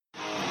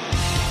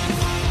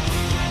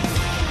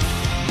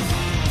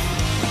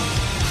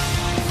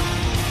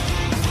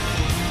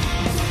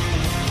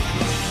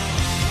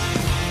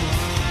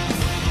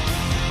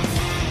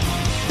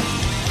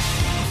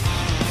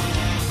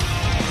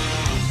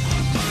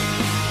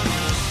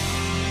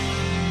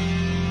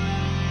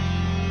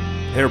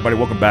Hey everybody,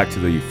 welcome back to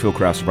the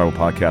Fieldcraft Survival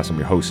Podcast. I'm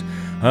your host,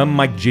 I'm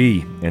Mike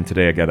G, and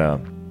today I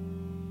got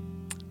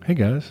Hey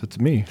guys, it's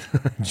me,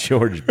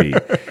 George B.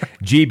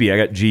 GB, I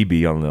got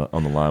GB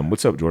on the line.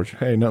 What's up, George?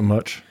 Hey, not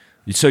much.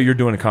 So you're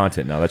doing the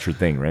content now. That's your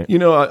thing, right? You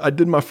know, I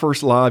did my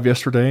first live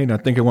yesterday, and I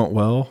think it went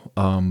well.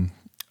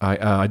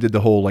 I did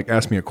the whole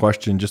ask me a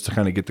question just to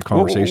kind of get the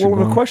conversation What were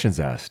the going. questions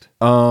asked?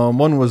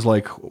 One was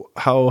like,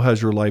 how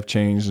has your life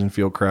changed in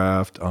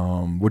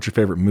Fieldcraft? What's your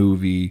favorite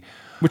movie?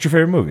 What's your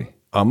favorite movie?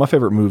 My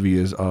favorite movie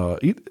is I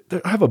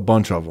have a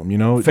bunch of them. You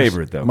know,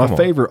 Favorite, though? My Come on.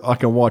 favorite I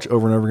can watch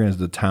over and over again is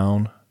The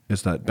Town.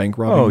 It's that bank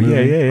robbing Oh,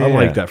 movie. yeah. I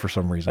like that for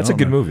some reason. That's I a don't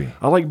good know. movie.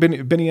 I like Benny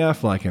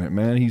Affleck in it,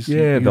 man. He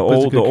The plays a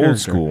old good character.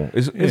 school.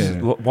 Is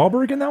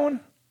Wahlberg in that one?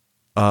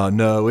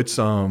 No, it's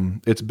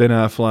Ben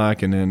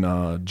Affleck and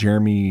then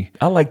Jeremy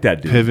I like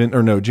that dude.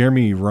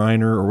 Jeremy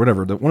Reiner or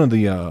whatever. One of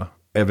the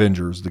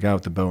Avengers, the guy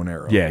with the bow and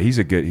arrow. Yeah, he's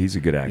a good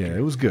actor. Yeah,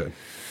 it was good.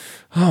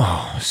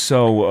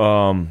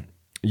 So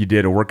you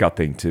did a workout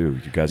thing too.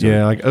 You guys.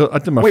 Yeah, I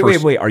did my Wait. Are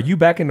first. you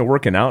back into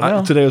working out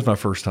now? Today was my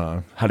first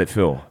time. How'd it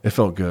feel? It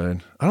felt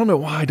good. I don't know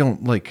why I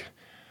don't like.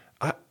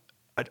 I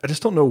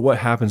just don't know what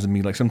happens to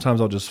me. Like sometimes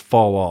I'll just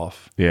fall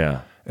off,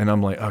 Yeah. and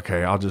I'm like,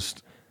 okay,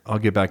 I'll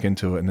get back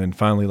into it, and then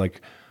finally,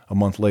 like a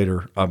month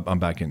later, I'm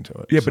back into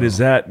it. Yeah, but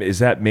So, is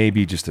that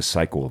maybe just a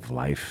cycle of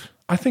life?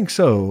 I think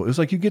so. It's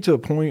like you get to a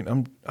point.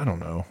 I don't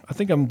know. I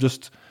think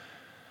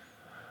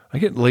I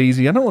get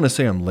lazy. I don't want to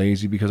say I'm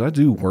lazy because I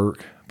do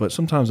work, but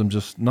sometimes I'm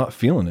just not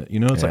feeling it. You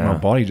know, it's like Yeah. my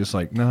body just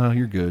like, nah,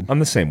 you're good. I'm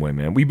the same way,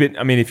 man.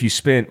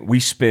 We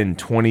spend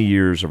 20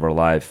 years of our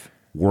life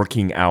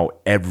working out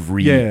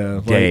every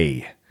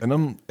day.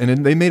 And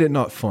then they made it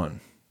not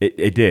fun.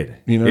 It did.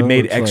 You know, it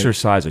made it's like-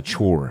 exercise a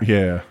chore.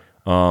 Yeah.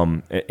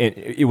 And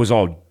it was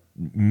all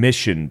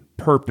mission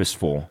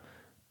purposeful,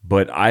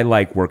 but I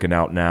like working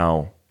out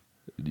now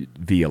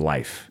via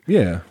life.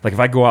 Yeah. Like if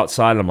I go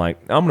outside and I'm like,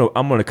 I'm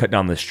gonna cut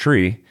down this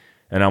tree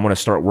and I'm gonna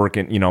start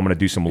working, I'm gonna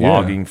do some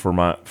logging for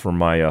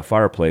my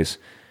fireplace.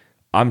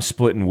 I'm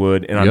splitting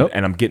wood and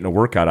I'm getting a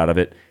workout out of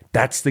it.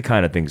 That's the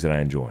kind of things that I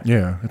enjoy.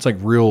 Yeah. It's like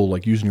real,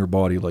 like using your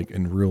body like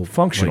in real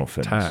Functional like,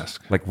 fitness.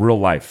 task. Like real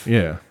life.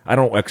 Yeah. I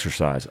don't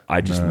exercise.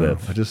 I just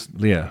live.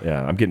 Yeah.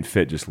 Yeah, I'm getting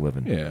fit just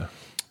living. Yeah.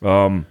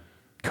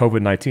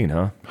 COVID-19,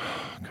 huh?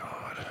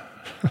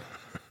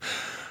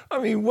 I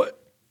mean,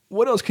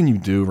 what else can you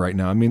do right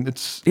now? I mean,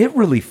 It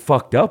really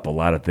fucked up a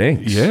lot of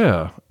things.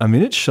 yeah. I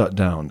mean, it shut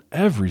down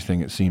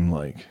everything, it seemed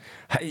like.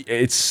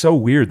 It's so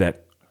weird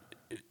that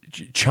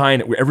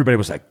China, everybody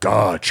was like,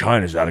 God,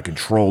 China's out of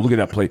control. Look at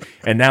that place.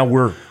 And now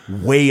we're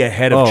way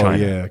ahead of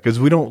China. Yeah, because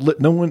we don't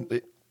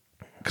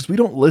we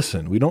don't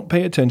listen. We don't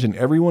pay attention.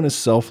 Everyone is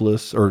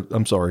selfish,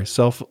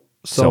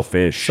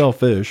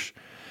 selfish,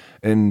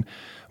 and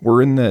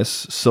we're in this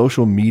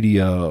social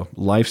media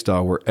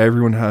lifestyle where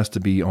everyone has to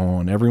be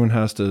on. Everyone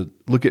has to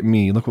look at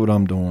me, look what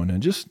I'm doing,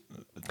 and just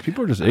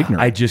people are just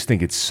ignorant. I just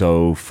think it's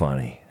so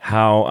funny.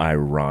 How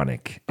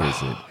ironic is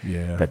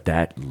it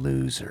that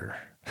loser,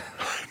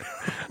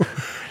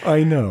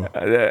 I know.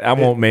 I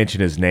won't mention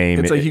his name.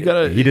 It's like he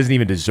doesn't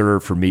even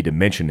deserve for me to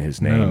mention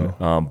his name.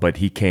 But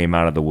he came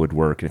out of the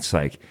woodwork, and it's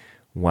like,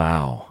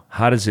 wow,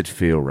 how does it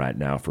feel right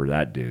now for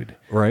that dude?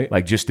 Right.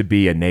 Like just to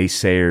be a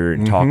naysayer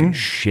and talking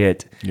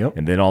shit, Yep.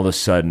 and then all of a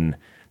sudden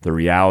the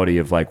reality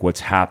of like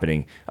what's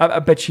happening. I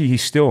bet you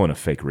he's still in a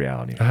fake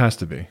reality. It has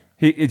to be.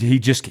 He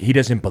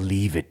doesn't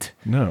believe it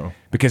No.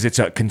 because it's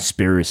a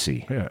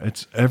conspiracy. Yeah,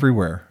 it's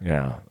everywhere.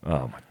 Yeah.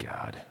 Oh my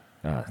God.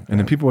 And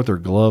then people with their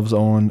gloves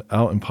on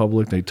out in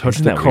public, they touch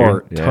Isn't the that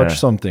cart, weird? Yeah. touch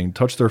something,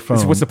 touch their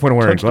phone. What's the point of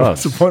wearing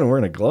gloves? What's the point of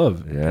wearing a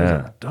glove?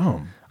 Yeah. It's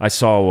dumb. I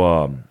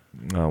saw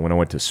when I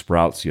went to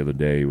Sprouts the other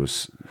day,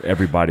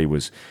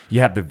 you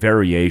had the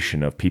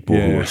variation of people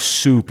who Yeah. were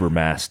super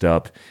masked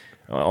up,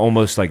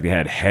 almost like they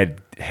had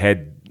head.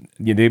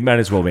 They might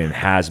as well be in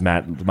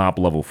hazmat mop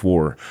level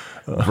 4,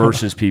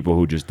 versus people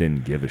who just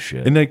didn't give a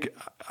shit. And like,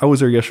 I was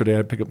there yesterday. I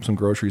had to pick up some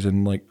groceries,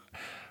 and like,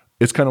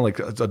 it's kind of like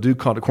a dude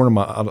caught out of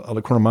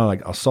the corner of my eye.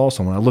 Like, I saw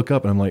someone. I look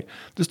up, and I'm like,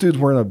 this dude's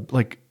wearing a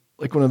like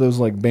one of those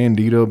like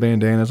bandito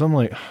bandanas. I'm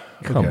like,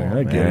 Come okay, on,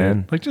 I get man.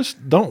 it. Like,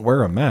 just don't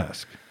wear a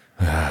mask.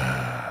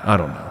 I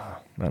don't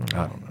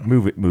know.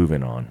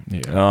 Moving on.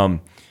 Yeah.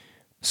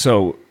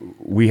 So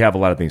we have a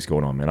lot of things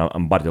going on, man.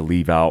 I'm about to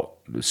leave out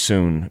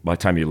soon. By the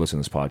time you listen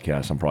to this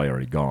podcast, I'm probably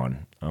already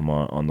gone. I'm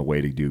on the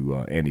way to do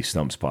Andy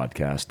Stump's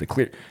podcast, the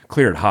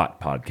Clear It Hot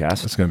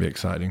podcast. It's gonna be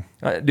exciting.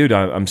 Dude,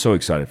 I'm so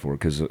excited for it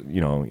because,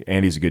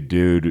 Andy's a good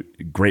dude,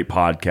 great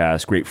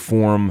podcast, great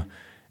forum,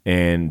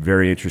 and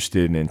very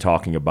interested in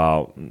talking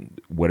about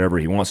whatever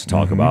he wants to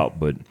talk about.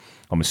 But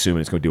I'm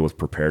assuming it's going to deal with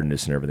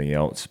preparedness and everything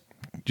else.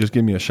 Just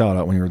give me a shout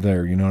out when you're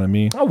there. You know what I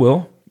mean? I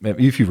will.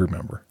 If you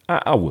remember.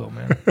 I will,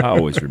 man. I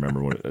always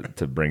remember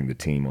to bring the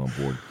team on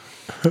board.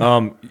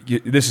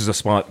 This is a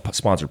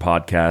sponsored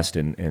podcast,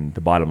 and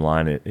the bottom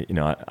line,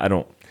 I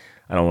don't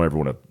ever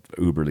want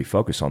to uberly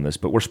focus on this,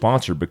 but we're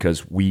sponsored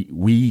because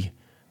we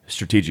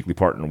strategically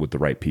partner with the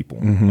right people.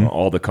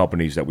 All the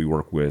companies that we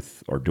work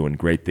with are doing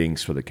great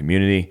things for the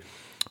community,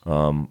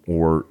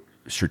 or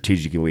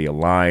strategically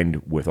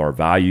aligned with our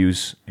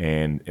values,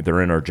 and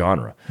they're in our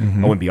genre. I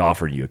wouldn't be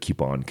offering you a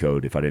coupon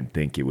code if I didn't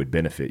think it would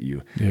benefit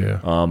you.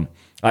 Yeah.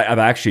 I've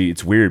actually,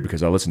 it's weird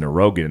because I listen to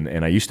Rogan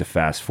and I used to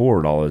fast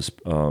forward all his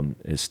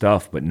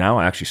stuff, but now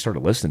I actually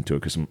started listening to it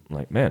because I'm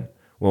like, man,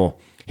 well,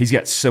 he's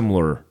got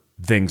similar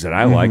things that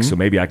I like, so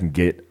maybe I can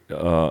get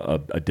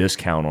a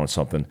discount on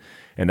something.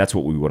 And that's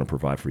what we want to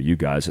provide for you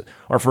guys.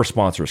 Our first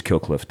sponsor is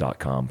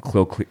Killcliff.com.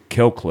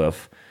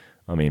 Killcliff.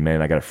 I mean,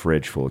 man, I got a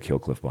fridge full of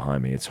Killcliff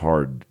behind me. It's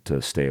hard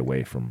to stay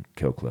away from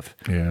Killcliff.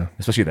 Yeah.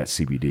 Especially that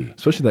CBD.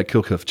 Especially that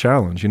Killcliff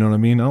challenge. You know what I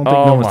mean? I don't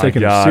think no one's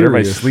taking it serious.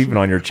 Everybody's sleeping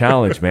on your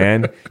challenge,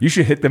 man. You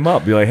should hit them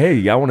up. Be like,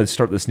 hey, I want to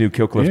start this new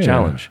Killcliff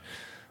challenge.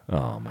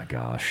 Oh, my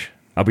gosh.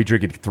 I'll be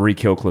drinking 3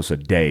 Killcliffs a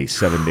day,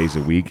 7 days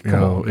a week.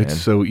 Come on, man. It's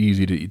so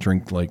easy to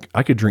drink. Like,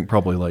 I could drink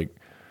probably like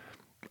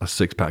a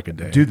 6-pack a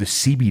day. Dude, the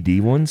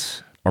CBD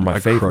ones are my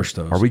favorite. Crush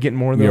those. Are we getting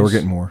more of those? Yeah, we're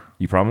getting more.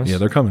 You promise? Yeah,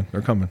 they're coming.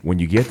 They're coming. When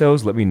you get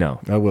those, let me know.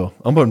 I will.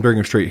 I'm going to bring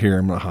them straight here.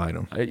 I'm going to hide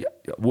them.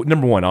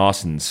 Number one,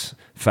 Austin's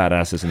fat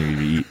ass doesn't need to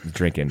be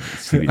drinking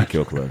CBD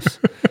Killcliffs.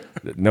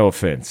 No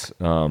offense.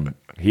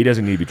 He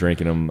doesn't need to be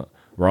drinking them.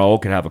 Raul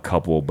could have a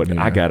couple, but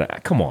I got to,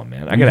 come on,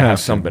 man. I got to have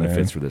some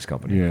benefits for this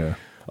company. Yeah.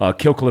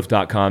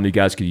 Killcliff.com. You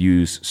guys could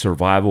use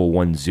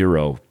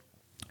Survival10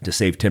 to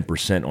save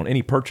 10% on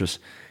any purchase.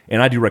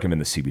 And I do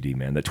recommend the CBD,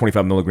 man. That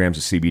 25 milligrams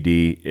of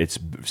CBD, it's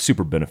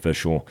super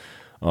beneficial.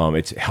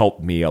 It's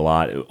helped me a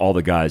lot. All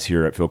the guys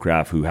here at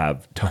Fieldcraft who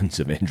have tons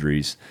of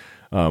injuries,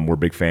 we're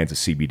big fans of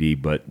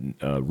CBD, but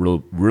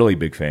really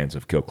big fans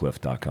of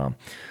Killcliff.com.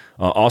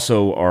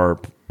 Also, our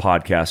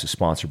podcast is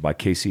sponsored by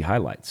KC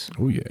Highlights.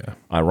 Oh, yeah.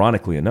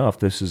 Ironically enough,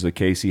 this is a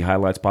KC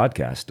Highlights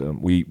podcast.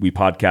 We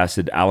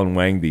podcasted Alan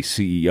Wang, the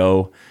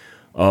CEO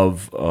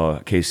of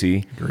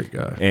KC. Great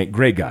guy. And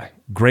great guy.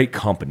 Great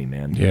company,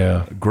 man.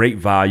 Yeah. Great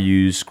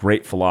values,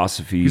 great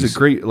philosophies. He's a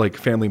great like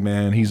family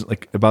man. He's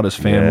like about his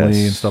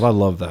family and stuff. I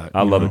love that.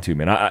 I love it too,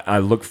 man. I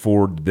look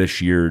forward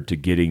this year to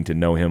getting to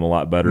know him a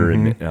lot better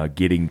and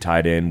getting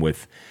tied in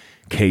with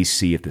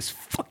KC if this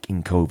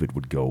fucking COVID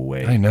would go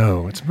away. I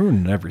know. It's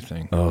ruining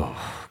everything.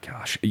 Oh,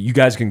 gosh. You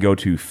guys can go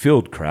to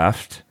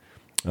Fieldcraft.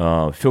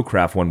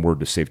 Fieldcraft, one word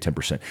to save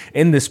 10%.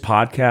 In this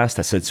podcast,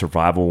 I said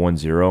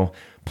Survival10.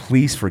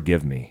 Please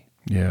forgive me.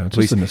 Yeah, it's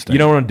Please. just a mistake. You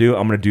know what I'm going to do?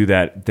 I'm going to do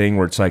that thing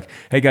where it's like,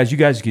 hey, guys, you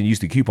guys can use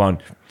the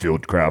coupon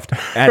Fieldcraft.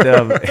 And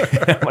I'm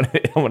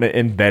going to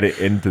embed it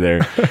into there,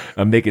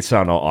 make it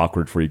sound all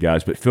awkward for you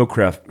guys. But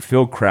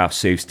Fieldcraft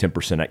saves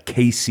 10% at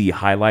KC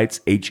Highlights,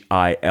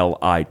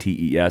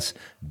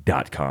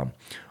 HILITES.com.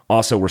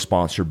 Also, we're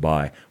sponsored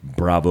by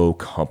Bravo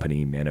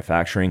Company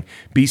Manufacturing.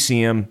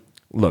 BCM,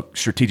 look,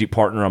 strategic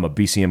partner. I'm a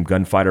BCM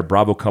gunfighter.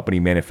 Bravo Company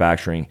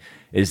Manufacturing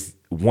is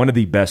one of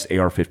the best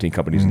AR-15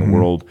 companies in the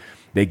world.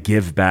 They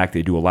give back.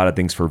 They do a lot of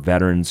things for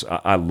veterans.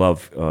 I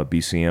love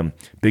BCM.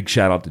 Big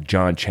shout out to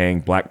John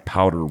Chang, Black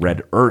Powder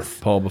Red Earth.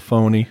 Paul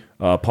Buffoni.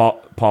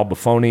 Paul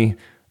Buffoni.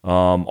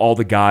 All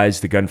the guys,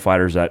 the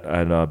gunfighters at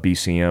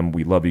BCM.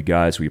 We love you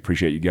guys. We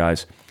appreciate you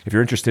guys. If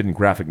you're interested in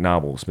graphic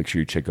novels, make sure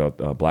you check out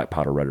Black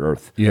Powder Red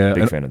Earth. Yeah.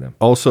 Big fan of them.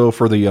 Also,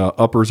 for the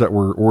uppers that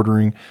we're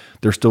ordering,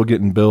 they're still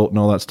getting built and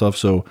all that stuff.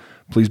 So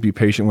please be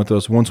patient with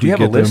us. Once Do you we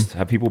have a get list? them,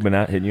 Have people been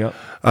hitting you up?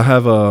 I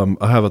have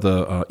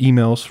the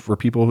emails for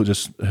people who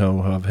just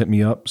have hit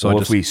me up. So Well,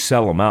 if we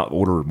sell them out,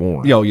 order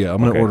more. Yeah,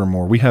 I'm going to order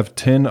more. We have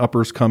 10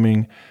 uppers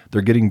coming.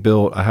 They're getting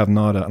built. I don't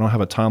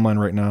have a timeline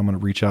right now. I'm going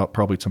to reach out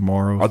probably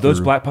tomorrow. Are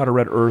those Black Powder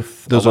Red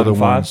Earth? Those are the 11.5s?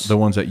 ones. The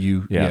ones that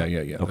you. Yeah.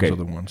 Okay. Those are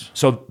the ones.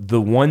 So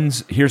the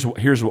ones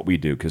here's what we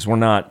do, because we're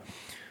not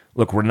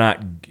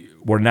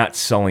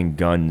selling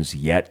guns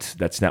yet.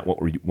 That's not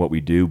what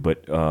we do.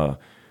 But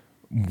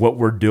what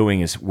we're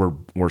doing is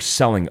we're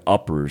selling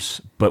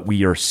uppers, but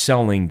we are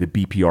selling the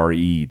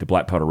BPRE, the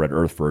Black Powder Red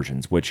Earth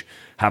versions, which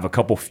have a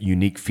couple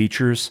unique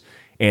features,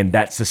 and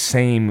that's the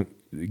same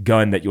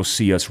gun that you'll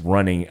see us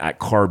running at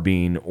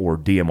carbine or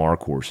DMR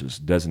courses,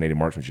 designated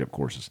marksmanship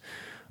courses.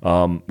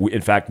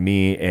 In fact,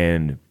 me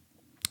and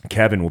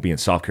Kevin will be in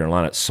South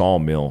Carolina at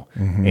Sawmill,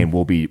 and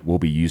we'll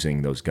be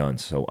using those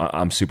guns. So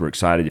I'm super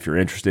excited. If you're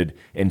interested,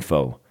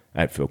 info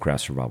at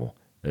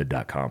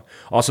fieldcraftsurvival.com.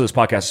 Also, this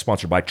podcast is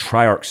sponsored by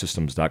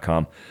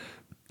TriArcSystems.com.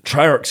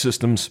 TriArc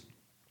Systems,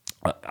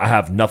 I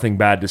have nothing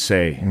bad to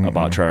say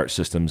about TriArc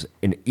Systems.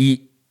 And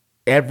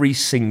every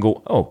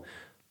single... Oh,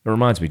 it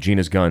reminds me,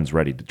 Gina's Guns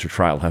ready to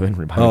try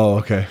 11.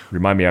 Okay.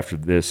 Remind me after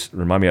this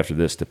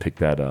to pick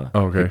that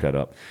Okay.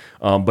 up.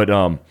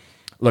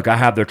 Look, I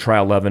have their Tri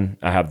 11.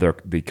 I have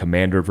the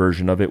Commander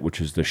version of it,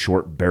 which is the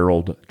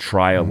short-barreled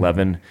Tri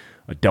 11,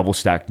 a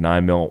double-stacked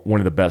 9mm, one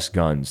of the best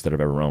guns that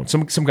I've ever owned.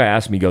 Some guy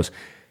asked me, he goes,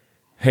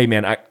 hey,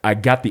 man, I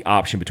got the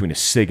option between a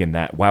SIG and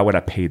that. Why would I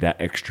pay that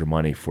extra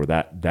money for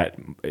that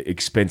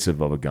expensive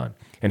of a gun?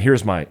 And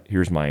here's my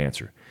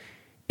answer.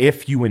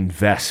 If you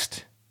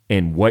invest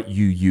in what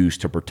you use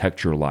to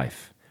protect your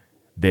life,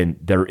 then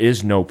there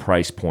is no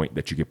price point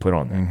that you could put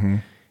on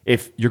that.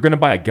 If you're going to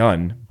buy a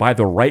gun, buy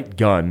the right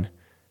gun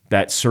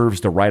that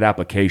serves the right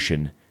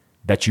application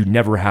that you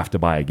never have to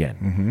buy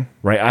again,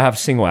 right? I have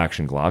single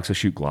action Glocks. I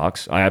shoot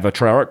Glocks. I have a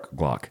TriArc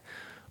Glock.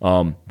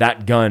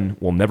 That gun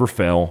will never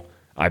fail.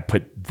 I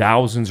put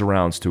thousands of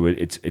rounds to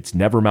it. It's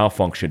never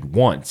malfunctioned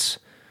once.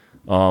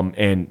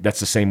 And that's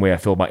the same way I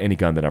feel about any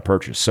gun that I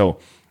purchase. So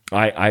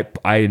I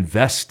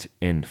invest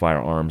in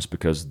firearms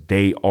because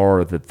they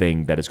are the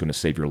thing that is going to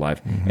save your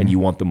life. And you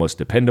want the most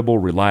dependable,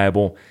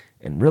 reliable,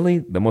 and really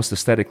the most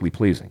aesthetically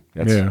pleasing.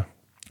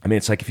 I mean,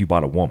 it's like if you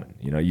bought a woman,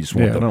 you just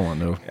want I don't want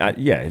no.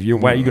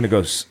 why are you going to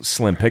go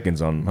slim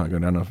pickings on? Not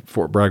going down to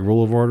Fort Bragg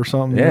Boulevard or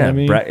something. Yeah,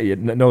 you know what I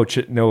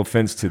mean? no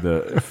offense to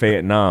the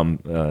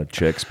Vietnam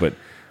chicks, but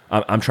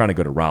I'm trying to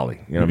go to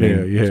Raleigh. You know what I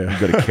mean? Yeah.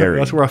 Go to Cary.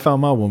 That's where I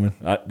found my woman.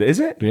 Is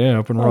it? Yeah,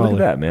 up in Raleigh.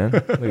 Look at that, man.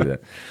 Look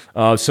at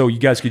that. So you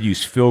guys could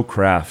use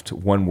Fieldcraft,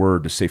 one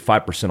word, to save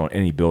 5% on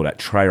any build at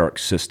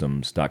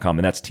triarchsystems.com,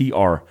 and that's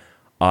TRIARC.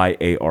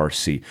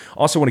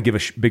 Also want to give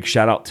a big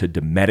shout out to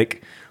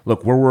Dometic.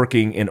 Look, we're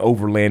working in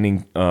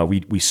overlanding.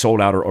 We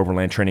sold out our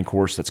overland training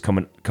course that's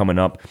coming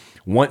up.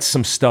 Once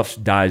some stuff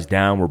dies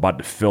down, we're about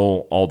to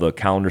fill all the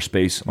calendar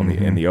space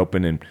in the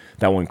open, and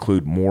that will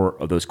include more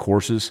of those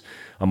courses.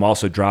 I'm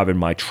also driving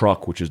my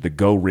truck, which is the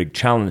Go Rig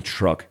Challenge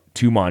truck,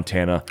 to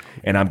Montana,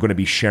 and I'm going to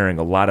be sharing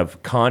a lot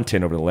of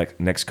content over the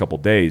next couple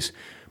days.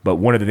 But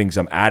one of the things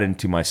I'm adding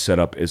to my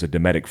setup is a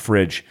Dometic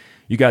fridge.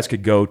 You guys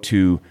could go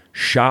to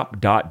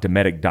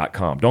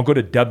shop.dometic.com. Don't go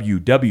to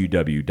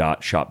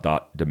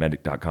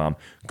www.shop.dometic.com.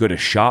 Go to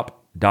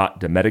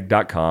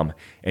shop.dometic.com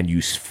and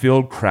use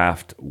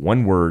Fieldcraft,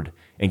 one word,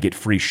 and get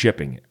free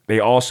shipping. They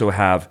also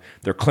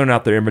they're clearing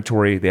out their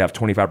inventory. They have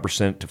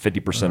 25% to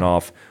 50%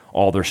 off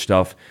all their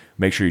stuff.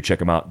 Make sure you check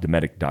them out,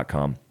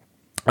 dometic.com.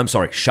 I'm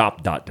sorry,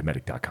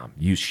 shop.dometic.com.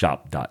 Use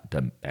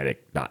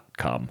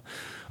shop.dometic.com.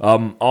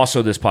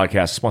 Also, this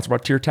podcast is sponsored by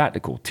Tier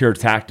Tactical. Tier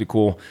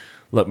Tactical,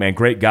 look, man,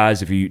 great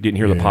guys. If you didn't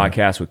hear the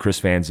podcast with Chris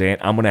Van Zandt,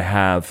 I'm going to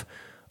have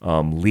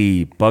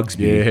Lee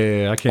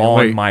Bugsby I can't on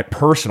wait. my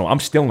personal. I'm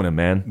stealing him,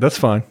 man. That's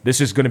fine. This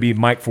is going to be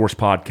Mike Force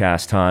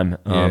podcast time.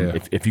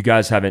 If you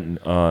guys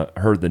haven't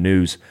heard the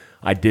news,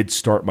 I did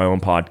start my own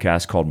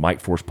podcast called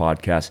Mike Force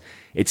Podcast.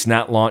 It's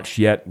not launched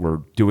yet. We're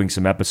doing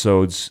some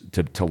episodes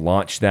to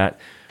launch that.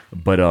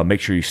 But make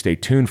sure you stay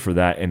tuned for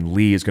that. And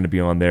Lee is going to be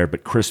on there.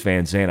 But Chris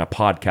Van Zandt, I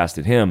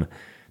podcasted him.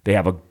 They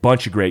have a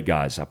bunch of great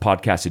guys. I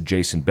podcasted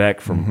Jason Beck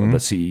from the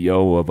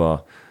CEO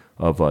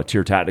of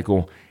Tier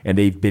Tactical. And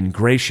they've been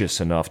gracious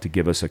enough to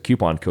give us a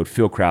coupon code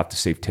Fieldcraft to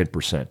save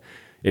 10%.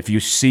 If you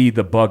see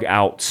the bug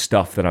out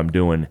stuff that I'm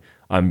doing,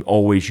 I'm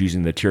always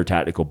using the Tier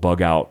Tactical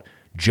bug out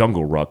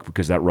jungle ruck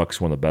because that ruck's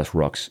one of the best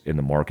rucks in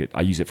the market.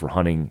 I use it for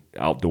hunting,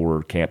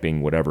 outdoor,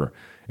 camping, whatever.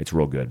 It's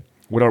real good.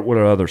 What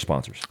are other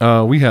sponsors?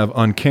 We have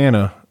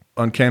Uncanna.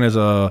 Uncanna is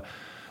a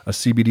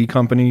CBD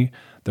company.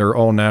 They're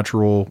all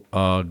natural,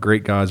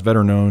 great guys,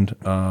 veteran owned,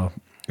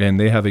 and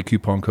they have a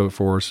coupon code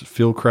for us,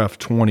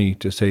 Fieldcraft20,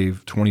 to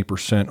save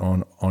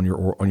 20% on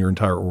your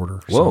entire order.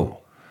 Whoa,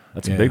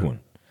 that's a big one.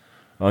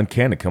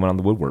 Uncanna coming on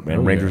the woodwork,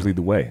 man. Rangers lead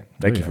the way.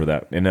 Thank you for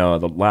that. And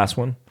the last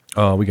one?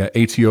 We got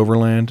AT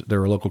Overland.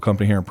 They're a local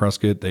company here in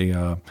Prescott. They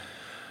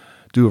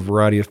do a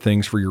variety of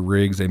things for your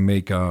rigs. They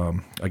make, I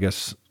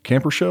guess,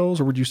 camper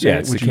shells, or would you say? Yeah,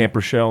 it's the camper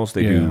shells.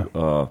 They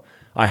do.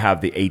 I have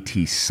the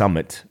AT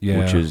Summit,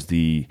 which is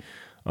the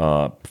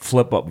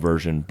flip-up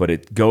version, but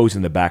it goes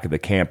in the back of the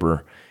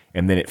camper,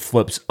 and then it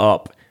flips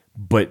up.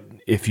 But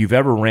if you've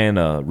ever ran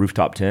a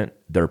rooftop tent,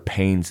 they're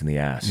pains in the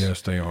ass.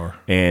 Yes, they are.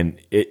 And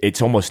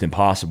it's almost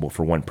impossible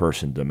for one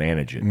person to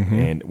manage it.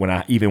 And when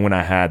I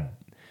had,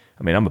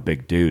 I'm a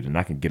big dude, and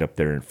I can get up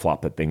there and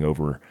flop that thing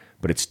over,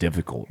 but it's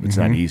difficult. It's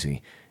not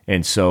easy.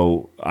 And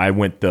so I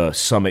went the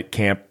Summit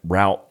camper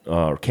route.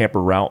 I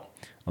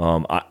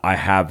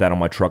have that on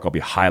my truck. I'll be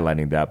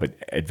highlighting that. But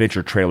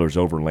Adventure Trailers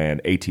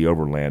Overland, AT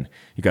Overland,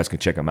 you guys can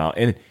check them out.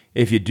 And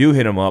if you do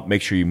hit them up,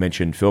 make sure you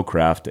mention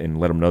Fieldcraft and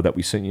let them know that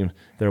we sent you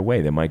their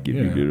way. They might give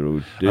you a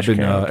good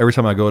discount. Every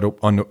time I go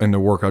into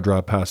work, I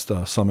drive past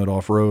Summit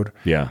Off Road.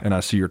 Yeah. And I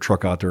see your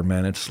truck out there,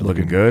 man. It's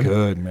looking good.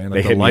 Good, man. They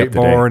Like hit the me up light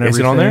bar today. and everything. Is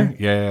it on there?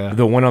 Yeah.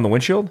 The one on the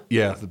windshield?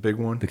 Yeah, the big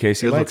one. The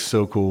KC It lights? looks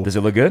so cool. Does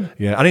it look good?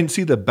 Yeah. I didn't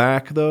see the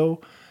back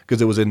though,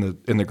 because it was in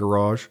the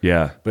garage.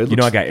 Yeah. But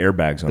I got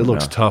airbags on it. It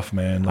looks now. tough,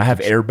 man. I have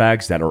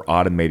airbags that are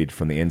automated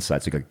from the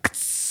inside. So you go,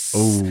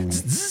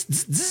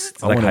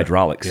 like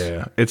hydraulics.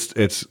 Yeah. It's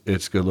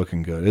good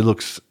looking good. It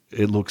looks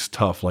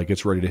tough, like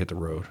it's ready to hit the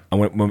road.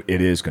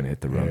 It is going to hit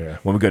the road. Yeah.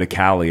 When we go to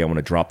Cali, I want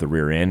to drop the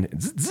rear end.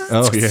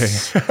 Oh,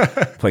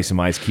 yeah. Play some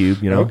Ice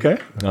Cube, Okay.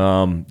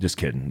 Just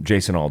kidding.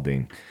 Jason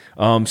Aldean.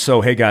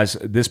 So, hey, guys,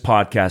 this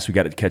podcast, we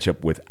got to catch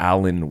up with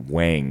Alan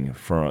Wang,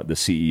 from the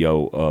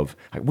CEO of...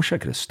 I wish I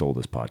could have stole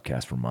this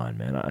podcast from mine,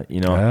 man.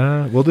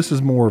 Well, this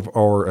is more of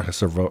our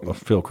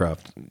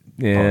Fieldcraft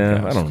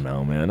podcast. I don't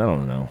know, man. I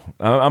don't know.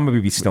 I'm going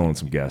to be stealing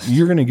some guests.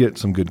 You're going to get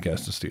some good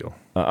guests to steal.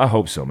 I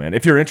hope so, man.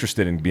 If you're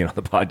interested in being on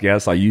the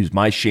podcast, I'll use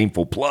my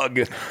shameful plug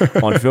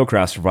on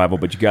Fieldcraft Survival,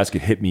 but you guys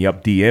could hit me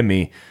up, DM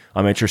me.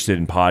 I'm interested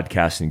in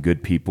podcasting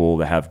good people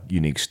that have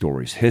unique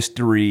stories.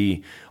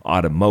 History,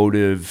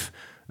 automotive,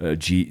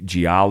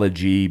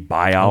 geology,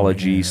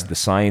 biology, the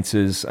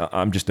sciences.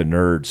 I'm just a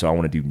nerd, so I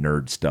want to do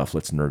nerd stuff.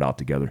 Let's nerd out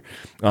together.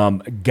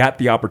 Got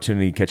the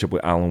opportunity to catch up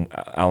with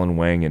Alan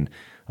Wang, and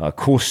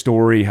Cool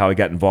story how he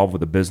got involved with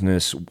the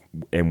business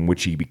in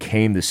which he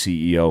became the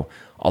CEO.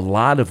 A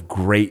lot of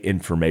great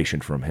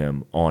information from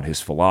him on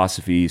his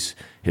philosophies,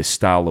 his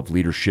style of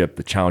leadership,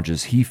 the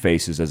challenges he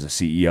faces as a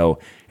CEO,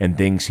 and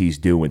things he's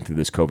doing through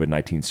this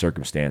COVID-19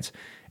 circumstance.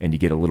 And you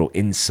get a little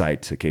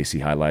insight to Casey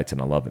highlights,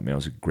 and I love it, man. It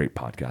was a great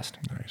podcast.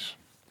 Nice.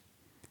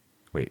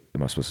 Wait,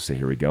 am I supposed to say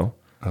here we go?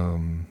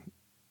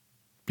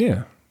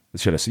 Yeah.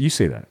 Should I say? You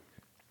say that.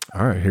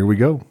 All right, here we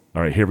go.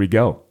 All right, here we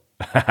go.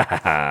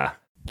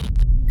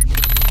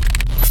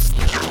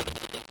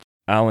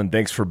 Alan,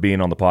 thanks for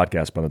being on the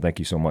podcast, brother. Thank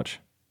you so much.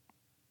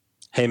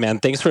 Hey, man,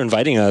 thanks for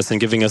inviting us and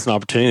giving us an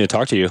opportunity to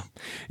talk to you.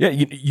 Yeah,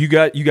 you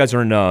guys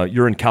are in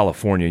you're in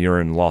California.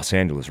 You're in Los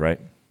Angeles, right?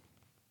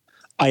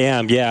 I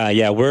am. Yeah.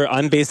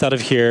 I'm based out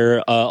of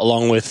here,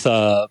 along with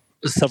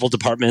several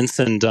departments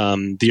and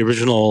the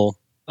original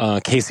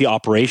Casey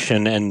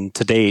operation. And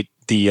to date,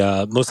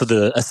 the most of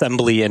the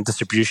assembly and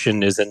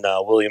distribution is in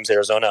Williams,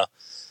 Arizona,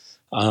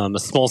 a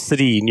small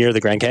city near the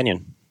Grand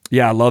Canyon.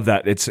 Yeah, I love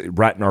that. It's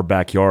right in our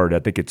backyard. I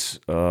think it's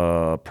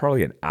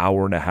probably an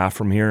hour and a half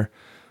from here,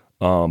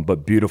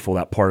 but beautiful,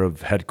 that part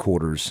of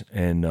headquarters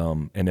in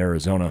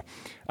Arizona.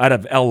 Out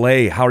of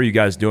LA, how are you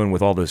guys doing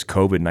with all this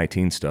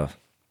COVID-19 stuff?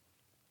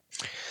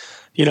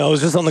 I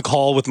was just on the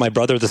call with my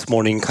brother this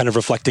morning, kind of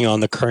reflecting on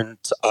the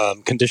current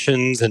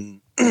conditions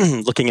and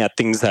looking at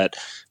things that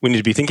we need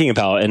to be thinking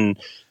about. And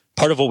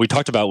part of what we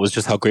talked about was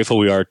just how grateful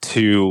we are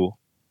to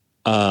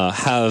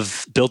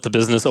have built the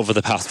business over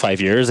the past 5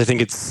 years. I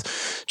think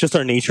it's just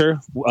our nature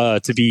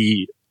to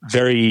be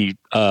very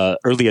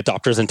early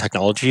adopters in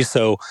technology.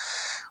 So,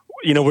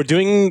 we're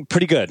doing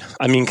pretty good.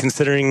 I mean,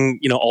 considering,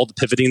 all the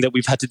pivoting that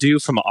we've had to do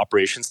from an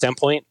operation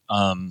standpoint,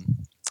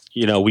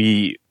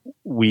 we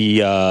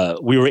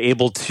were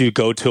able to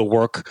go to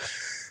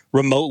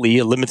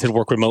a limited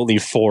work remotely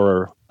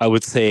for, I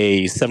would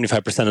say,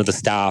 75% of the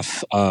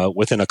staff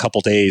within a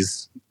couple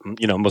days.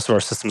 Most of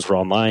our systems were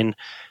online,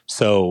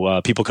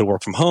 so people could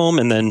work from home.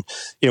 And then,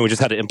 we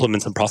just had to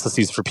implement some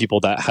processes for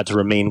people that had to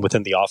remain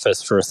within the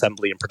office for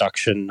assembly and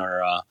production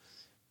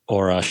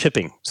or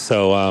shipping.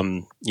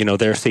 So,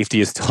 their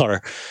safety is still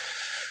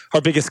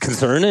our biggest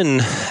concern.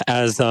 And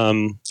as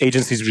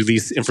agencies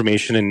release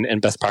information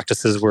and best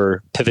practices, we're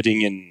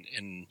pivoting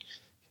and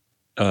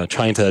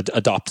trying to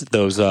adopt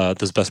those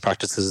best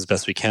practices as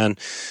best we can.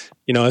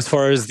 As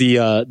far as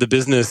the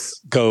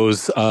business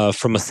goes,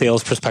 from a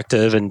sales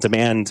perspective and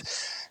demand,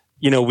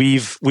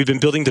 we've been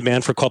building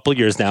demand for a couple of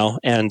years now,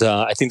 and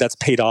I think that's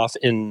paid off.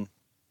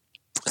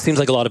 Seems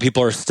like a lot of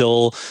people are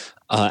still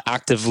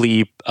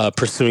actively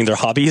pursuing their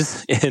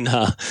hobbies in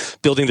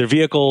building their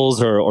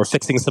vehicles or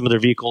fixing some of their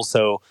vehicles.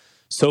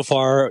 So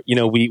far,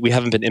 we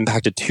haven't been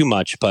impacted too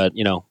much, but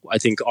I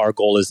think our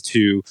goal is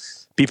to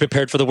be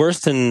prepared for the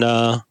worst and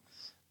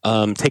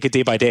take it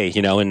day by day,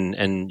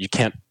 and you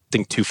can't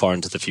think too far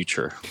into the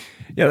future.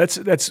 Yeah,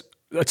 that's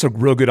a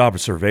real good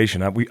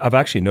observation. I've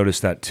actually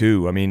noticed that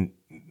too. I mean,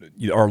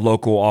 our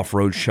local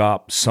off-road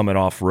shop, Summit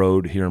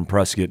Off-Road here in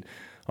Prescott,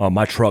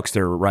 my truck's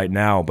there right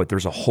now, but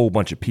there's a whole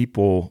bunch of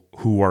people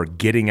who are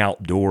getting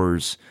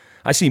outdoors.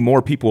 I see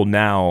more people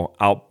now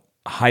out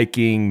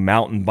hiking,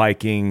 mountain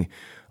biking,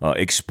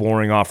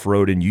 exploring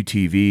off-road in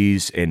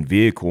UTVs and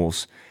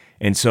vehicles.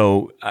 And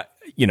so,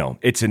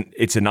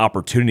 it's an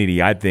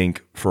opportunity, I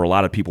think, for a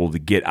lot of people to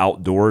get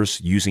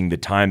outdoors using the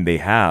time they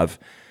have.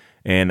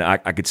 And I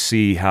could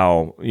see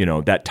how,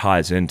 that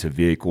ties into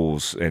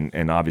vehicles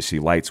and obviously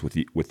lights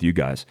with you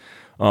guys.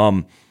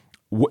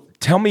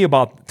 Tell me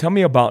about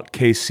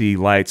KC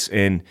Lights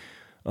and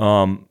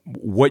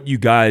what you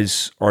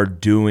guys are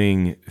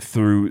doing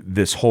through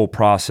this whole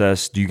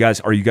process.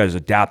 Are you guys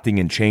adapting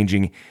and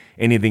changing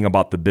anything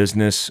about the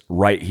business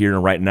right here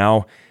and right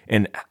now?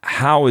 And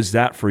how is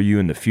that for you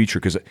in the future?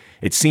 Because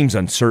it seems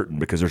uncertain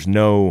because there's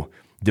no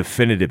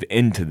definitive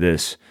end to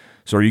this.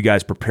 So are you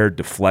guys prepared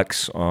to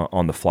flex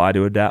on the fly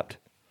to adapt?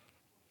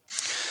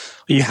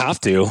 You have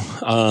to.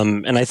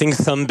 And I think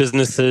some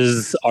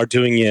businesses are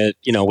doing it,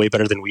 way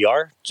better than we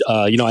are.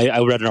 I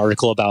read an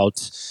article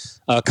about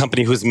a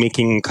company who's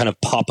making kind of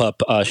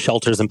pop-up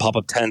shelters and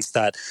pop-up tents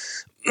that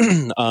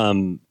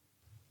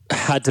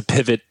had to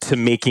pivot to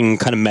making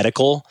kind of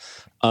medical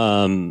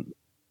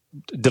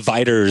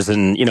dividers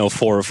and,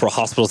 for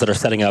hospitals that are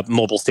setting up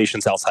mobile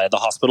stations outside of the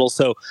hospital.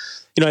 So,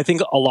 I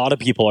think a lot of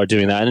people are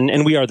doing that,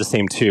 and we are the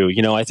same too.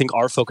 I think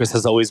our focus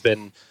has always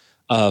been,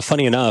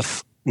 funny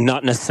enough,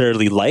 not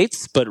necessarily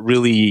lights, but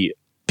really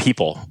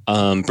people,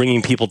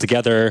 bringing people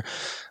together,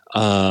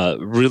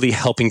 really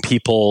helping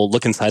people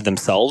look inside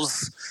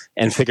themselves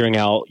and figuring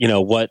out,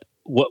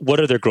 what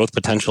are their growth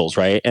potentials,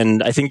 right?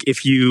 And I think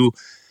if you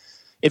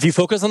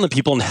focus on the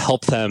people and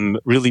help them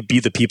really be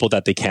the people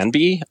that they can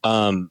be,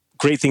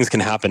 great things can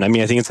happen. I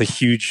mean, I think it's a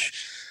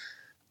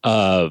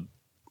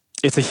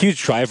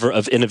huge driver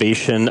of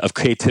innovation, of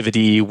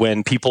creativity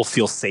when people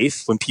feel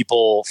safe, when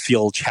people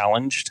feel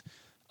challenged.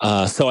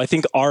 So I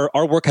think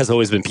our work has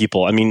always been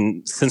people. I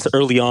mean, since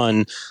early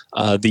on,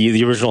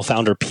 the original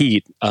founder,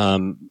 Pete,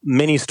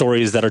 many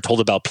stories that are told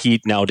about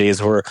Pete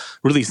nowadays were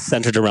really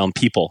centered around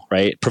people,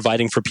 right?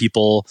 Providing for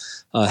people,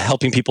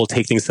 helping people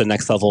take things to the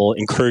next level,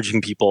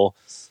 encouraging people.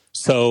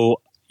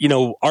 So,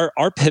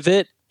 our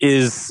pivot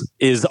is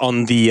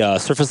on the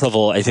surface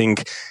level, I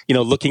think,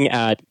 looking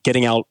at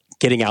getting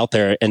out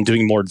there and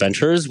doing more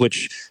adventures,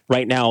 which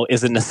right now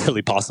isn't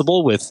necessarily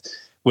possible with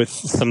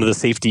some of the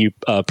safety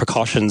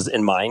precautions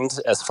in mind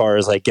as far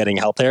as like getting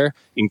out there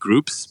in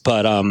groups.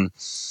 But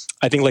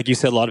I think, like you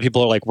said, a lot of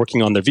people are like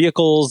working on their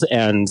vehicles,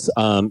 and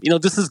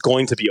this is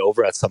going to be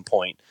over at some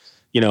point.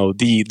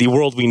 The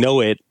world we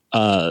know it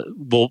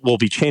will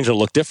be changed or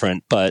look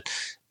different, but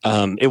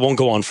it won't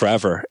go on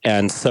forever.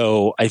 And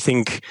so I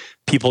think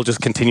people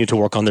just continue to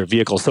work on their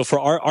vehicles. So for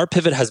our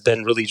pivot has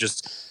been really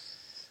just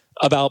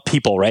about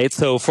people, right?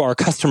 So for our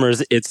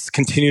customers, it's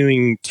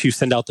continuing to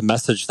send out the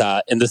message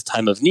that in this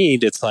time of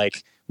need, it's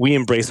like we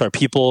embrace our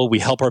people, we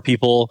help our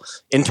people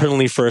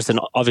internally first,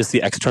 and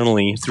obviously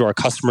externally through our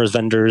customers,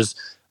 vendors,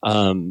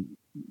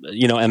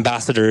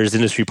 ambassadors,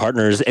 industry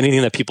partners,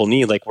 anything that people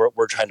need, like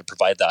we're trying to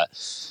provide that.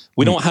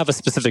 We don't have a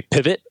specific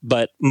pivot,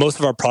 but most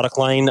of our product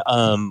line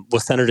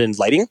was centered in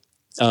lighting.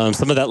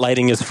 Some of that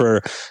lighting is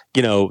for,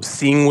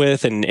 seeing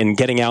with and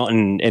getting out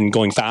and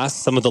going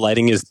fast. Some of the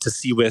lighting is to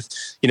see with,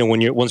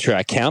 once you're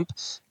at camp.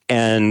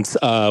 And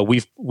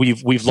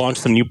we've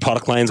launched some new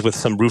product lines with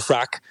some roof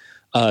rack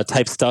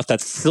type stuff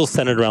that's still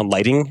centered around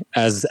lighting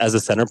as a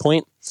center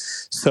point.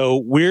 So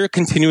we're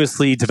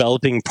continuously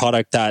developing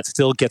product that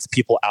still gets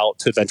people out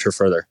to adventure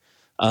further.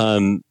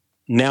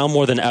 Now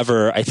more than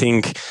ever, I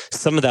think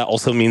some of that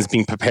also means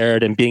being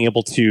prepared and being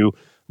able to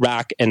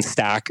rack and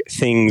stack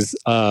things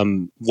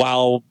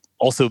while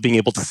also being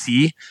able to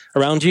see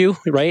around you,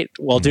 right,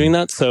 while doing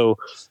that. So,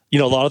 a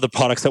lot of the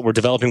products that we're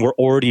developing were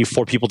already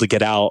for people to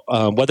get out,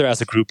 whether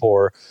as a group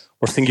or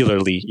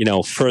singularly,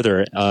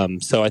 further.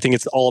 So I think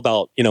it's all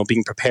about,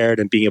 being prepared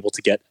and being able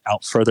to get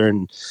out further.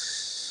 And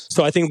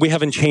so I think we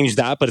haven't changed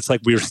that, but it's like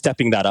we're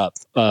stepping that up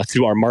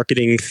through our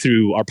marketing,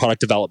 through our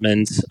product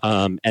development,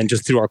 and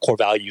just through our core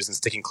values and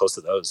sticking close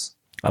to those.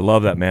 I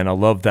love that, man. I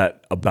love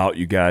that about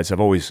you guys.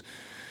 I've always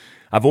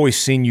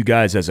seen you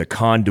guys as a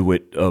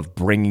conduit of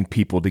bringing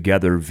people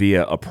together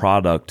via a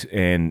product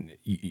and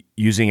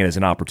using it as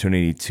an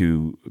opportunity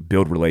to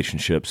build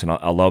relationships. And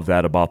I love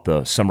that about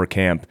the summer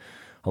camp.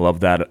 I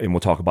love that, and we'll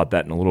talk about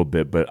that in a little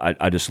bit, but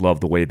I just love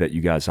the way that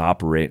you guys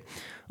operate.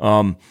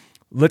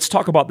 Let's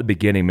talk about the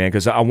beginning, man,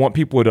 because I want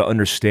people to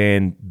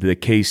understand the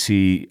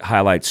KC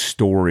Highlights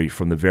story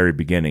from the very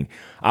beginning.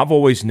 I've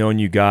always known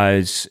you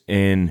guys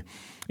in...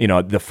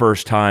 the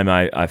first time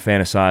I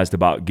fantasized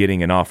about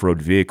getting an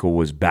off-road vehicle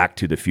was Back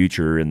to the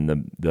Future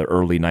in the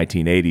early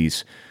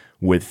 1980s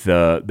with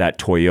that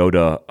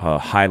Toyota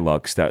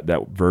Hilux,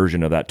 that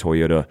version of that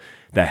Toyota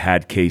that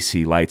had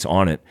KC lights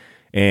on it.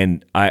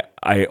 And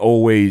I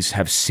always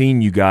have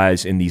seen you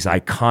guys in these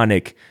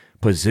iconic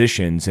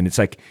positions, and it's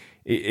like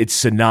it's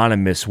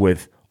synonymous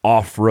with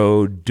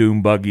off-road,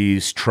 dune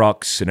buggies,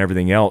 trucks, and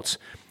everything else.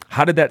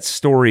 How did that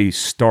story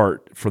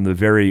start from the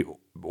very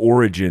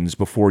origins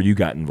before you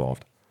got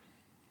involved?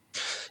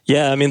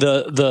 Yeah, I mean,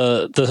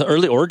 the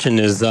early origin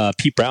is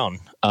Pete Brown.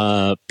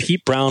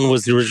 Pete Brown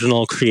was the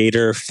original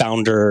creator,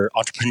 founder,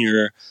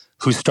 entrepreneur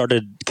who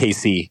started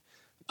KC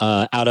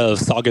out of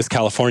Saugus,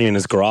 California in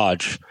his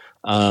garage.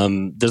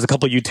 There's a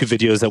couple of YouTube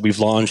videos that we've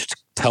launched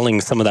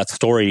telling some of that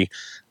story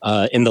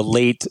in the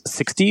late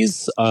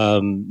 60s,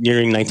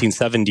 nearing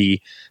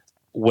 1970,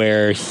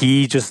 where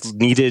he just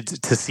needed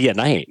to see at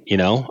night,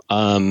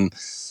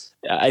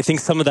 I think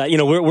some of that,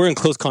 we're in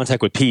close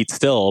contact with Pete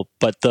still,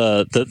 but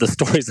the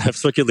stories that have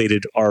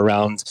circulated are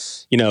around,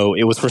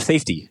 it was for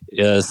safety.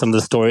 Some of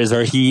the stories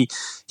are he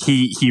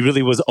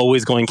really was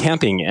always going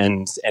camping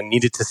and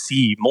needed to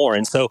see more.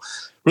 And so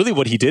really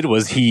what he did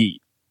was he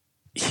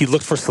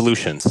looked for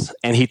solutions,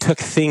 and he took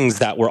things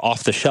that were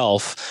off the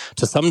shelf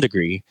to some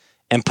degree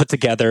and put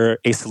together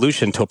a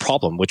solution to a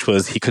problem, which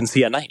was he couldn't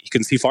see at night. He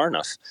couldn't see far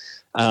enough.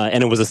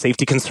 And it was a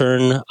safety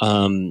concern.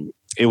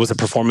 It was a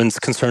performance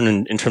concern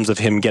in terms of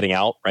him getting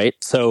out, right?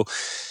 So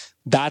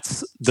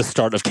that's the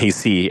start of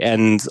KC.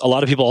 And a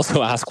lot of people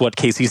also ask what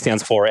KC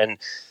stands for. And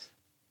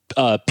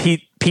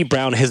Pete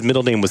Brown, his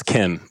middle name was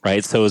Kim,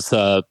 right? So it's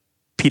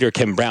Peter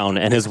Kim Brown,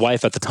 and his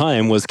wife at the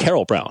time was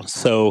Carol Brown.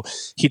 So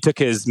he took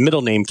his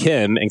middle name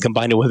Kim and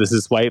combined it with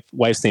his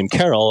wife's name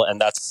Carol, and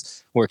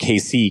that's where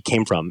KC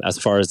came from as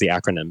far as the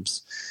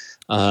acronyms.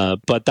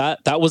 But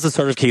that was the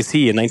start of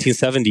KC in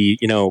 1970.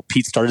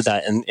 Pete started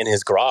that in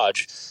his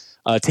garage.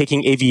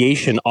 Taking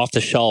aviation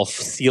off-the-shelf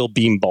seal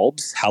beam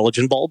bulbs,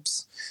 halogen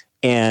bulbs,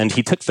 and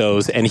he took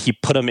those and he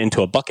put them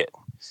into a bucket.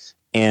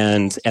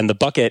 And the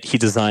bucket, he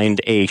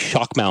designed a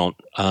shock mount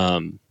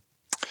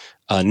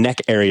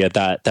neck area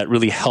that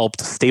really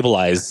helped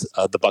stabilize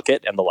the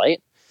bucket and the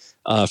light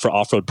for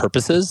off-road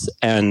purposes.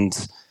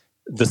 And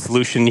the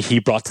solution he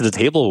brought to the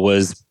table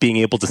was being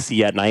able to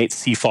see at night,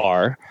 see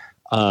far,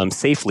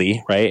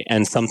 safely, right?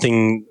 And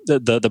something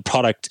the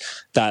product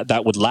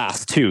that would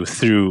last too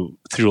through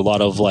a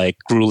lot of like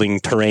grueling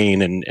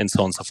terrain and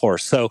so on and so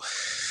forth. So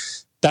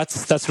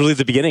that's really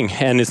the beginning,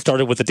 and it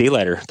started with the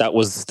daylighter. That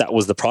was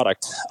the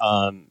product,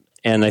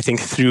 and I think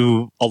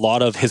through a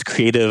lot of his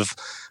creative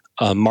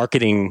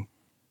marketing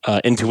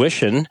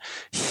intuition,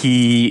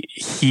 he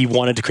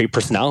wanted to create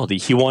personality.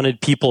 He wanted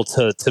people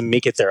to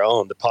make it their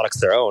own, the products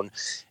their own,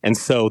 and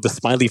so the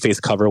smiley face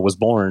cover was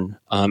born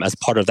as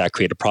part of that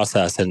creative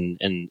process and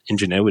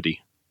ingenuity.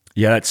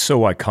 Yeah, that's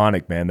so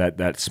iconic, man.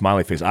 That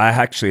smiley face. I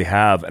actually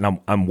have, and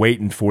I'm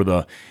waiting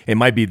for it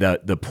might be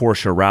the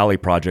Porsche Rally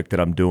project that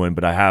I'm doing,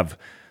 but I have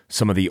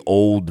some of the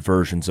old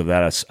versions of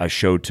that. I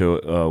showed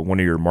to one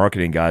of your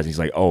marketing guys. And he's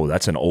like, "Oh,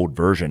 that's an old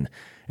version,"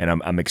 and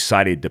I'm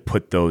excited to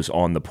put those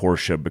on the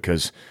Porsche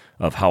because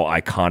of how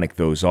iconic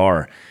those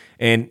are.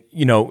 And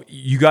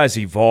you guys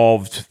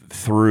evolved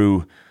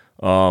through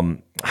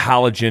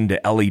halogen to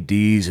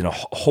LEDs, and a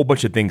whole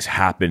bunch of things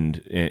happened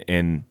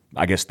in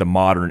I guess the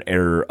modern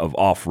era of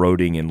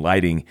off-roading and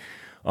lighting.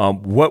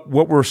 What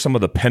were some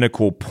of the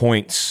pinnacle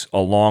points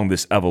along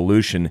this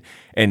evolution,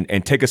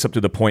 and take us up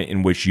to the point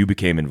in which you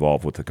became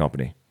involved with the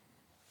company?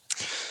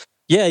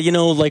 Yeah,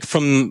 like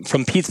from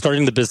Pete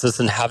starting the business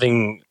and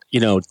having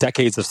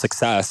decades of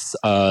success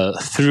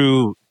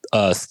through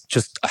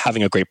just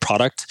having a great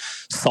product,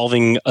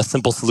 solving a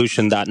simple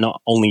solution that not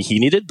only he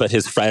needed, but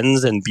his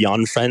friends and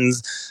beyond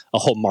friends, a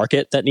whole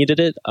market that needed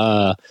it.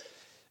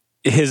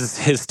 His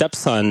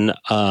stepson,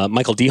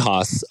 Michael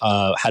DeHaas,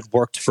 had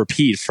worked for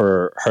Pete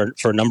for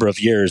a number of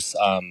years.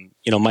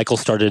 Michael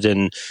started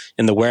in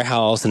the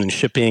warehouse and in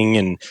shipping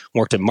and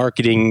worked in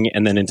marketing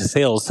and then into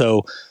sales.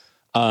 So,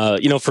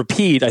 for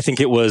Pete, I think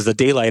it was the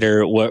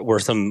daylighter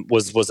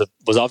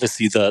was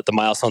obviously the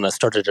milestone that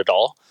started it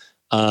all.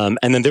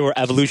 And then there were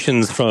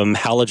evolutions from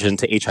halogen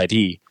to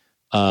HID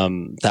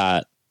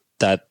that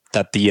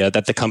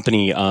the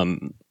company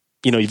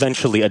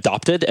eventually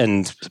adopted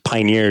and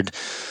pioneered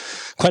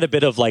quite a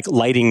bit of like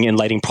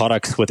lighting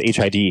products with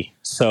HID.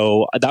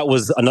 So that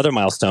was another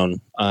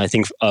milestone, I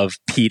think, of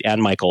Pete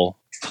and Michael.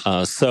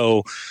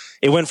 So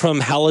it went from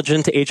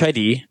halogen to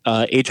HID.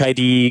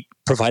 HID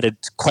provided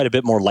quite a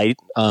bit more light,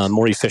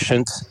 more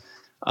efficient,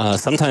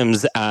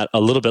 sometimes at a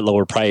little bit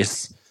lower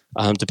price,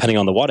 depending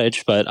on the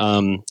wattage. But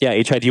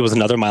HID was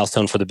another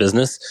milestone for the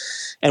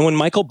business. And when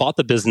Michael bought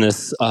the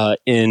business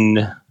in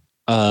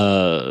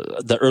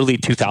the early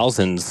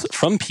 2000s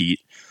from Pete,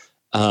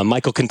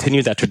 Michael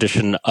continued that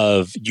tradition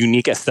of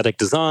unique aesthetic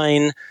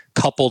design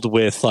coupled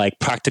with like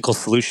practical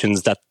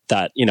solutions that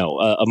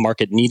a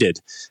market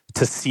needed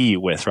to see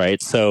with,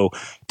 right? So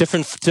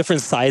different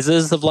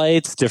sizes of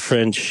lights,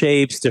 different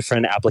shapes,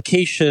 different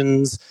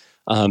applications,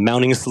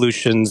 mounting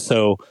solutions.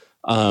 So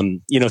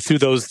through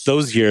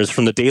those years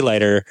from the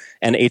daylighter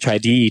and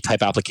HID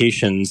type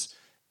applications,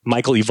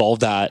 Michael evolved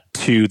that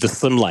to the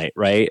Slim Light,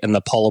 right, and the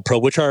Apollo Pro,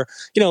 which are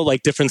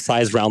like different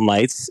size round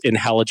lights in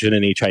halogen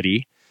and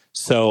HID.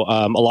 So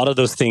a lot of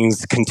those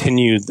things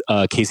continued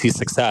KC's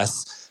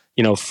success,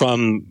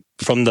 from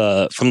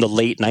the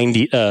late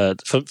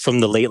 90s, from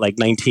the late like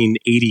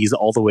 1980s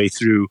all the way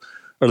through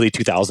early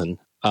 2000.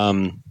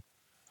 And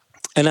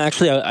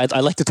actually, I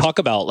like to talk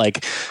about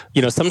like,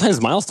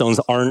 sometimes milestones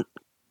aren't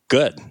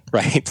good,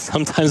 right?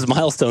 Sometimes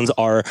milestones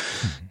are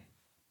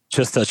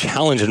just a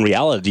challenge in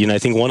reality. And I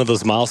think one of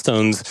those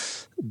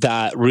milestones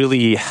that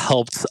really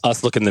helped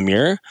us look in the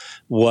mirror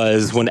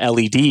was when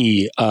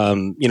LED,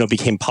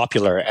 became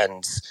popular,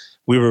 and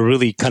we were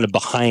really kind of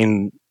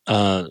behind,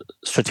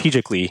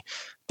 strategically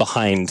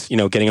behind,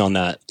 getting on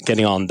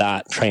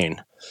that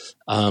train.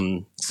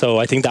 So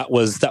I think that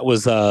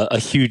was a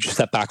huge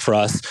setback for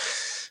us.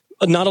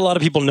 Not a lot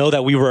of people know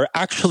that we were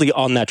actually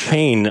on that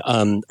train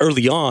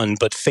early on,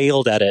 but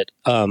failed at it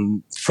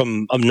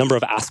from a number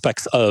of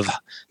aspects of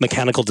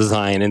mechanical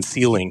design and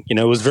sealing.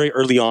 It was very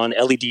early on.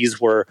 LEDs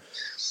were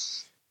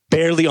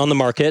barely on the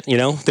market.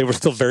 They were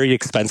still very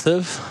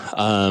expensive,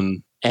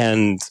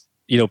 and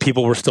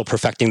people were still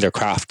perfecting their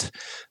craft.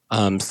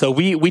 So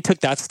we took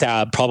that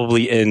stab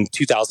probably in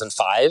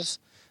 2005,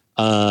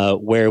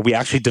 where we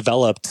actually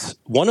developed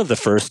one of the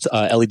first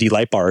LED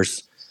light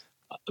bars,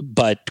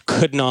 but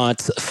could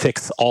not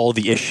fix all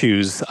the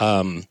issues.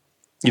 I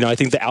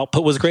think the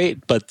output was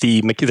great, but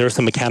there were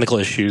some mechanical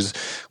issues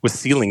with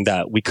sealing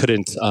that we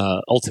couldn't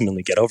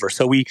ultimately get over.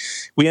 So we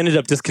ended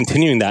up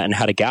discontinuing that and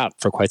had a gap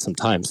for quite some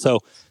time. So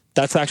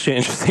that's actually an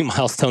interesting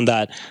milestone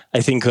that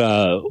I think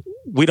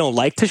we don't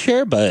like to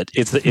share, but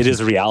it is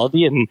a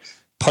reality. And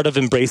part of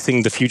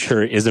embracing the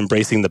future is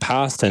embracing the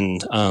past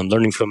and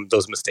learning from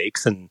those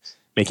mistakes and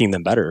making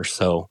them better.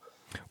 So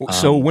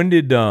when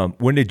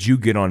did you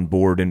get on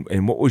board,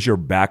 and what was your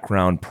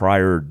background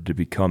prior to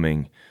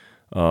becoming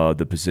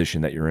the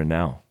position that you're in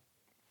now?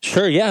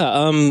 Sure. Yeah.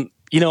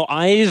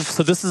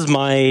 So this is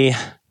my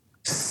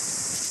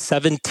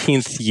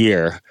 17th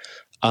year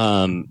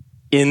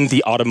in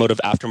the automotive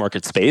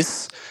aftermarket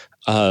space.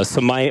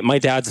 So my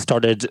dad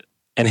started,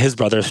 and his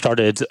brother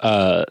started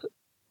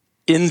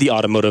in the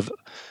automotive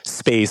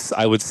space,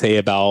 I would say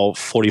about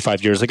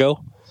 45 years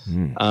ago.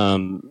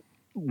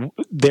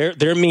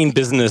 their main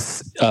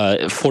business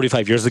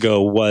 45 years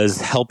ago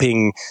was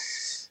helping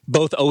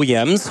both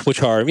OEMs,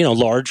 which are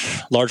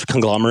large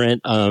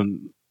conglomerate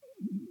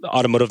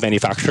automotive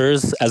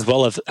manufacturers, as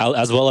well as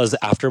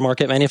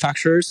aftermarket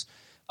manufacturers,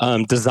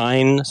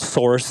 design,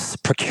 source,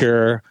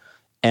 procure,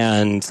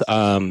 and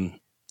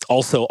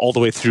also all the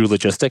way through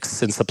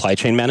logistics and supply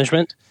chain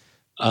management.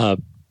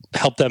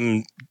 Help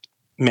them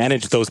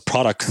manage those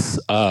products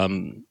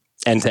end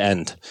to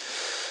end.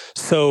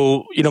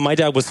 So, my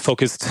dad was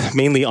focused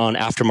mainly on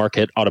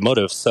aftermarket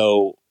automotive.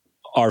 So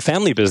our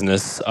family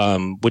business,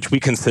 which we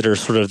consider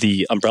sort of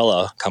the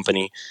umbrella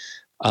company,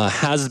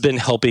 has been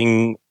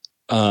helping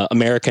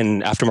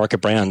American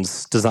aftermarket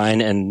brands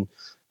design and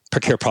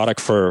procure product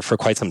for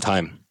quite some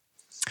time.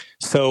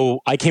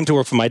 So I came to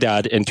work for my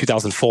dad in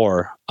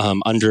 2004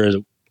 under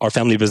our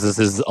family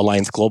business's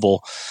Alliance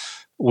Global,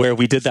 where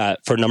we did that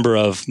for a number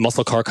of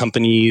muscle car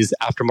companies,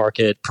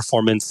 aftermarket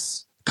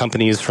performance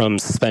companies, from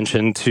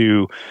suspension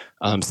to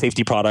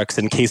safety products,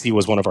 and Casey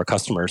was one of our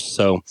customers.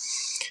 So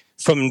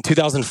from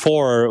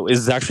 2004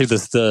 is actually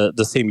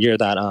the same year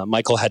that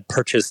Michael had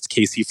purchased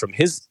Casey from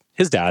his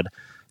dad.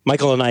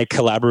 Michael and I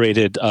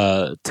collaborated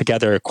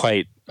together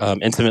quite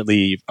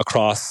intimately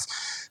across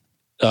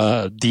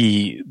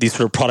the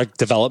sort of product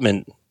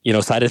development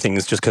side of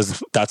things, just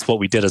because that's what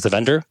we did as a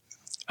vendor.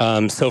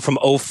 So from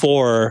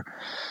 2004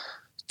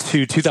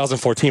 to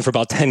 2014, for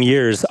about 10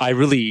 years, I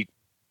really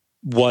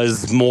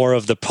was more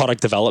of the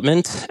product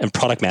development and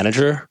product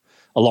manager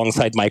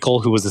alongside Michael,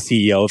 who was the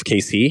CEO of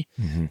KC.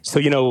 Mm-hmm.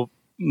 So,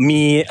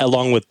 me,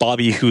 along with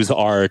Bobby, who's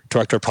our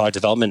director of product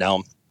development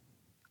now,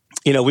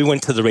 we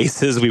went to the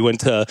races, we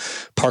went to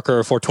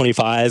Parker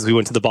 425s, we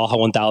went to the Baja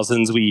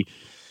 1000s. We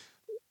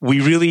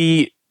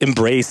really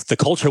embraced the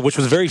culture, which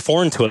was very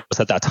foreign to us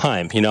at that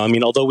time.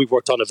 Although we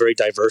worked on a very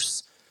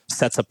diverse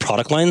sets of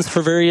product lines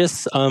for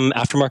various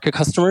aftermarket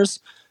customers,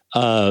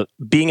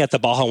 being at the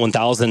Baja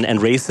 1000 and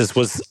races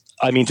was,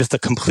 just a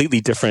completely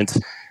different,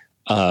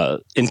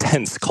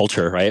 intense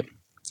culture, right?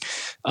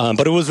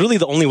 But it was really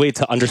the only way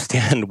to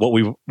understand what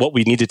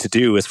we needed to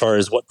do as far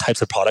as what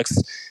types of products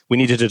we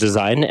needed to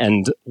design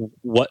and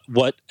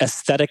what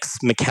aesthetics,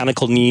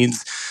 mechanical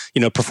needs,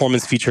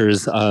 performance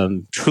features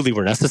truly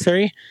were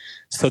necessary.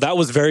 So that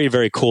was very,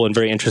 very cool and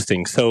very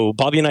interesting. So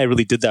Bobby and I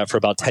really did that for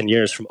about 10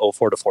 years, from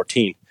 2004 to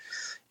 2014.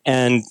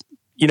 And,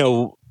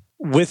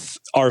 with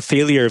our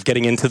failure of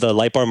getting into the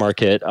light bar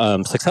market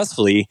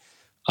successfully,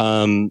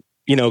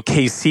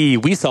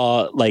 KC, we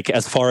saw,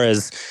 as far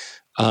as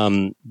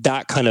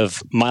that kind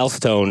of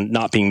milestone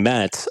not being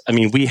met,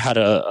 we had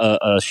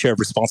a share of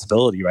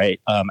responsibility,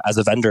 right, as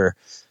a vendor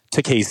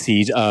to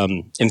KC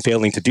in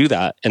failing to do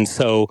that. And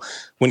so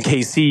when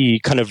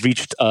KC kind of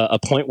reached a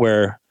point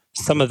where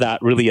some of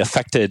that really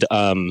affected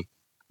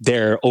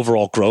their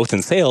overall growth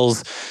and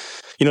sales,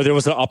 there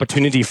was an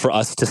opportunity for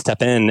us to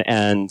step in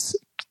and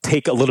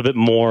take a little bit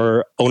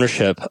more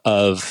ownership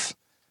of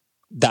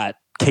that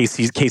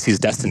Casey's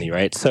destiny,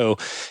 right? So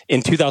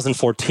in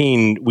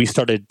 2014, we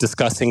started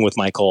discussing with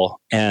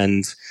Michael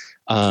and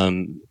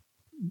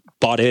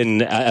bought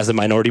in as a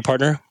minority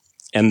partner.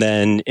 And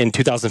then in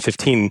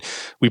 2015,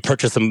 we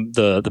purchased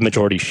the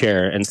majority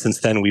share. And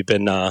since then, we've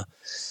been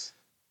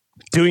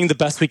doing the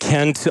best we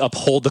can to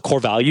uphold the core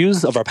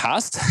values of our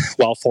past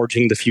while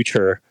forging the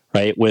future,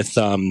 right? With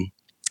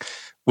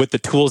the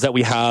tools that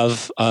we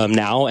have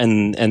now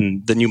and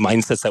the new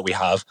mindsets that we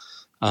have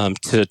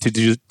to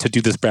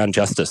do this brand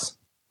justice.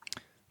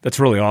 That's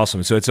really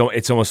awesome. So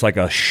it's almost like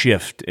a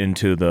shift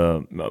into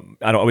the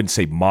I wouldn't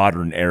say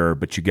modern era,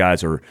 but you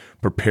guys are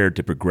prepared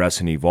to progress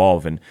and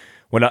evolve. And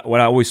what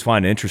I always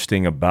find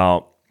interesting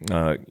about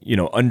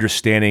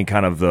understanding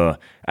kind of the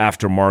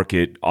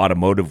aftermarket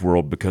automotive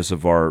world, because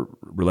of our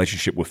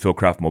relationship with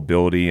Fieldcraft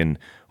Mobility and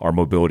our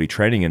mobility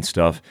training and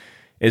stuff,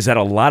 is that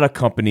a lot of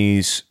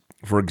companies,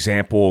 for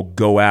example,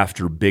 go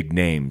after big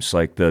names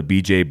like the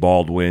BJ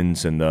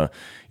Baldwins and the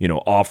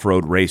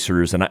off-road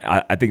racers, and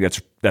I think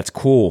that's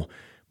cool.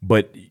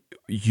 But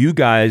you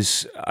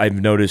guys, I've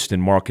noticed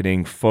in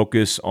marketing,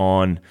 focus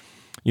on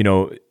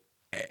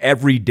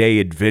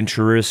everyday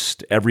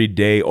adventurists,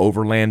 everyday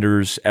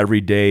overlanders,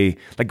 everyday,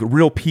 like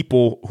real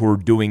people who are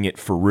doing it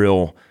for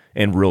real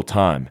in real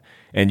time.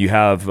 And you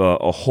have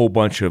a whole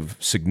bunch of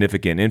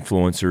significant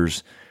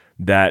influencers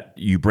that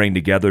you bring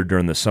together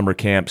during the summer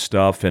camp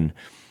stuff. And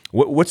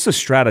what's the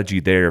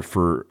strategy there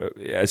for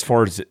as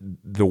far as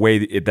the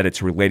way that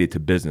it's related to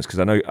business? Because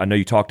I know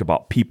you talked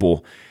about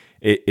people.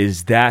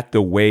 Is that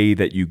the way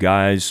that you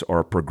guys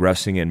are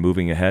progressing and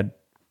moving ahead?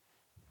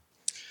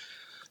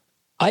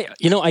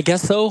 I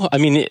guess so. I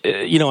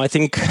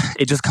think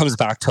it just comes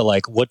back to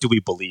what do we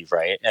believe,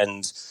 right?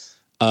 And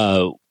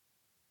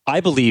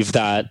I believe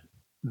that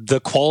the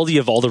quality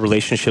of all the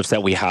relationships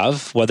that we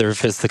have, whether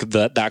if it's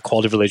that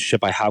quality of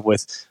relationship I have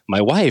with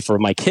my wife or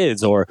my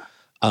kids or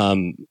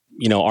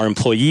our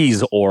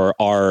employees or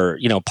our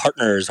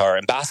partners, our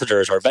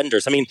ambassadors, our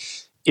vendors.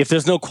 If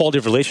there's no quality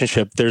of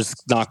relationship, there's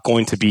not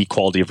going to be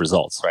quality of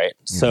results, right?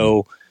 Mm-hmm.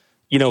 So,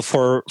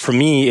 for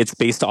me, it's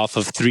based off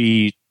of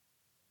three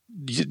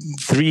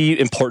three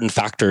important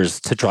factors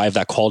to drive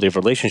that quality of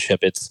relationship.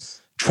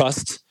 It's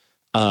trust,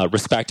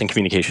 respect, and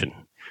communication.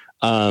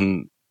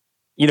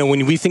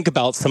 When we think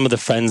about some of the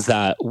friends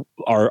that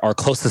are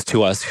closest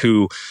to us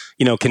who,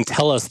 can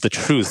tell us the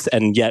truth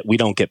and yet we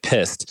don't get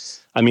pissed.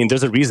 I mean,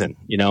 there's a reason,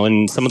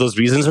 and some of those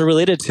reasons are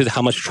related to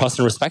how much trust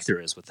and respect there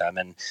is with them.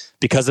 And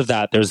because of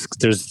that,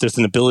 there's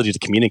an ability to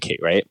communicate,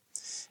 right?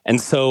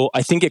 And so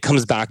I think it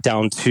comes back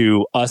down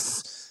to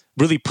us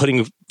really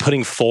putting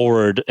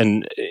forward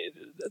and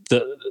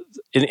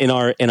in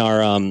our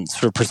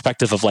sort of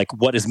perspective of like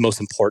what is most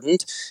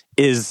important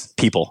is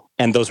people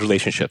and those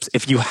relationships.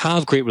 If you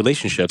have great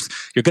relationships,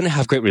 you're going to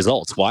have great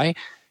results. Why?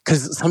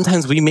 Because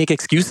sometimes we make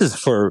excuses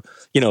for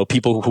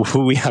people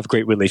who we have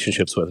great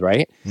relationships with,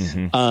 right?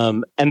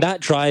 Mm-hmm. And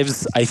that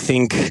drives, I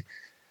think,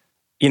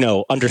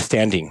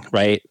 understanding,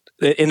 right?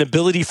 An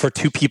ability for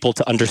two people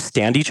to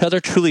understand each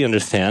other, truly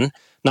understand,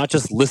 not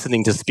just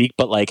listening to speak,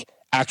 but like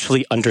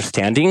actually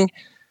understanding,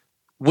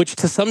 which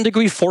to some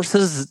degree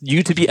forces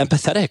you to be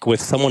empathetic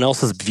with someone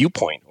else's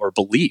viewpoint or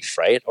belief,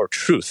 right? Or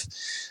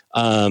truth.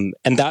 And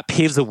that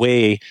paves a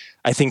way,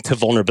 I think, to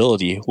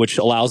vulnerability, which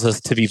allows us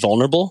to be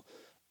vulnerable,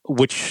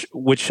 which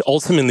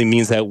ultimately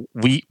means that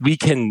we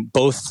can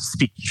both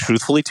speak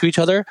truthfully to each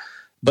other,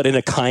 but in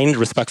a kind,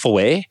 respectful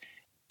way,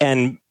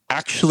 and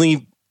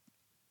actually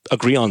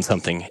agree on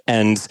something.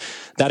 And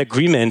that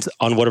agreement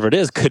on whatever it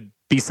is could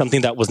be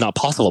something that was not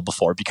possible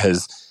before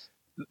because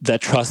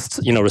that trust,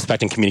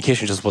 respect and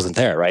communication just wasn't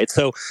there, right?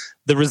 So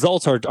the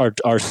results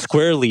are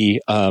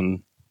squarely a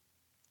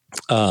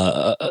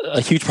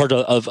huge part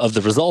of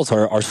the results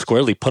are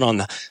squarely put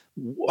on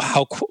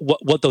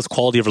what those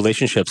quality of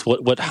relationships,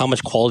 how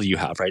much quality you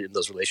have, right, in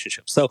those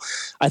relationships. So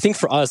I think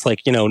for us,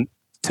 like, to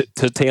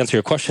answer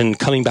your question,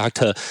 coming back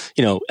to,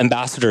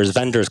 ambassadors,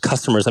 vendors,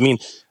 customers, I mean,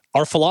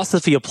 our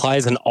philosophy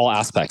applies in all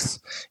aspects.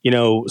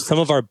 Some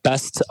of our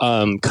best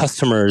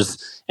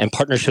customers and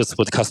partnerships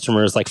with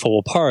customers like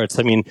Football Parts,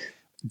 I mean,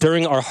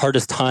 during our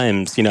hardest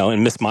times,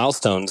 and missed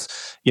milestones,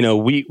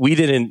 we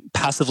didn't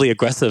passively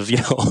aggressive,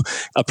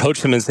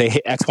 approach them and say,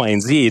 hey, X, Y,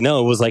 and Z.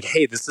 No, it was like,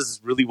 hey, this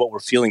is really what we're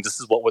feeling. This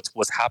is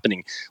what's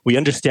happening. We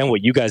understand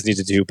what you guys need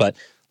to do, but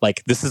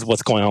like, this is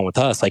what's going on with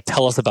us. Like,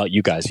 tell us about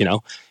you guys,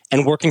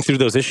 and working through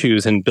those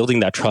issues and building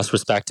that trust,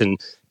 respect, and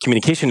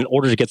communication in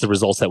order to get the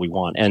results that we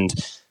want. And,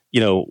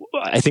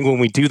 I think when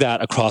we do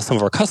that across some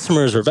of our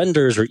customers or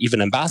vendors or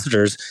even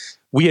ambassadors,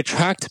 we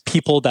attract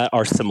people that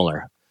are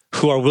similar,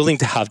 who are willing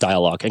to have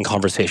dialogue and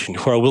conversation,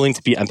 who are willing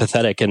to be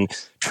empathetic and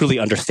truly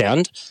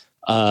understand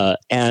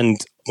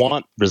and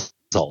want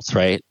results,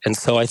 right? And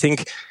so I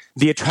think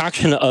the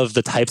attraction of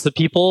the types of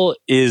people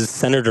is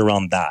centered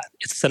around that.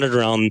 It's centered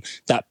around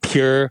that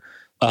pure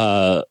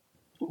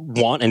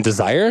want and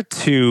desire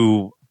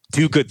to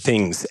do good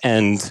things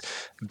and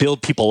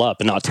build people up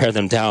and not tear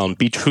them down,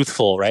 be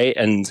truthful, right?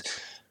 And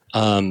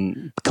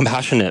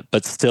compassionate,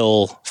 but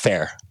still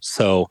fair.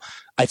 So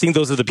I think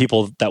those are the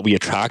people that we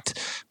attract,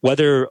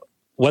 whether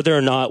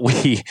or not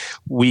we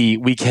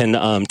can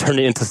turn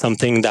it into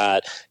something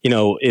that,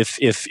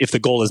 if the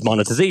goal is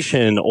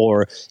monetization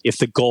or if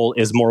the goal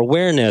is more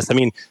awareness. I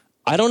mean,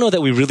 I don't know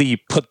that we really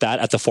put that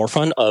at the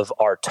forefront of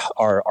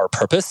our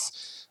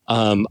purpose.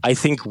 I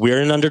think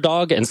we're an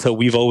underdog, and so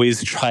we've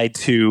always tried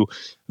to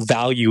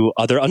value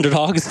other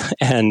underdogs.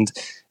 And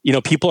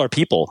people are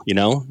people.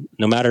 No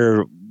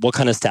matter what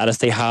kind of status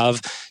they have,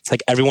 it's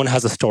like everyone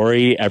has a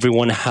story,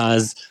 everyone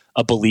has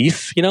a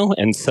belief,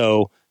 and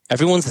so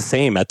everyone's the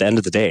same at the end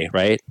of the day,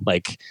 right?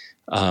 Like,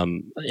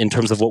 in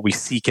terms of what we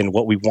seek and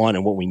what we want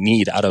and what we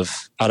need out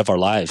of our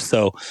lives.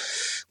 So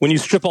when you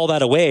strip all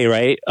that away,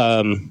 right,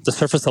 the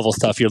surface level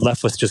stuff, you're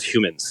left with just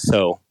humans.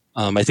 So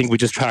I think we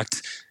just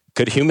attract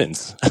good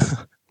humans.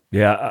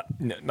 Yeah,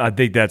 I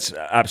think that's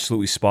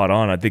absolutely spot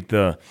on. I think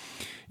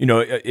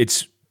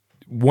it's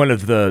one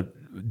of the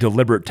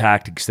deliberate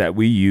tactics that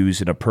we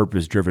use in a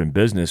purpose-driven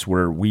business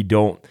where we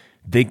don't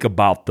think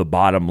about the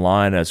bottom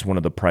line as one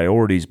of the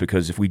priorities,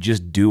 because if we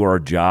just do our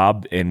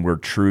job and we're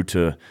true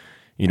to,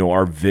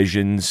 our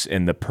visions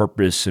and the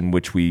purpose in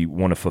which we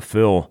want to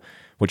fulfill,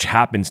 which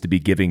happens to be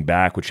giving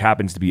back, which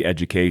happens to be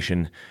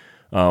education,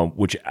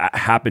 which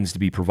happens to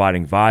be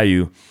providing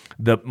value,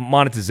 the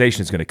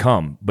monetization is going to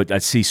come. But I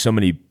see so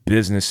many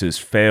businesses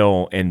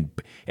fail and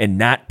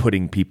not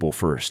putting people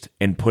first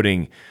and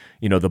putting,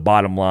 the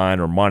bottom line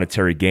or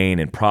monetary gain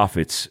and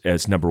profits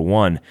as number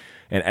one.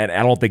 And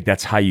I don't think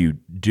that's how you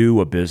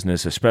do a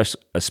business,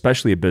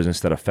 especially a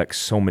business that affects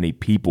so many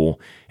people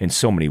in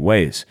so many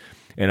ways.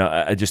 And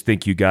I just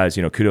think you guys,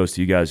 kudos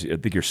to you guys. I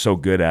think you're so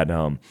good at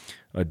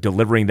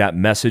delivering that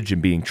message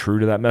and being true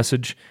to that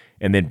message,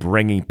 and then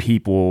bringing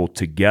people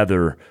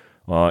together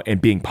and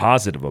being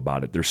positive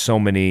about it. There's so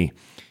many,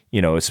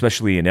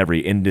 especially in every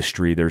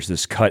industry, there's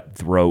this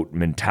cutthroat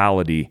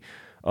mentality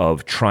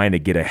of trying to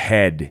get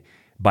ahead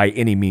by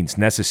any means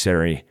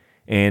necessary.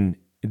 And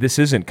this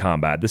isn't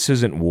combat. This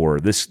isn't war.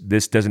 This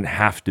doesn't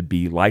have to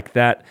be like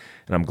that.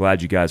 And I'm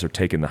glad you guys are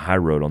taking the high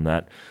road on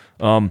that.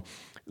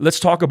 Let's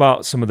talk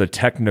about some of the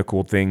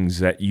technical things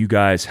that you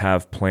guys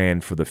have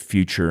planned for the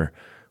future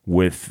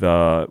with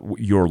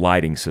your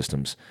lighting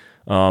systems.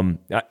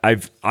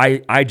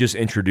 I just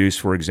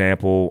introduced, for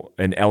example,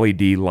 an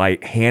LED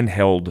light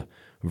handheld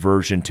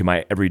version to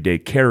my everyday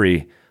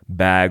carry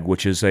bag,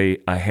 which is a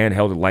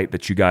handheld light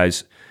that you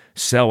guys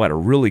sell at a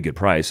really good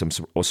price.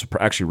 Was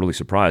actually really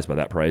surprised by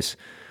that price.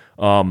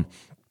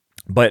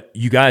 But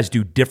you guys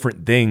do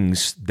different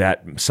things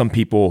that some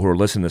people who are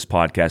listening to this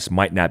podcast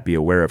might not be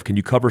aware of. Can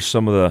you cover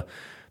some of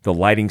the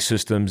lighting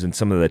systems and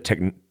some of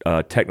the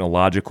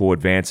technological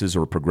advances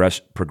or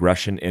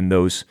progression in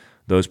those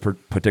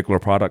particular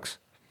products?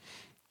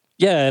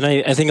 Yeah, and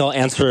I think I'll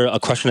answer a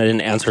question I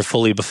didn't answer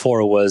fully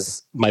before,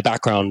 was my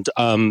background.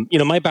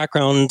 My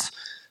background,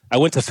 I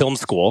went to film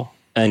school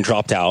and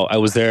dropped out. I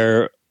was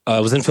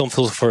in film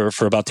school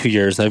for about 2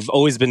 years. I've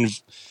always been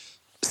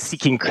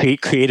seeking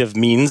creative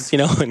means,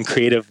 and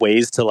creative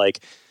ways to like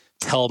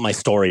tell my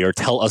story or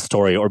tell a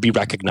story or be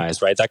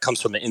recognized, right? That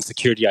comes from an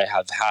insecurity I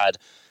have had,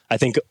 I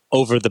think,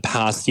 over the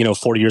past,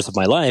 40 years of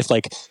my life.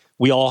 Like,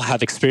 we all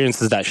have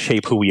experiences that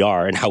shape who we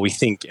are and how we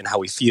think and how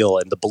we feel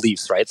and the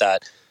beliefs, right?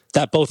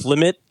 That both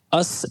limit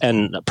us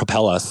and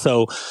propel us.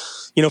 So,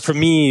 for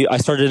me, I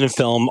started in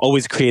film,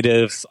 always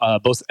creative,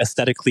 both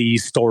aesthetically,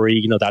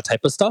 story, that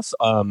type of stuff.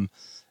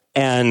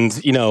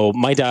 And,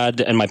 my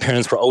dad and my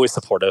parents were always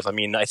supportive. I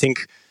mean, I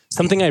think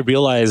something I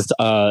realized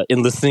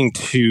in listening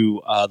to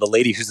the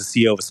lady who's the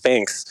CEO of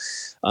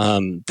Spanx,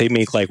 they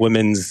make like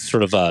women's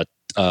sort of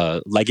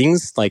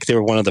leggings, like they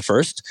were one of the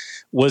first,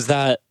 was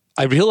that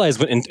I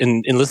realized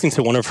in listening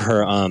to one of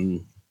her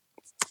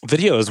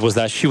videos was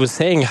that she was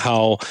saying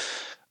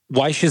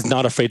why she's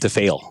not afraid to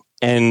fail.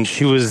 And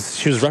she was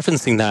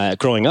referencing that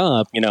growing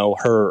up,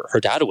 her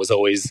dad was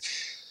always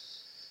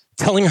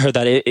telling her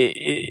that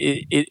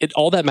it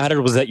all that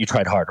mattered was that you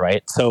tried hard,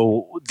 right?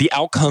 So the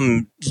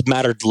outcome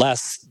mattered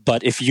less,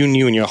 but if you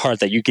knew in your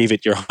heart that you gave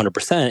it your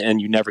 100% and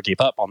you never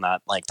gave up on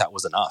that, like that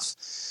was enough.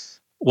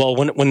 Well,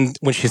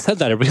 when she said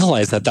that, I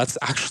realized that that's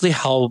actually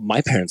how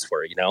my parents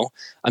were,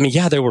 I mean,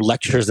 yeah, there were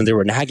lectures and they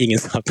were nagging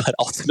and stuff, but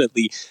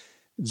ultimately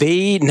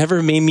they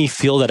never made me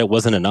feel that it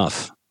wasn't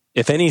enough.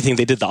 If anything,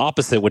 they did the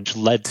opposite, which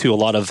led to a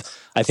lot of,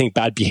 I think,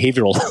 bad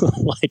behavioral,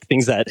 like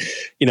things that,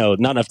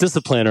 not enough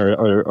discipline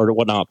or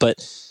whatnot.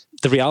 But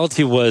the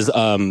reality was,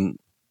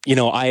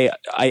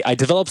 I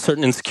developed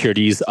certain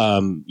insecurities.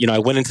 I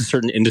went into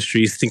certain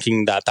industries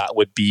thinking that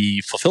would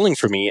be fulfilling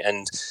for me.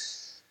 And,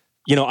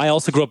 I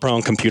also grew up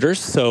around computers.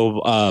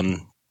 So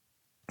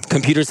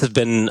computers have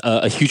been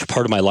a huge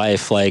part of my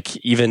life, like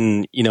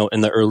even,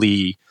 in the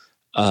early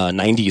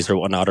 90s or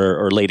whatnot,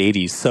 or late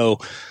 80s. So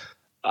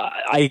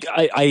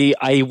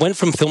I went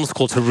from film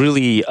school to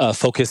really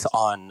focus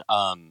on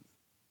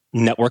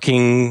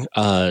networking,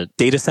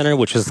 data center,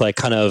 which is like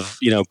kind of,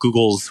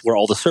 Google's where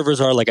all the servers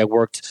are. Like I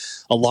worked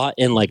a lot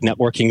in like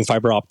networking,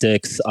 fiber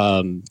optics,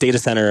 data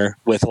center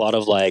with a lot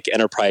of like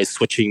enterprise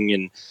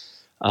switching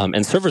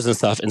and servers and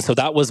stuff. And so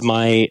that was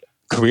my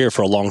career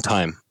for a long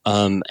time.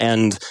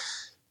 And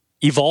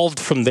evolved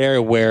from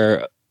there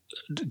where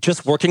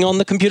just working on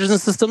the computers and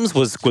systems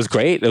was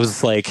great. It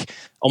was like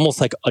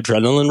almost like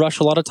adrenaline rush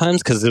a lot of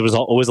times because there was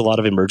always a lot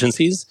of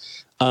emergencies.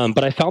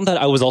 But I found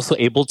that I was also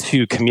able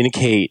to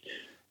communicate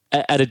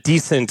at a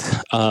decent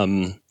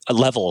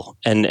level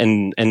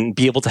and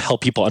be able to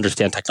help people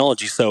understand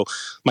technology. So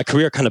my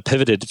career kind of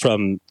pivoted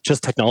from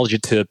just technology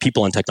to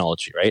people and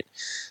technology, right?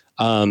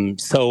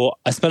 So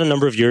I spent a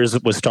number of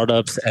years with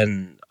startups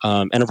and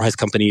enterprise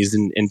companies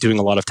and doing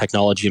a lot of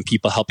technology and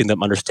people helping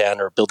them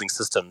understand or building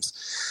systems.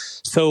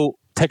 So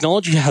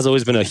technology has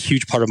always been a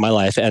huge part of my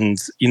life. And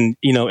in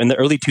the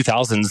early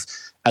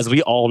 2000s, as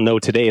we all know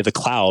today, the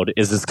cloud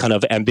is this kind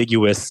of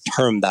ambiguous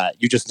term that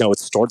you just know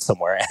it's stored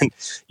somewhere and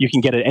you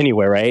can get it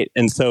anywhere, right?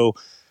 And so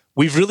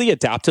we've really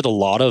adapted a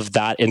lot of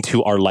that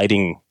into our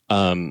lighting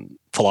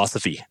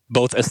philosophy,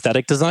 both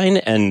aesthetic design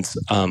and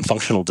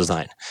functional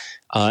design.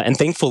 And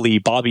thankfully,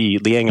 Bobby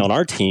Liang on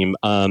our team,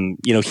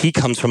 he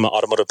comes from an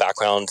automotive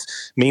background,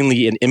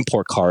 mainly in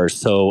import cars.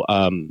 So,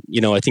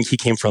 I think he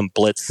came from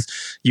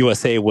Blitz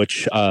USA,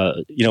 which,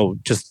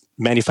 just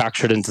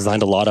manufactured and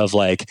designed a lot of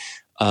like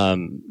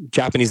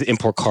Japanese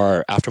import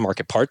car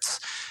aftermarket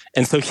parts.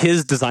 And so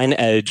his design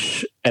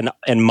edge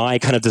and my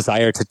kind of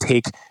desire to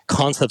take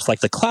concepts like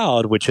the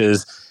cloud, which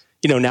is,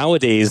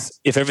 nowadays,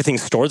 if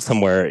everything's stored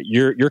somewhere,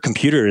 your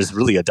computer is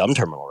really a dumb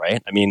terminal,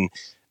 right? I mean,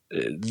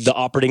 the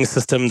operating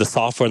system, the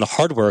software, and the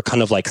hardware are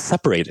kind of like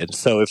separated.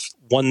 So if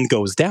one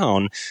goes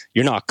down,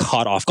 you're not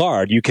caught off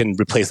guard. You can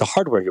replace the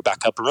hardware, you're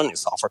back up and running,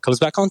 software comes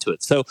back onto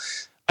it. So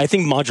I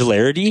think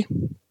modularity,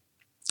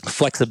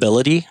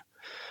 flexibility,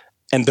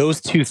 and those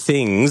two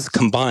things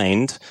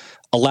combined,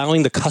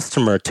 allowing the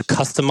customer to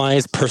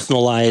customize,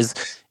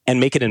 personalize, and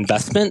make an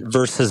investment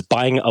versus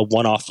buying a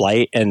one-off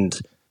light and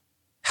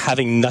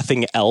having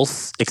nothing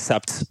else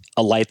except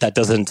a light that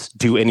doesn't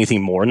do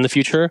anything more in the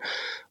future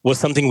was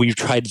something we've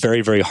tried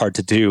very, very hard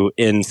to do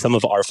in some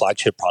of our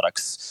flagship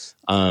products.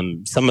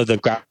 some of the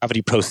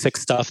Gravity Pro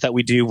 6 stuff that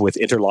we do with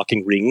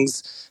interlocking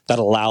rings that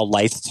allow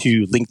lights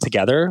to link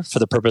together for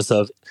the purpose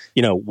of,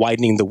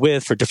 widening the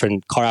width for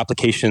different car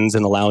applications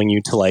and allowing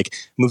you to like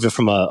move it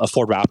from a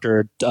Ford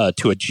Raptor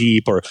to a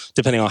Jeep, or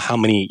depending on how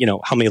many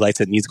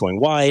lights it needs going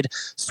wide,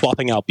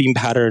 swapping out beam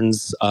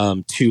patterns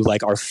to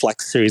like our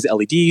Flex series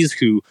LEDs,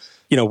 who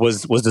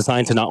was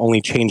designed to not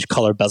only change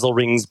color bezel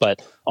rings,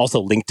 but also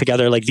link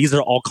together. Like these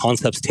are all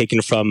concepts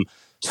taken from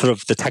sort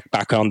of the tech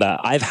background that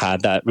I've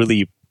had that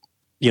really,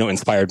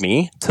 inspired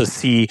me to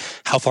see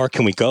how far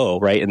can we go,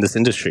 right, in this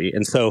industry.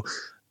 And so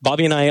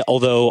Bobby and I,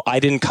 although I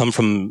didn't come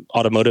from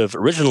automotive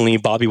originally,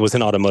 Bobby was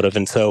in automotive.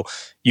 And so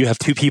you have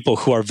two people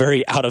who are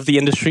very out of the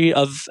industry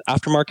of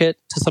aftermarket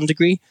to some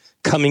degree,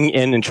 coming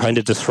in and trying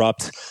to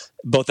disrupt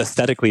both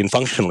aesthetically and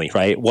functionally,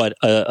 right? What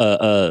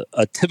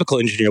a typical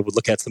engineer would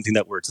look at something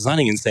that we're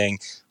designing and saying,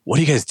 what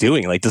are you guys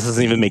doing? Like, this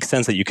doesn't even make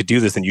sense that you could do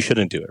this and you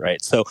shouldn't do it,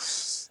 right? So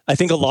I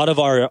think a lot of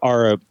our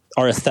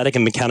aesthetic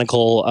and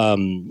mechanical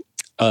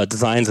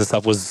designs and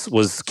stuff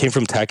came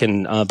from tech,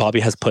 and Bobby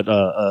has put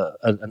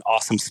an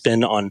awesome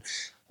spin on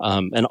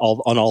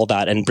all of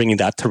that and bringing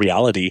that to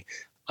reality.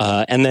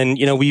 And then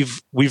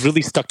we've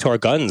really stuck to our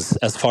guns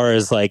as far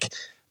as like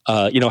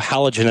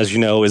halogen, as you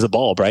know, is a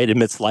bulb, right? It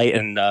emits light,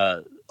 and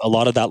a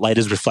lot of that light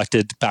is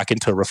reflected back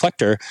into a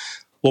reflector.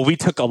 Well, we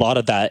took a lot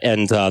of that,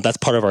 and that's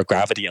part of our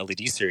Gravity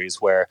LED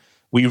series, where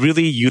we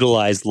really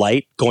utilize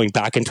light going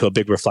back into a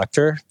big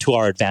reflector to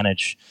our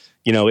advantage.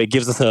 It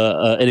gives us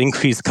an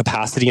increased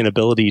capacity and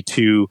ability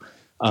to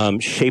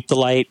shape the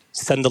light,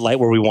 send the light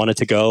where we want it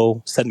to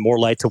go, send more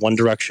light to one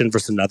direction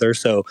versus another.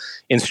 So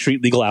in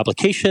street legal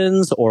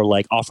applications or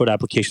like off-road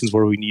applications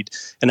where we need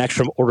an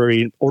extra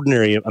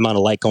ordinary amount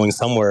of light going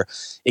somewhere,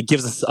 it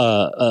gives us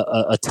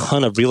a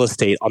ton of real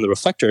estate on the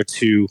reflector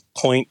to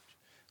point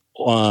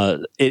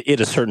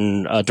it a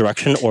certain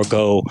direction or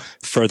go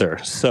further.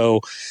 So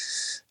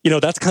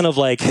that's kind of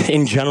like,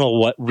 in general,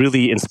 what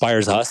really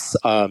inspires us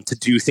to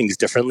do things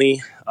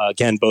differently.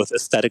 Again, both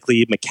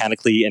aesthetically,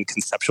 mechanically, and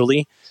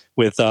conceptually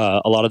with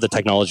a lot of the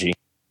technology.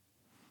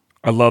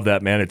 I love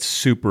that, man. It's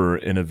super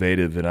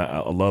innovative, and I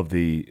love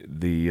the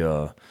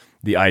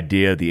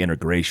idea, the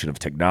integration of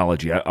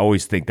technology. I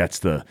always think that's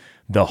the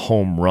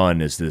home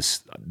run, is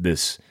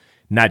this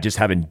not just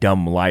having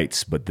dumb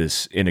lights, but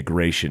this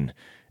integration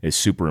is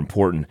super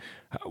important.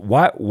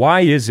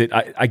 Why is it?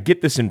 I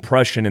get this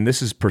impression, and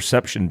this is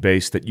perception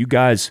based, that you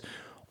guys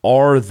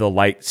are the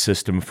light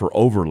system for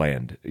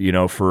overland,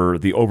 for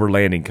the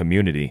overlanding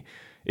community.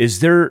 Has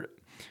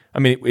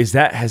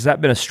that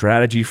been a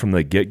strategy from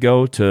the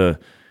get-go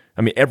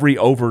every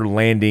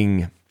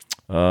overlanding,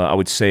 I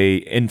would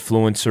say,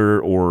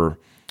 influencer or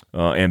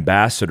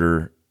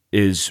ambassador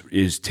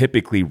is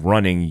typically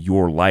running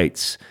your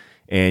lights,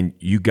 and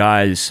you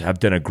guys have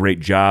done a great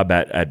job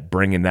at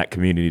bringing that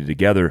community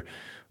together.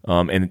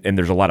 And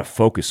there's a lot of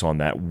focus on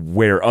that,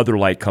 where other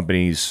light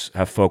companies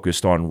have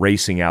focused on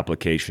racing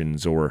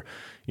applications or,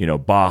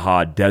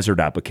 Baja desert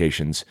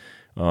applications.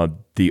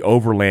 The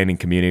overlanding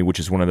community, which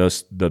is one of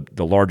those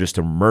the largest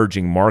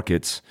emerging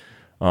markets,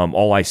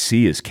 all I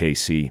see is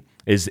KC.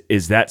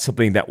 Is that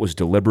something that was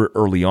deliberate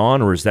early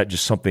on, or is that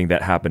just something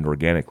that happened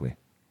organically?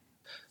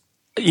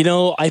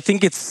 I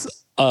think it's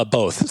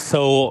both.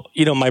 So,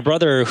 my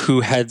brother,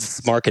 who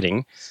heads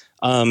marketing,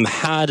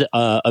 had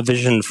a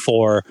vision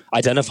for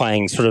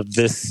identifying sort of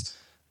this,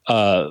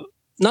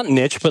 not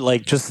niche, but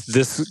like just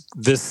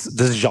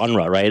this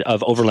genre, right,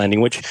 of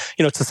overlanding, which,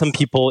 to some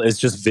people is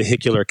just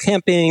vehicular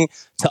camping.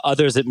 To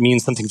others, it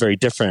means something very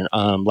different.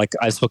 Like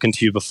I've spoken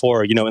to you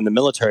before, in the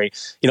military,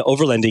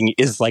 overlanding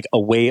is like a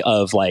way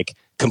of like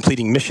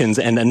completing missions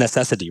and a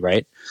necessity,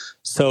 right?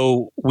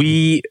 So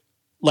I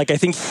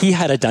think he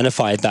had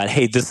identified that,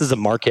 hey, this is a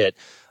market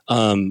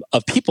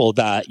of people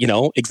that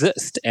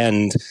exist,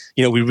 and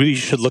we really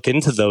should look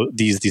into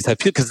these types of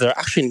people, because they're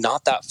actually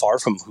not that far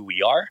from who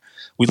we are.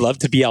 We love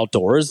to be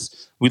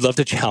outdoors. We love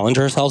to challenge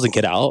ourselves and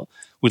get out.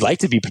 We'd like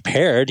to be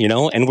prepared, and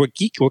we're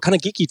kind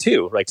of geeky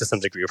too, right, to some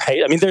degree,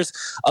 right? I mean, there's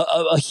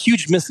a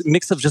huge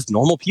mix of just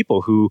normal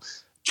people who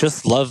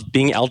just love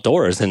being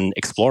outdoors and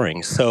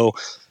exploring. So,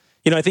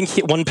 I think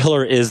one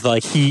pillar is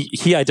like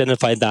he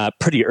identified that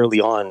pretty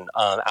early on,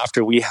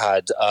 after we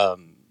had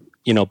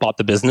bought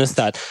the business,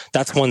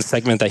 that's one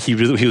segment that he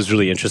was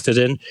really interested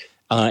in.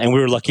 And we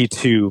were lucky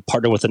to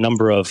partner with a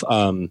number of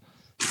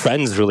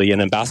friends, really,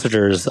 and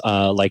ambassadors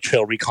like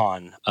Trail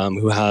Recon,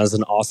 who has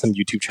an awesome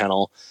YouTube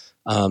channel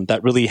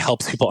that really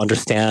helps people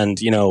understand,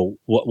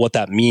 what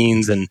that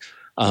means and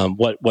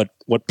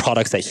what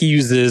products that he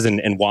uses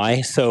and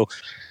why. So,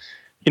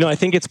 I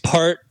think it's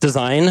part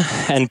design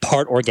and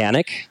part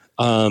organic.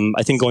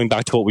 I think going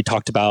back to what we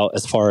talked about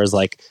as far as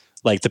like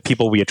the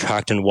people we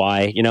attract and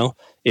why,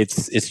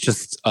 it's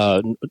just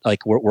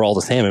like we're all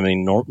the same. I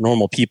mean,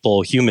 normal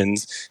people,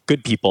 humans,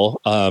 good people.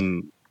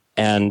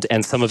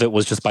 And some of it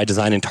was just by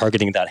design and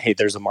targeting that, hey,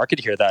 there's a market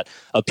here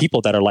of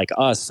people that are like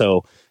us.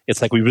 So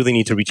it's like we really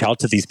need to reach out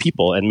to these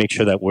people and make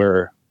sure that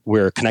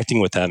we're connecting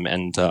with them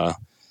and to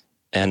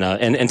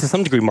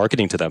some degree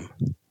marketing to them.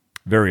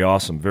 Very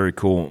awesome. Very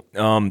cool.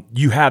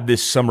 You have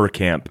this summer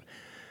camp.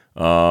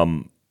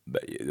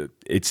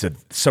 It's a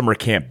summer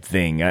camp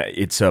thing.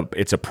 It's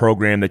a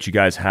program that you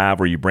guys have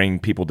where you bring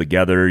people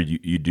together.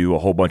 You do a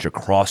whole bunch of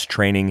cross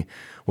training,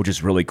 which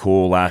is really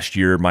cool. Last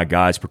year, my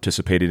guys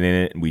participated in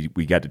it, and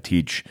we got to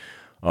teach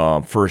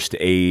first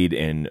aid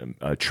and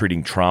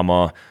treating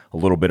trauma, a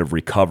little bit of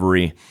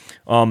recovery.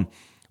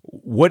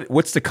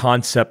 What's the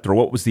concept, or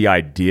what was the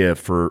idea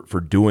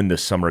for doing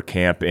this summer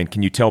camp? And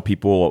can you tell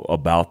people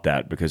about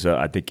that? Because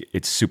I think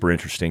it's super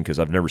interesting because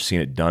I've never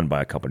seen it done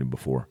by a company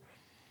before.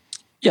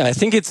 Yeah, I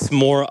think it's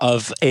more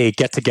of a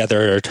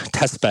get-together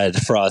test bed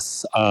for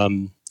us.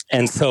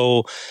 And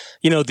so,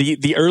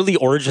 the early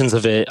origins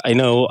of it, I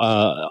know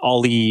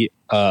Ollie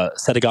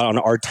Sedigat on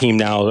our team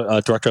now,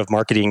 Director of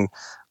Marketing,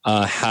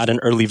 had an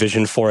early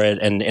vision for it,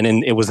 and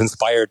it was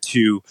inspired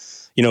to,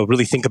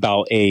 really think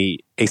about a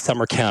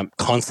summer camp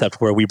concept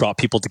where we brought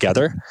people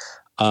together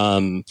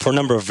for a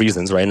number of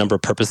reasons, right? A number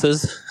of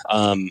purposes.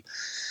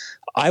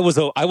 I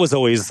was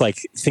always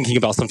like thinking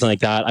about something like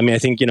that. I mean, I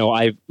think,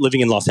 I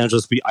living in Los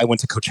Angeles, I went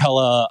to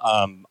Coachella.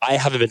 I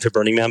haven't been to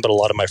Burning Man, but a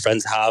lot of my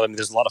friends have. I mean,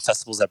 there's a lot of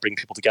festivals that bring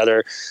people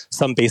together,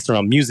 some based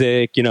around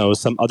music,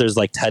 some others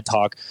like TED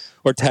Talk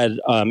or TED,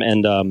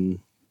 and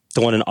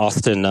the one in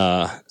Austin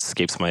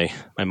escapes my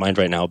mind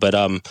right now. But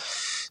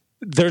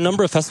there are a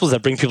number of festivals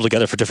that bring people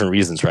together for different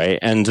reasons, right?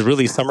 And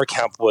really, summer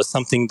camp was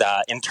something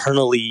that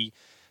internally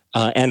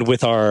and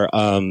with our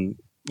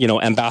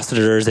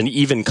ambassadors and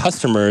even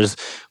customers,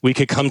 we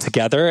could come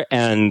together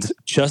and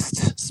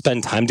just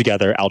spend time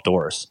together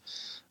outdoors.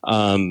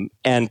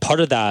 And part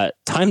of that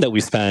time that we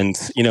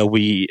spend,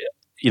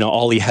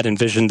 Ollie had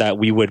envisioned that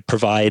we would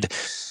provide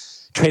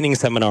training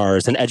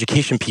seminars and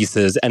education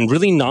pieces, and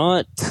really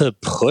not to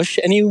push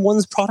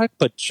anyone's product,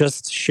 but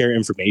just share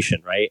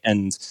information, right?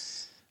 And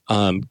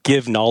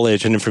give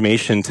knowledge and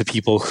information to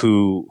people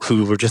who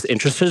were just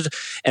interested.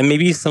 And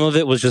maybe some of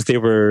it was just they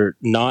were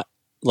not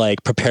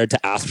like prepared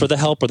to ask for the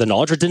help or the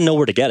knowledge, or didn't know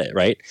where to get it,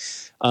 right?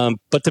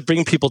 But to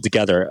bring people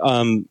together.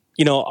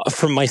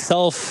 For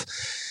myself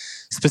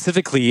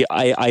specifically,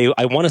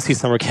 I want to see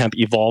summer camp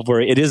evolve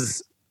where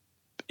it's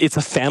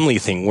a family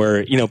thing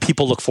where,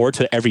 people look forward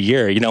to it every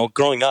year.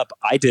 Growing up,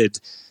 I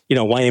did,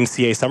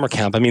 YMCA summer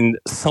camp. I mean,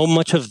 so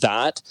much of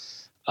that,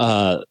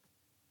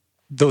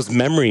 those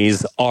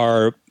memories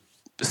are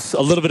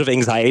a little bit of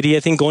anxiety, I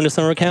think, going to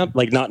summer camp,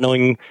 like not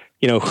knowing,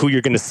 who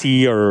you're going to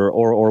see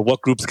or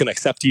what group's going to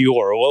accept you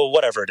or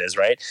whatever it is,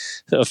 right?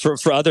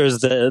 For others,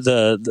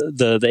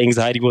 the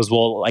anxiety was,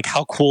 well, like,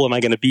 how cool am I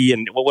going to be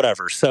and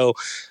whatever. So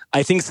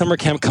I think summer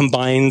camp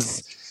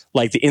combines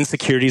like the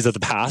insecurities of the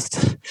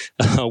past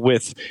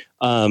with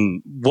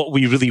what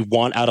we really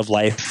want out of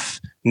life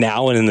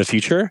now and in the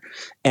future.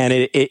 And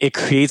it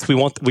creates, we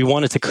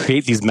wanted to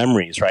create these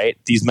memories, right?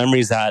 These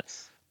memories that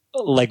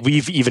like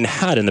we've even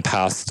had in the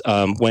past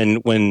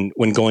when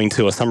going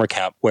to a summer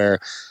camp where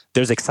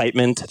there's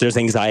excitement, there's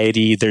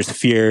anxiety, there's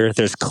fear,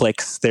 there's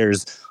cliques,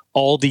 there's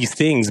all these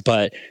things.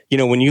 But,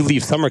 when you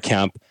leave summer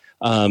camp,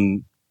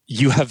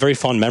 you have very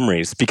fond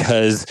memories,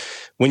 because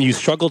when you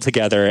struggle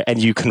together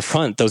and you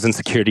confront those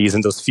insecurities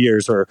and those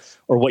fears or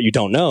what you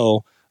don't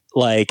know,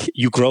 like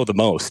you grow the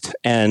most.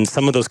 And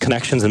some of those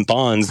connections and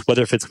bonds,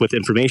 whether if it's with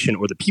information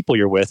or the people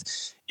you're with,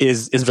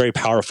 is very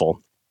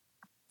powerful.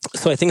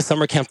 So I think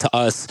summer camp to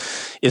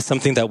us is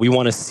something that we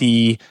want to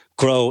see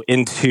grow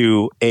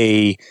into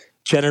a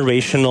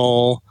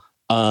generational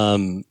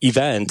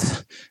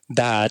event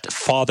that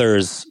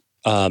fathers,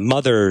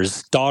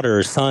 mothers,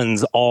 daughters,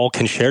 sons all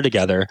can share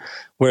together,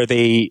 where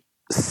they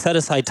set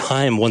aside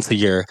time once a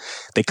year.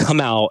 They come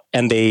out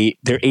and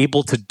they're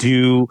able to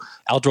do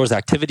outdoors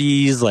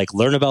activities, like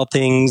learn about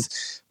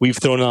things. We've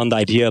thrown on the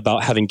idea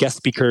about having guest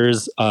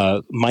speakers,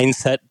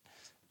 mindset,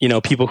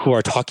 people who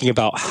are talking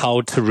about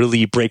how to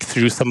really break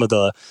through some of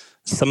the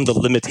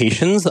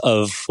limitations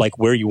of like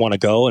where you want to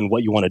go and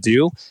what you want to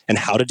do and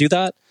how to do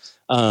that.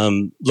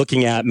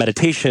 Looking at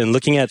meditation,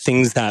 looking at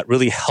things that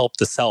really help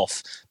the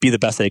self be the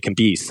best that it can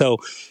be. So,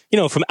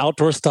 from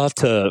outdoor stuff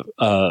to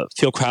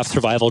fieldcraft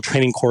survival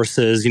training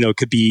courses, it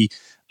could be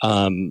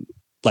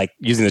like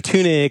using the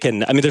tunic.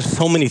 And I mean, there's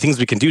so many things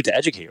we can do to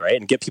educate, right?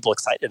 And get people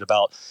excited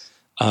about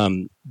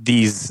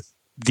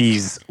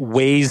these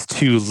ways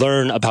to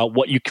learn about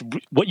what you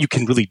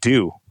can really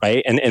do,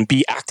 right? And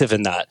be active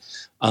in that.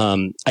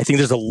 I think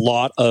there's a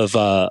lot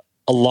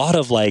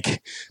of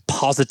like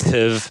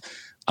positive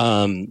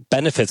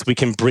benefits we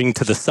can bring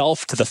to the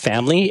self, to the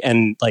family,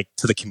 and like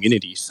to the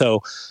community.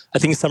 So I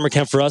think summer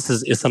camp for us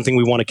is something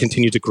we want to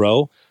continue to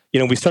grow.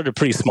 We started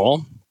pretty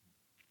small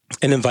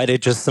and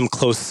invited just some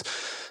closer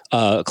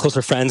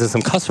friends and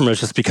some customers,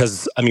 just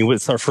because, I mean,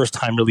 it's our first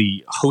time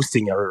really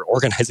hosting or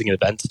organizing an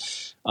event,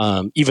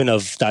 even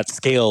of that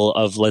scale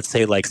of, let's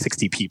say, like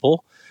 60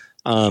 people.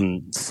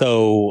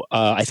 So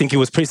I think it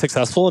was pretty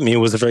successful. I mean, it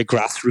was a very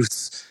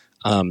grassroots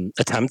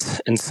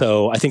attempt. And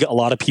so I think a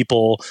lot of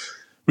people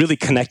really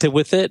connected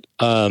with it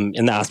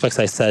in the aspects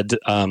I said.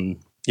 I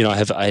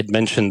had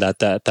mentioned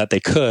that they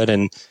could,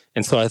 and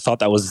so I thought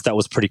that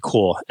was pretty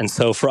cool. And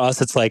so for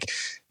us, it's like,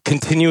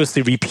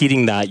 continuously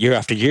repeating that year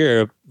after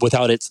year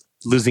without it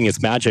losing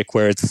its magic,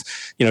 where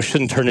it's,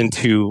 shouldn't turn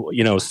into,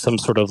 some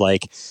sort of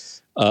like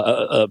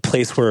a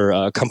place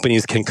where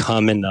companies can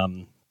come and,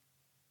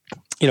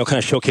 kind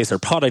of showcase their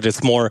product.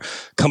 It's more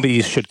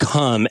companies should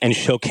come and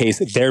showcase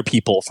their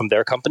people from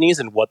their companies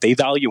and what they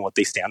value and what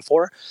they stand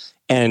for,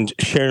 and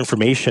share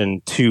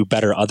information to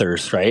better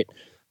others, right?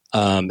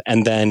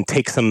 And then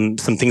take some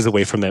things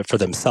away from it for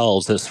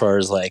themselves as far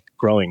as like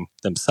growing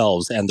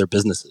themselves and their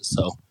businesses.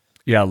 So.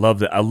 Yeah, I love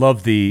that. I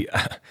love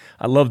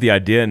the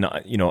idea. And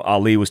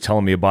Ali was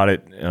telling me about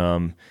it.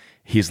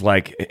 He's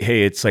like,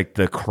 hey, it's like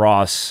the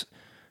cross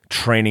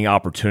training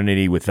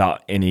opportunity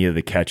without any of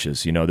the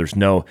catches. There's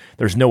no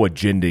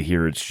agenda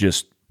here. It's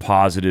just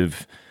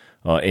positive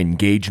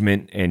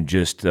engagement and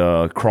just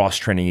cross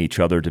training each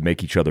other to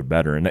make each other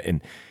better.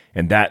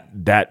 And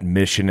that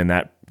mission and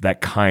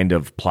that kind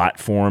of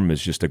platform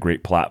is just a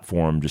great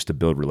platform just to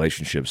build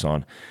relationships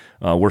on.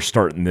 We're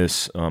starting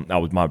this.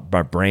 My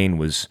brain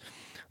was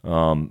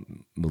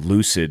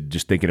lucid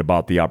just thinking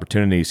about the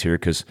opportunities here,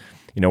 because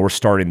we're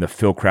starting the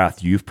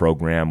Philcraft Youth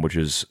Program, which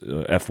is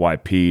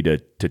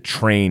FYP, to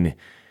train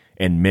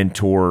and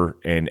mentor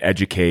and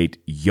educate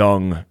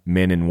young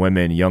men and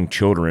women, young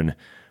children,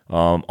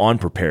 on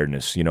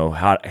preparedness.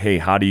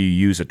 How do you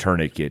use a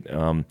tourniquet?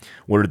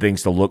 What are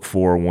things to look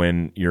for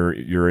when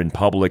you're in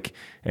public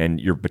and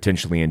you're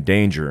potentially in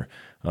danger?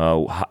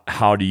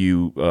 How do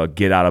you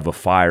get out of a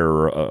fire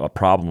or a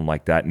problem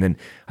like that? And then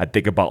I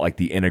think about like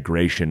the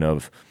integration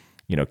of,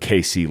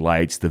 KC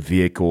Lights, the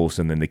vehicles,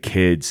 and then the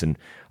kids. And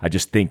I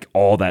just think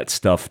all that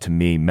stuff to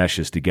me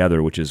meshes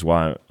together, which is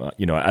why,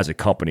 as a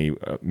company,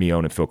 me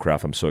owning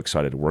Philcraft, I'm so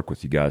excited to work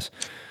with you guys.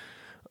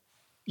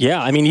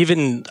 Yeah,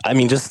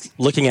 just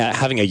looking at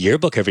having a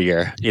yearbook every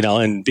year,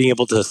 and being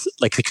able to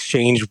like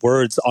exchange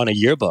words on a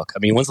yearbook.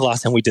 When's the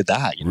last time we did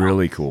that?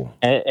 Really cool.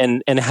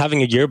 And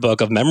having a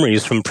yearbook of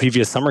memories from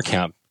previous summer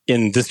camp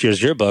in this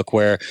year's yearbook,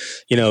 where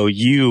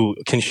you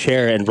can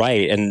share and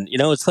write, and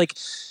it's like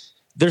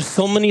there's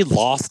so many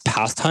lost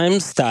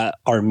pastimes that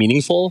are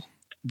meaningful,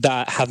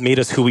 that have made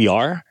us who we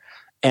are.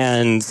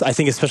 And I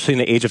think especially in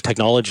the age of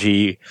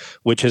technology,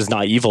 which is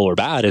not evil or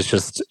bad,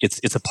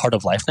 it's a part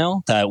of life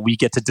now, that we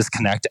get to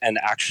disconnect and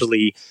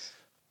actually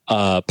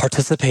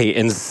participate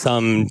in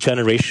some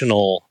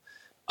generational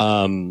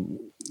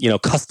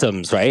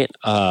customs, right?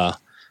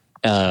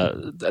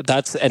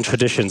 That's and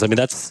traditions.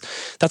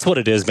 That's what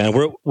it is, man.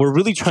 We're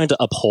really trying to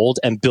uphold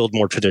and build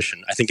more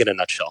tradition, I think, in a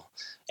nutshell.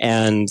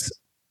 And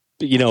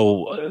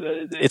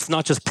it's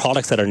not just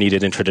products that are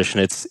needed in tradition,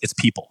 it's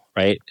people,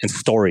 right? And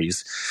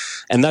stories.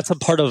 And that's a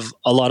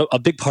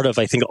big part of,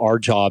 I think, our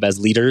job as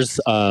leaders.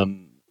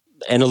 And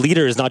a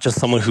leader is not just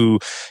someone who,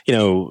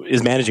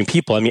 is managing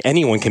people.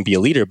 Anyone can be a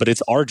leader, but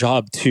it's our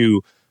job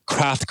to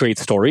craft great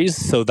stories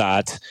so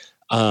that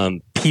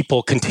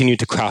people continue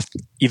to craft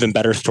even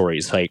better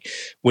stories, like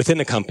within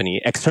the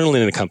company, externally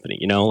in the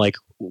company. Like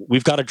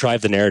we've got to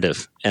drive the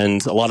narrative.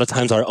 And a lot of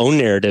times our own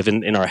narrative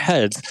in our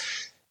heads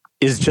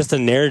is just a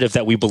narrative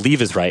that we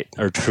believe is right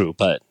or true,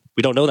 but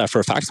we don't know that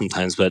for a fact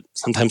sometimes, but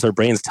sometimes our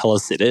brains tell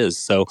us it is.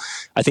 So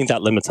I think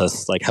that limits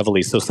us like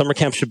heavily. So summer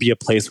camp should be a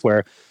place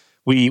where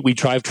we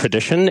drive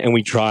tradition, and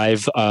we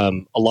drive a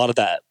lot of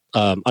that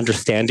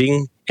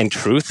understanding and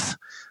truth,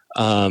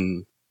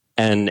 and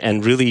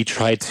really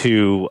try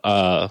to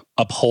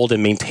uphold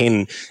and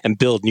maintain and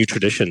build new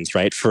traditions,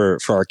 right, for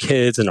our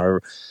kids and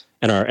our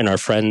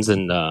friends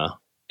and so on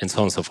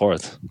and so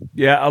forth.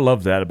 Yeah, I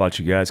love that about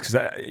you guys, because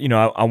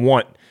I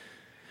want.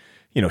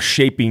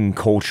 Shaping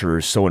culture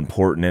is so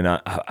important, and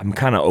I'm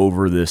kind of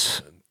over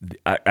this.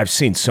 I've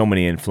seen so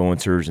many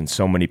influencers and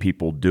so many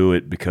people do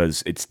it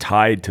because it's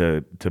tied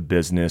to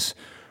business,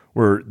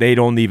 where they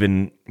don't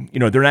even,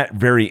 they're not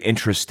very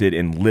interested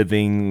in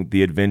living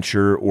the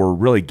adventure or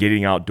really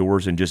getting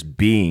outdoors and just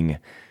being.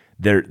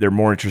 They're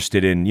more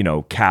interested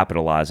in,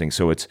 capitalizing.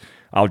 So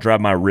I'll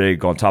drive my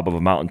rig on top of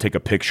a mountain, take a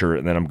picture,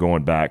 and then I'm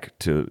going back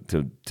to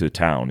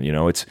town.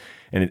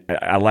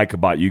 I like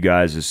about you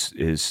guys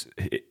is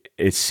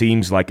it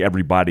seems like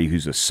everybody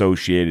who's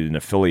associated and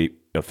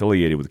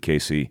affiliated with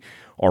KC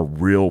are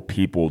real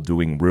people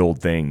doing real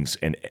things,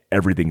 and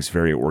everything's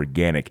very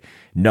organic.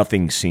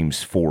 Nothing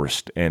seems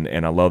forced, and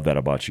I love that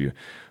about you.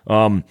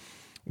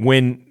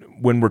 When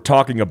we're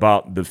talking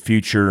about the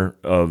future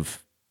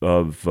of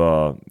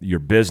your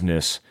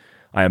business,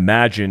 I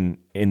imagine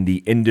in the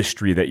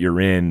industry that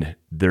you're in,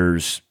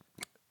 there's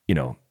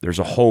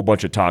a whole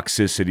bunch of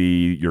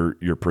toxicity.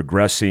 You're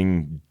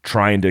progressing,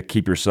 trying to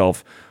keep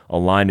yourself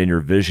aligned in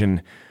your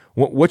vision.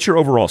 What's your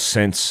overall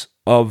sense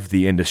of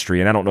the industry?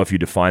 And I don't know if you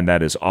define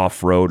that as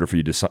off-road or if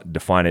you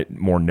define it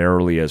more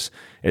narrowly as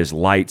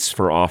lights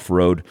for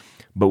off-road.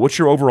 But what's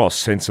your overall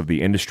sense of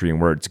the industry and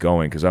where it's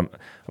going? Because I'm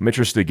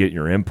interested to get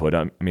your input.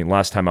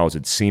 Last time I was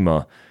at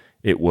SEMA,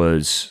 it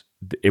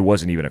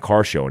wasn't even a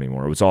car show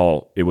anymore. It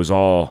was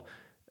all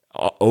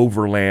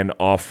overland,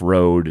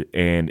 off-road,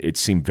 and it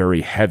seemed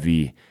very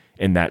heavy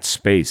in that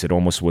space. It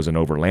almost was an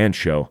overland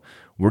show.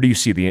 Where do you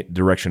see the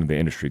direction of the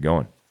industry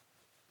going?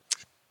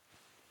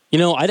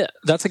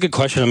 That's a good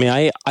question. I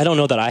mean, I don't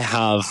know that I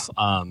have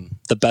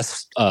the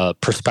best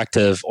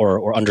perspective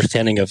or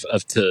understanding of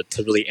to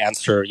really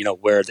answer,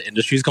 where the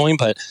industry is going.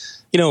 But,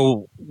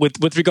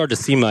 with regard to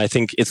SEMA, I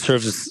think it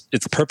serves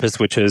its purpose,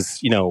 which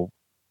is,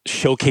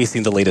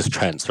 showcasing the latest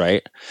trends,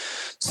 right?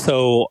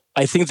 So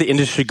I think the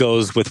industry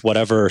goes with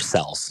whatever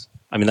sells.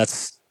 I mean, I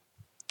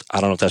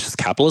don't know if that's just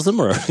capitalism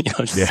or,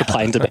 just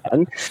supply and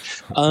demand.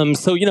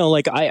 So,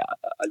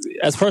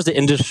 as far as the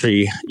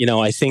industry,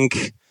 I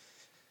think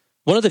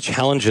one of the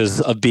challenges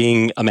of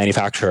being a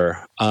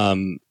manufacturer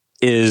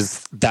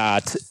is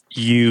that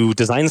you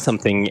design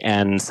something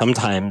and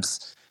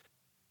sometimes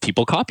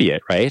people copy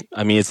it, right?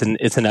 I mean,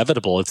 it's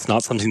inevitable. It's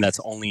not something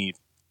that's only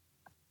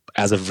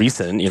as of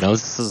recent.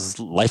 This is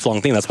a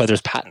lifelong thing. That's why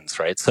there's patents,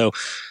 right? So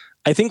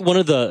I think one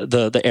of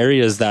the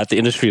areas that the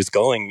industry is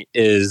going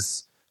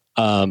is,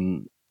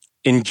 in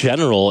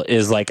general,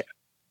 is like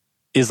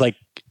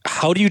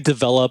how do you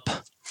develop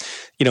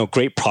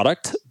great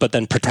product, but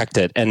then protect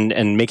it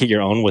and make it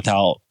your own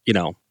without,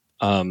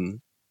 I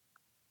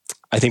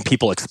think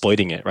people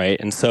exploiting it, right?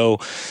 And so,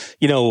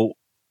 in the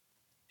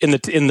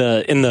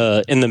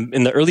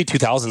early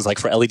 2000s, like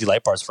for LED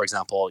light bars, for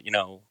example,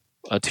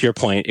 to your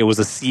point, it was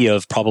a sea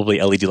of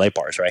probably LED light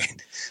bars,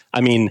 right?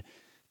 I mean,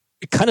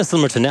 kind of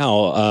similar to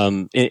now,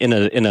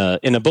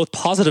 in a both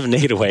positive and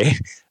negative way.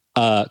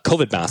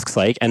 COVID masks,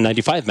 like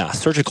N95 masks,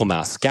 surgical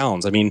masks,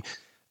 gowns. I mean,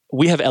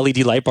 we have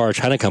LED light bar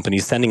China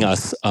companies sending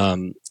us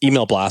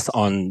email blasts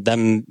on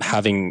them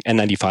having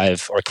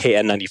N95 or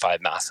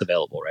KN95 masks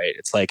available, right?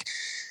 It's like,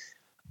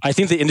 I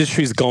think the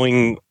industry is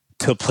going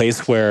to a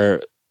place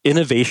where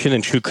innovation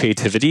and true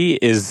creativity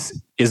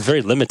is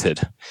very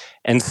limited.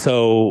 And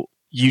so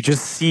you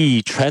just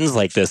see trends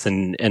like this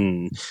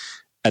in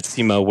at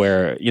SEMA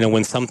where,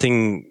 when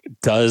something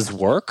does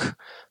work,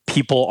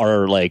 people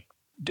are like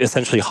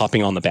essentially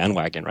hopping on the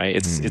bandwagon, right?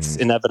 It's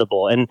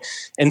inevitable. And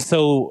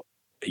so,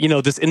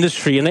 this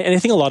industry, and I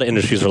think a lot of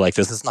industries are like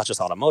this. It's not just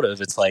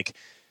automotive. It's like,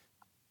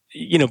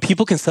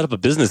 people can set up a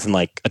business in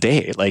like a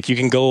day. Like you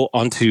can go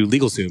onto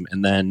LegalZoom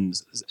and then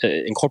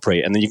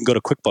incorporate, and then you can go to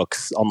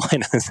QuickBooks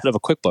online and set up a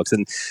QuickBooks,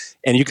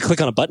 and you can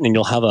click on a button and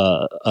you'll have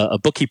a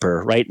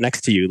bookkeeper right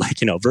next to you, like,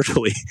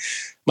 virtually.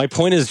 My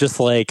point is just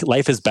like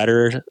life is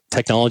better,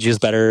 technology is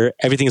better,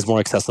 everything is more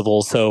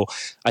accessible. So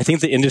I think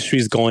the industry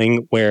is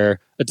going to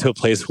a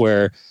place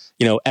where,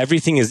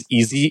 everything is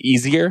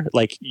easier.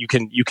 Like you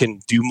can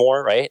do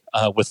more, right,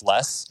 with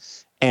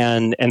less.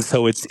 And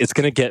so it's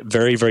going to get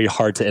very, very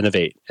hard to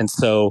innovate. And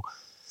so,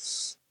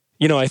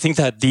 I think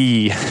that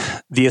the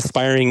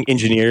aspiring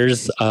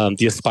engineers,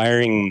 the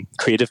aspiring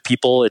creative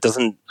people,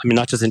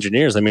 not just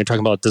engineers. I mean, you're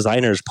talking about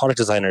designers, product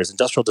designers,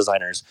 industrial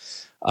designers.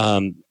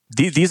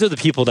 These are the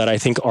people that I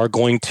think are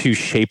going to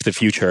shape the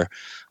future.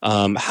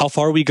 How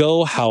far we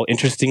go, how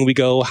interesting we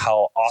go,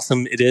 how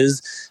awesome it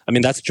is. I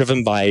mean, that's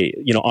driven by,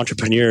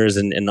 entrepreneurs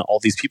and all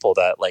these people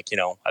that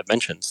I've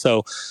mentioned.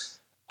 So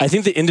I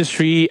think the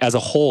industry as a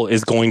whole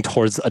is going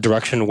towards a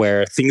direction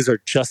where things are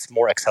just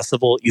more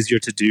accessible, easier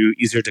to do,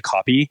 easier to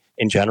copy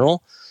in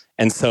general.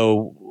 And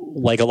so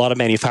like a lot of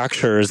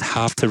manufacturers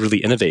have to really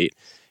innovate.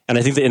 And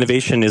I think the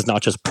innovation is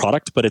not just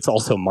product, but it's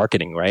also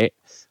marketing, right?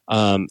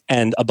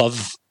 And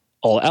above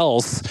all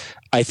else,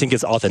 I think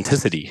it's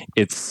authenticity.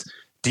 It's,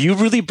 do you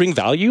really bring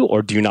value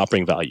or do you not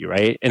bring value,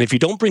 right? And if you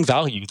don't bring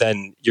value,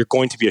 then you're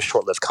going to be a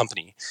short-lived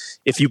company.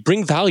 If you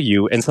bring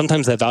value, and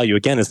sometimes that value,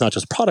 again, is not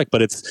just product,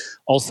 but it's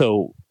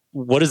also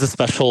what is the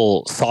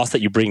special sauce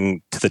that you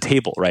bring to the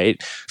table,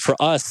 right? For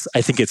us,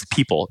 I think it's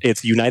people.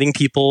 It's uniting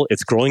people.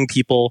 It's growing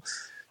people,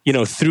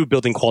 through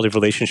building quality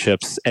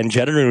relationships and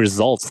generating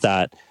results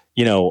that,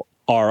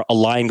 are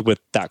aligned with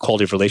that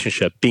quality of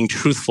relationship, being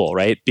truthful,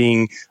 right?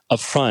 Being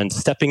upfront,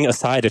 stepping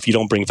aside if you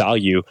don't bring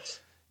value.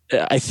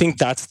 I think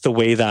that's the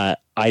way that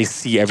I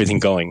see everything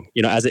going,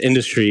 as an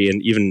industry,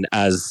 and even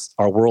as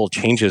our world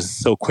changes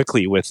so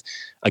quickly with,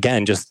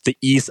 again, just the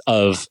ease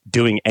of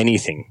doing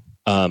anything.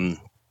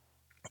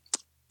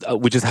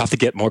 We just have to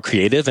get more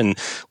creative and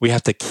we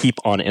have to keep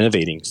on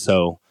innovating.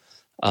 So,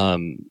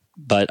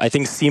 but I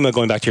think SEMA,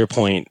 going back to your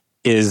point,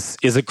 is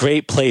a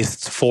great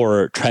place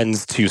for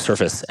trends to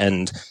surface.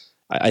 And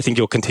I think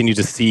you'll continue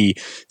to see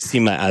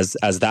SEMA as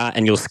that,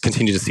 and you'll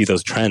continue to see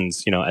those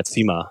trends, at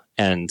SEMA.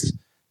 And,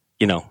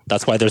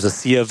 that's why there's a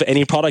sea of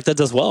any product that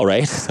does well,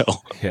 right? So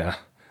yeah,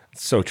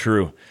 it's so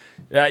true.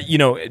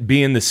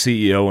 Being the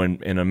CEO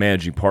and a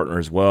managing partner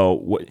as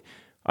well,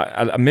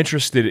 I'm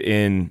interested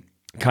in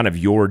kind of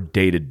your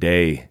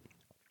day-to-day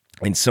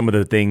and some of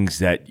the things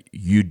that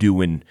you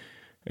do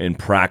in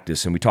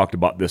practice. And we talked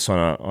about this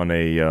on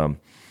a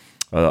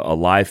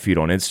live feed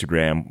on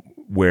Instagram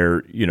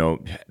where,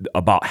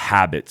 about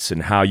habits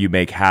and how you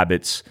make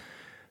habits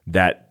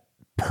that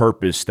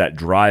purpose that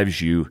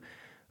drives you.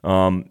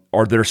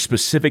 Are there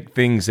specific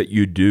things that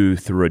you do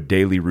through a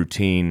daily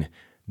routine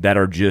that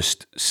are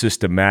just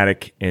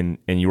systematic in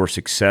your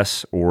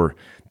success, or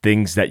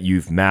things that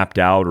you've mapped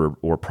out,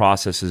 or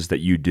processes that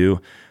you do?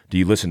 Do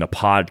you listen to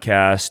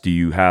podcasts? Do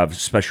you have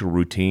special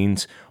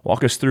routines?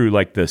 Walk us through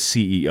like the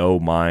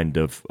CEO mind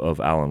of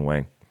Alan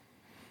Wang.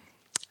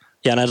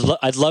 Yeah, and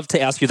I'd love to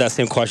ask you that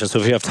same question. So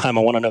if you have time,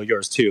 I want to know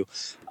yours too.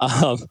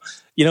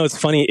 It's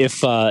funny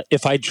if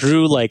I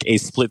drew like a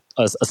split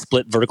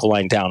vertical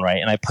line down, right,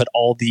 and I put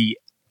all the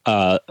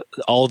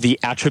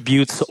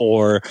attributes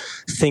or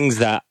things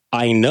that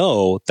I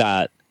know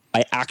that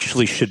I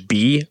actually should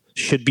be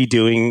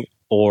doing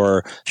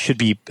or should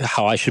be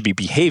how I should be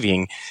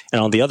behaving, and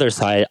on the other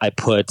side I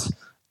put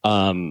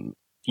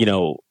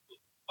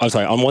I'm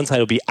sorry, on one side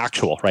it'll be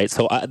actual, right?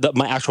 So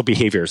my actual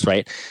behaviors,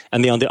 right?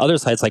 And on the other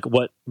side, it's like,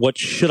 what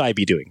should I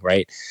be doing,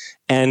 right?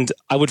 And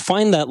I would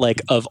find that like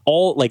of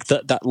all, like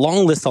that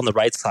long list on the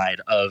right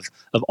side of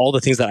all the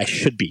things that I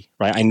should be,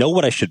 right? I know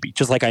what I should be.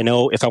 Just like I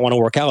know if I want to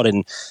work out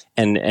and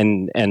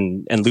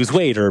lose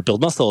weight or build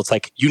muscle, it's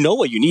like, you know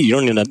what you need.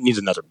 You don't need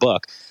another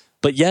book.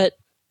 But yet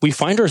we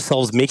find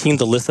ourselves making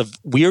the list of,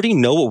 we already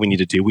know what we need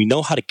to do. We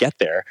know how to get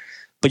there.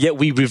 But yet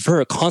we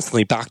revert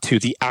constantly back to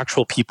the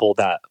actual people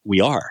that we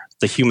are,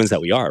 the humans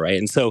that we are, right?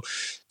 And so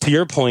to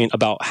your point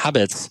about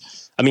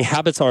habits, I mean,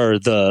 habits are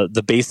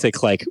the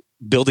basic like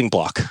building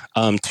block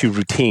to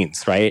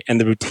routines, right?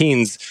 And the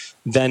routines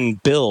then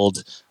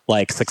build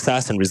like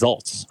success and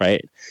results,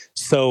 right?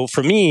 So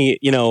for me,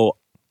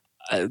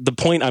 the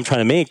point I'm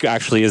trying to make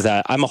actually is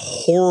that I'm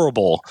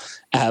horrible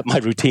at my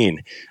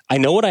routine. I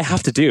know what I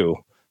have to do.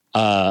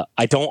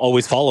 I don't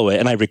always follow it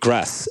and I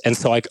regress. And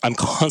so I'm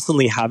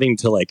constantly having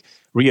to like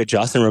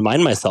readjust and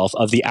remind myself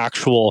of the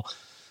actual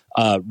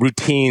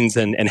routines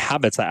and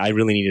habits that I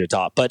really need to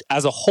adopt. But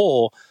as a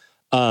whole,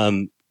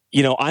 I'm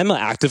an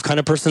active kind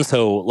of person.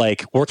 So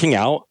like working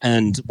out,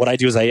 and what I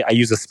do is I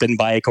use a spin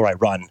bike or I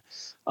run.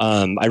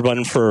 I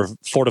run for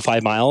 4 to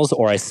 5 miles,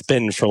 or I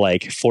spin for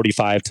like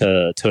 45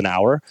 to an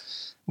hour.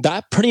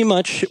 That pretty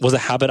much was a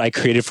habit I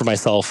created for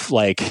myself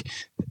like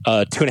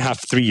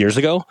 2.5, 3 years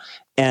ago.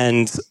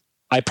 And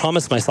I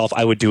promised myself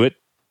I would do it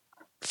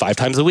 5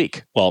 times a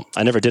week. Well,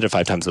 I never did it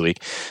 5 times a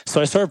week.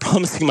 So I started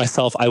promising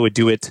myself I would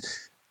do it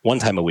 1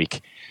 time a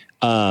week.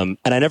 And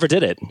I never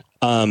did it.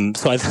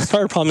 So I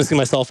started promising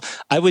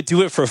myself I would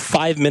do it for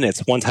 5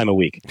 minutes 1 time a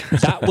week.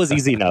 That was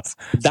easy enough.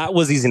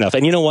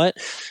 And you know what?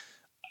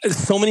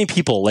 So many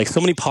people, like so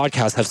many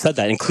podcasts have said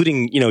that,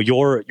 including,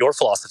 your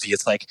philosophy.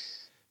 It's like,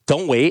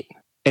 don't wait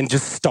and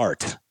just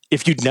start.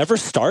 If you'd never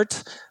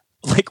start,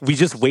 like we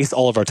just waste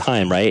all of our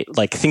time, right?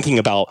 Like thinking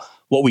about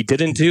what we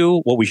didn't do,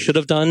 what we should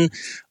have done.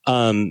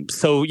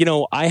 So,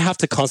 I have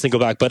to constantly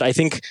go back, but I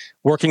think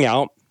working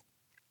out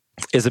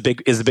is a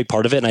big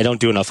part of it, and I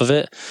don't do enough of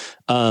it.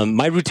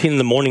 My routine in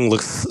the morning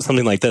looks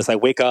something like this. I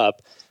wake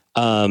up,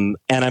 and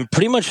I'm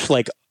pretty much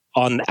like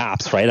on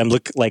apps, right? I'm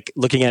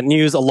looking at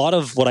news. A lot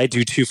of what I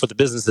do too for the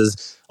business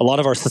is a lot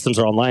of our systems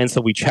are online.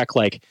 So we check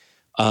like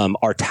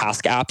our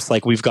task apps.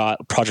 Like we've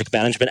got project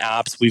management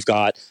apps. We've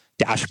got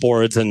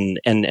dashboards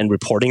and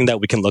reporting that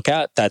we can look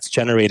at that's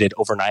generated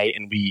overnight,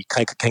 and we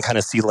can kind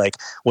of see like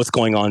what's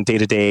going on day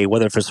to day,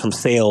 whether it's from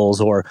sales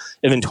or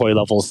inventory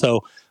levels.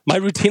 So my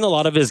routine, a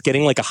lot of it is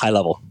getting like a high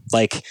level,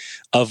 like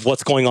of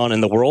what's going on in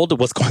the world,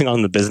 what's going on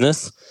in the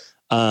business.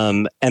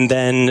 And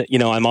then,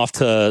 I'm off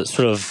to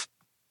sort of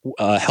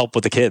help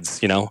with the kids,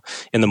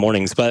 in the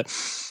mornings. But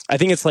I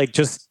think it's like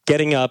just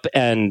getting up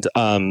and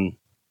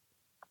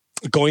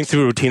going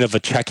through a routine of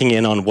checking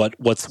in on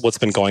what's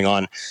been going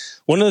on.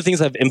 One of the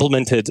things I've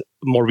implemented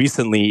more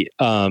recently,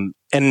 and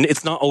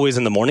it's not always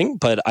in the morning,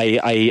 but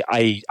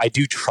I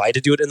do try to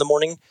do it in the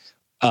morning,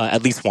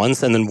 at least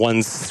once, and then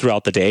once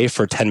throughout the day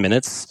for 10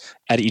 minutes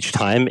at each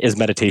time, is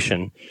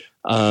meditation.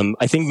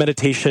 I think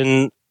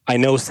meditation, I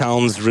know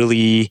sounds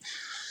really,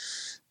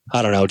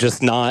 I don't know,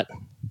 just not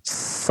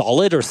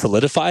solid or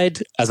solidified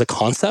as a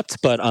concept,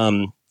 but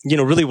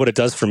really what it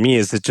does for me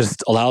is it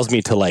just allows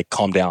me to like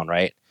calm down,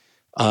 right?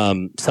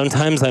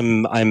 Sometimes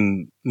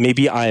I'm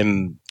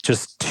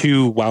just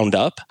too wound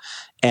up,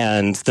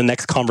 and the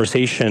next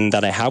conversation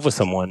that I have with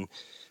someone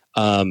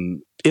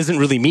isn't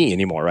really me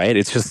anymore, right?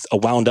 It's just a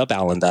wound up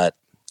Alan that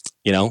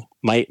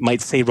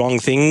might say wrong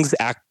things,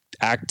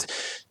 act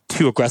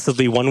too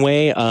aggressively one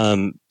way,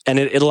 and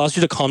it allows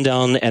you to calm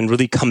down and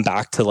really come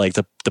back to like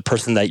the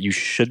person that you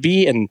should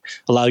be, and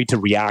allow you to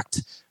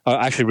react,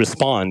 actually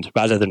respond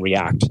rather than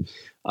react.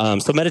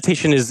 So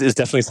meditation is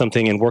definitely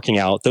something, and working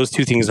out. Those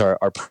two things are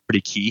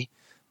pretty key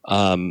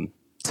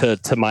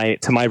to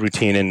my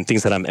routine and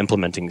things that I'm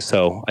implementing.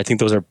 So I think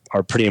those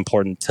are pretty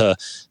important to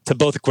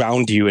both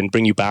ground you and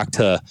bring you back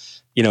to,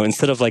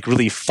 instead of like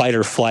really fight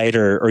or flight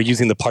or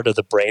using the part of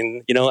the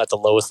brain, at the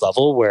lowest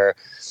level where,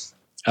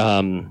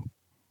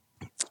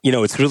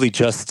 it's really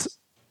just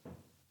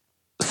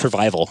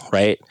survival,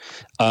 right?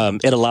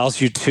 It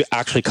allows you to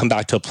actually come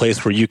back to a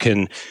place where you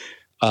can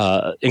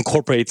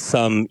incorporate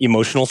some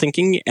emotional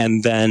thinking,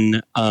 and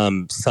then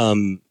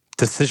some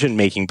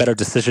better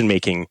decision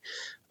making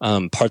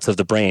parts of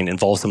the brain,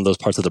 involve some of those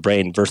parts of the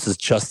brain, versus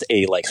just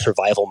a like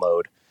survival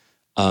mode,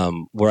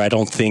 where I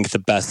don't think the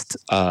best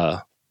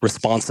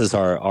responses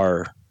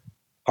are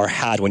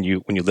had when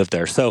you live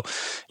there. So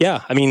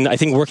yeah, I mean, I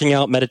think working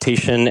out,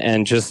 meditation,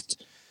 and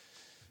just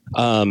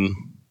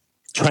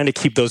trying to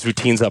keep those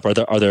routines up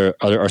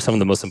are some of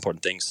the most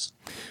important things.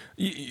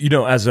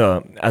 As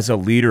a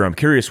leader, I'm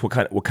curious what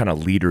kind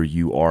of leader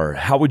you are.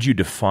 How would you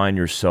define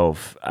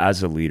yourself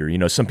as a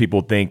leader? Some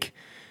people think,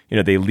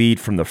 they lead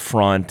from the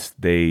front.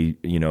 They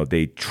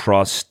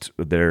trust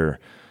their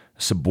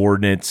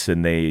subordinates,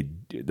 and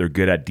they're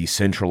good at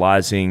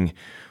decentralizing.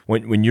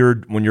 When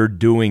you're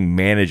doing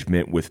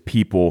management with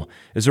people,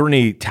 is there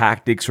any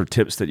tactics or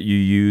tips that you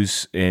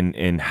use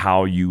in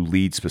how you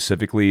lead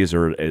specifically? Is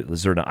there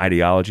an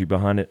ideology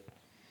behind it?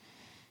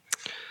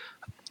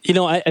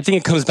 I think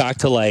it comes back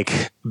to like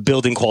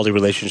building quality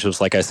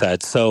relationships, like I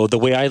said. So the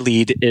way I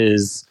lead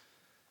is,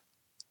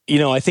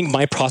 I think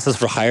my process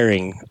for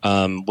hiring,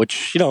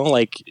 which,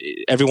 like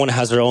everyone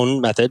has their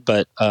own method,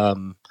 but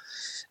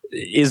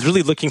is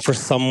really looking for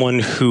someone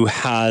who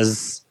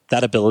has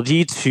that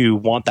ability to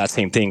want that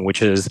same thing,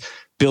 which is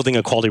building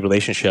a quality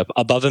relationship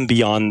above and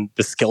beyond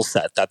the skill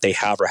set that they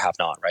have or have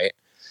not, right?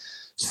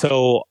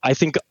 So I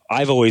think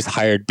I've always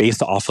hired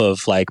based off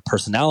of like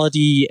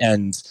personality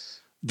and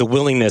the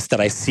willingness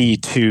that I see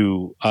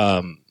to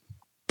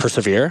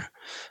persevere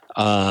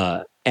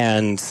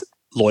and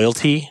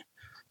loyalty,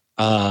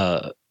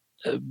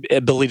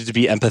 ability to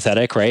be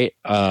empathetic, right?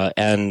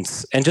 And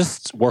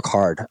just work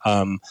hard.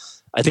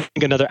 I think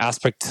another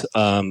aspect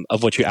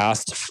of what you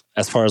asked,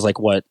 as far as like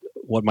what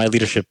my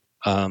leadership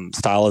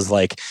style is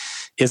like,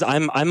 is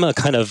I'm a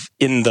kind of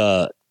in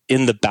the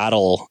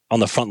battle on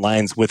the front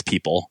lines with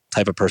people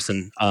type of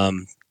person.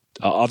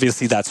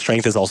 Obviously, that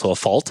strength is also a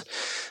fault,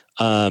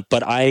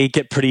 but I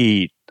get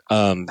pretty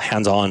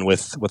hands-on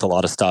with a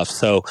lot of stuff.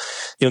 So,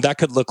 that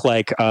could look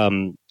like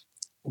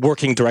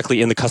working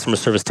directly in the customer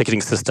service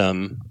ticketing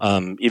system,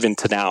 even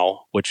to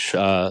now, which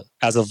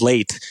as of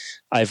late,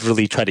 I've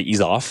really tried to ease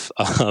off.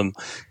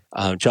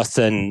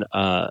 Justin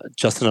on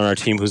our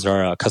team, who's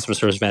our customer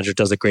service manager,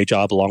 does a great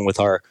job along with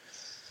our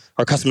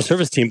customer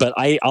service team. But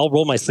I'll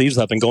roll my sleeves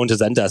up and go into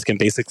Zendesk and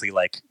basically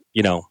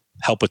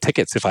help with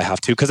tickets if I have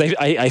to, because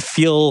I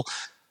feel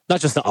not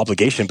just an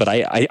obligation, but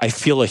I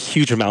feel a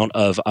huge amount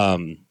of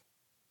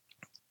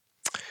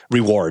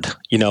reward,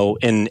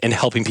 in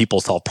helping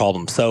people solve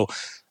problems. So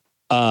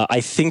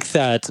I think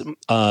that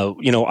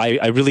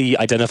I really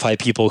identify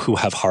people who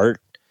have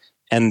heart,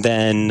 and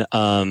then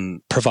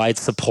provide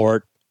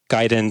support,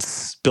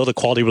 guidance, build a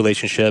quality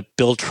relationship,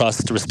 build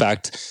trust,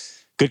 respect,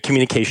 good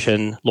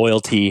communication,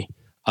 loyalty.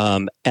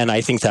 And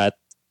I think that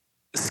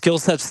skill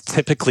sets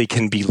typically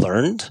can be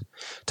learned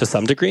to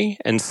some degree.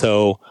 And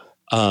so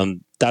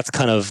that's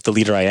kind of the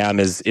leader I am,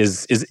 is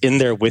in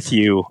there with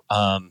you,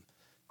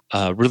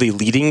 really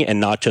leading and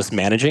not just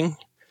managing.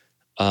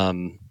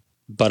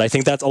 But I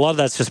think that's a lot of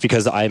that's just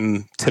because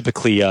I'm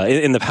typically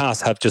in the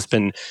past have just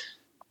been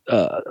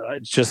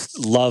just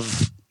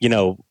love,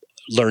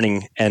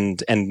 learning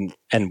and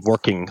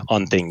working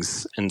on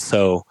things. And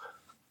so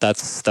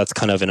that's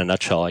kind of in a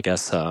nutshell, I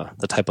guess,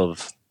 the type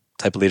of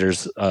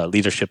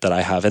leadership that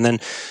I have. And then,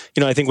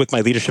 I think with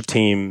my leadership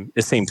team,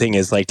 the same thing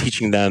is like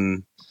teaching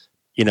them,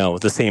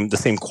 the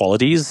same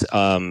qualities,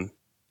 and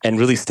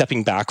really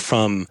stepping back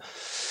from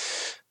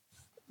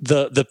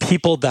the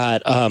people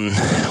that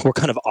were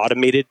kind of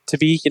automated to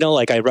be,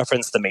 like I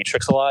reference the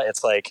Matrix a lot.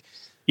 It's like,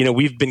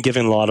 we've been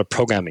given a lot of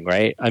programming,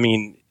 right? I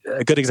mean,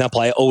 a good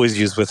example I always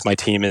use with my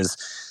team is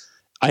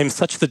I'm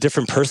such the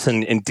different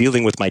person in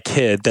dealing with my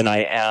kid than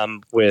I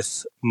am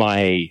with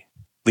my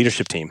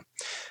leadership team.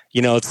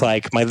 It's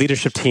like my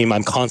leadership team,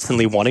 I'm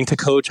constantly wanting to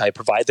coach. I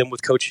provide them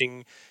with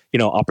coaching,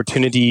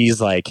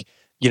 opportunities, like,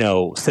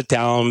 sit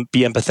down,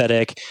 be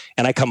empathetic.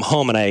 And I come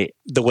home and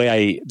the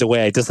way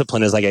I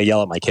discipline is like I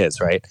yell at my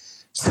kids, right?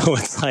 So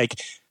it's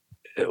like,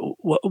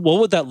 what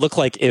would that look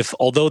like if,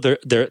 although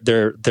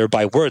they're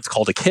by words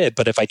called a kid,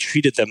 but if I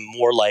treated them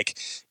more like,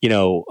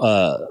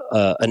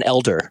 an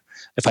elder,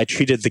 if I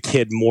treated the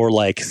kid more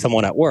like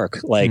someone at work,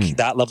 like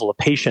that level of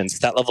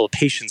patience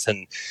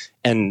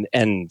and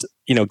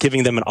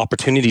giving them an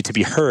opportunity to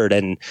be heard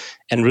and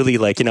really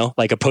like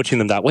approaching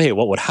them that way,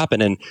 what would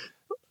happen? And,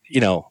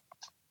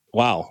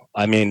 wow.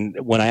 I mean,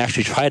 when I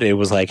actually tried it, it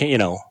was like,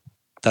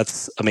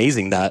 that's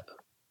amazing that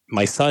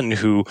my son,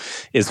 who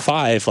is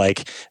 5,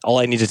 like all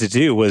I needed to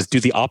do was do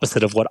the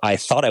opposite of what I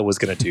thought I was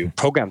going to do,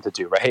 programmed to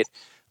do, right?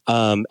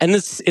 And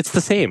it's the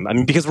same. I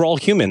mean, because we're all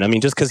human. I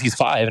mean, just because he's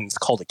 5 and it's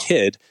called a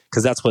kid,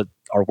 because that's what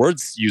our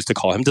words used to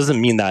call him,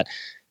 doesn't mean that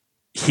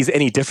he's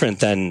any different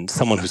than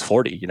someone who's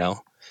 40,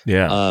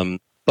 Yeah.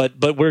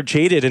 But we're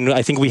jaded, and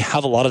I think we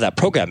have a lot of that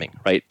programming,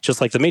 right?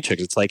 Just like the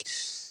Matrix. It's like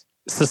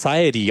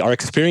society, our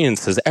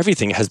experiences,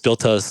 everything has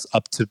built us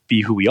up to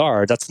be who we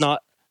are. That's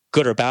not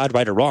good or bad,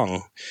 right or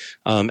wrong.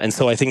 And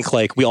so I think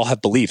like we all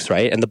have beliefs,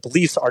 right? And the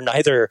beliefs are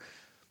neither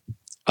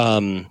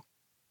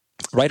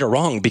right or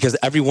wrong, because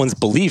everyone's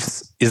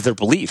beliefs is their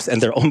beliefs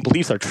and their own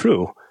beliefs are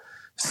true.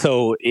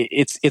 So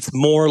it's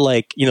more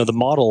like, the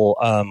model,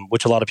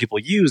 which a lot of people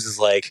use is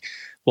like,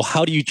 well,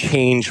 how do you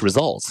change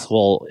results?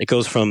 Well, it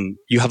goes from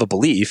you have a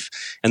belief,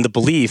 and the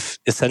belief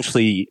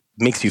essentially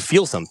makes you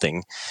feel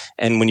something.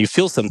 And when you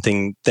feel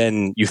something,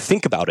 then you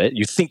think about it.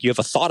 You think you have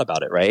a thought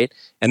about it, right?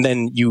 And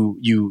then you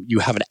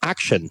have an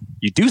action.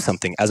 You do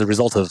something as a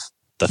result of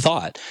the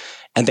thought.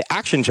 and the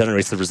action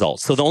generates the result.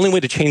 So the only way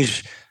to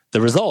change the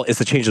result is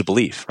to change the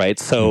belief, right?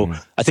 So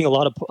I think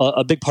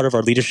a big part of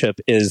our leadership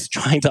is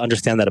trying to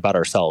understand that about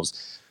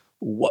ourselves.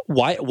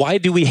 Why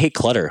do we hate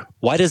clutter?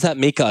 Why does that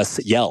make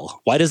us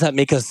yell? Why does that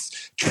make us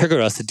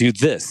trigger us to do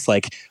this?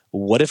 Like,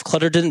 what if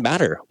clutter didn't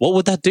matter? What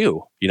would that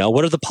do?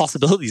 What are the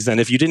possibilities then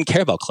if you didn't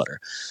care about clutter?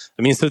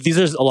 I mean, so these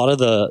are a lot of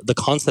the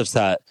concepts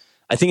that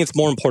I think it's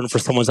more important for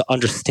someone to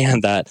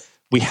understand that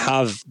we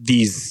have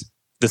this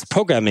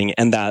programming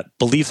and that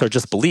beliefs are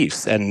just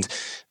beliefs, and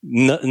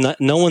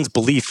no one's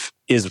belief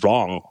is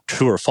wrong,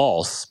 true or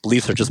false.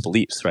 Beliefs are just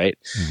beliefs, right?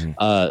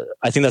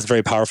 I think that's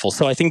very powerful.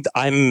 So I think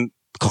I'm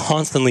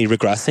constantly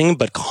regressing,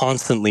 but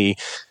constantly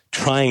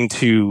trying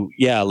to,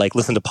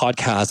 listen to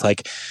podcasts.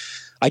 Like,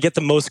 I get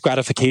the most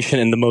gratification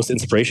and the most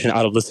inspiration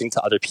out of listening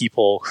to other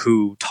people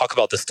who talk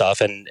about this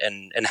stuff and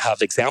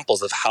have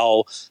examples of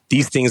how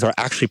these things are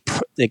actually,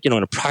 in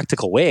a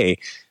practical way,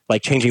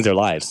 like changing their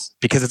lives,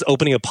 because it's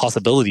opening up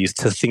possibilities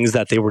to things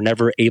that they were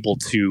never able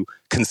to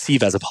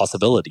conceive as a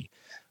possibility.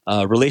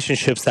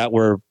 Relationships that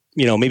were,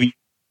 maybe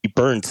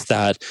burnt,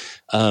 that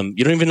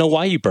you don't even know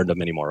why you burned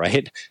them anymore,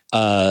 right?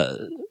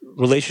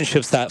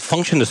 Relationships that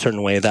functioned a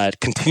certain way, that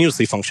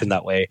continuously function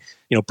that way,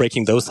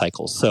 breaking those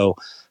cycles. So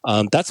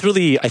that's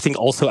really, I think,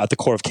 also at the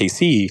core of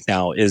KC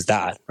now is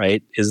that,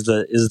 right? Is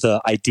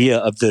the idea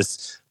of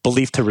this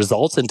belief to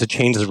results, and to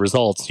change the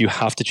results, you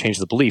have to change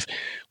the belief,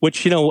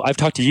 which, I've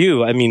talked to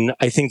you. I mean,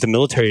 I think the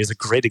military is a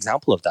great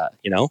example of that,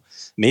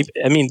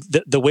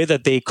 the way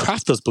that they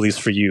craft those beliefs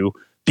for you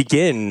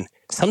begin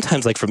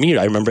sometimes, like for me,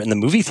 I remember in the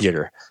movie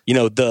theater,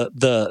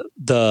 the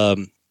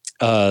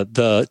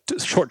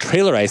short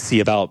trailer I see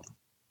about,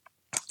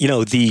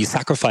 the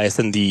sacrifice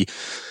and the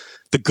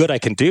good I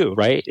can do,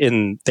 right,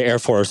 in the Air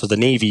Force or the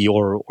Navy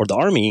or the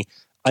Army.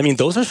 I mean,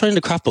 those are starting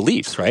to craft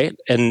beliefs, right?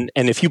 And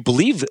if you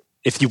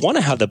want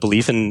to have that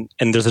belief, and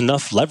there's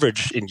enough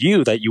leverage in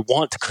you that you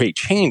want to create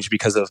change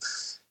because of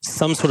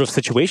some sort of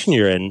situation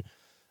you're in,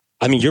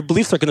 I mean, your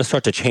beliefs are going to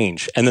start to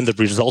change, and then the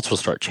results will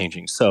start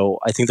changing. So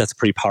I think that's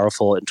pretty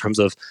powerful in terms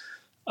of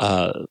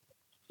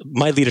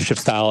my leadership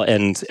style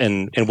and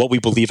what we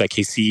believe at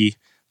KC.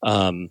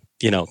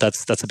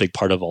 That's a big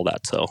part of all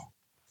that. So,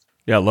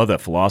 yeah, I love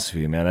that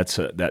philosophy, man.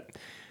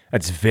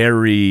 That's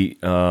very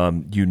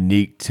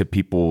unique to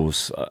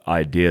people's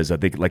ideas. I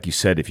think, like you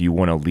said, if you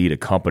want to lead a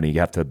company, you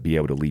have to be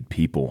able to lead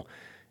people.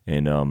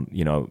 And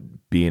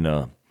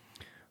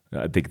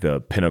I think the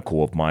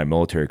pinnacle of my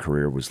military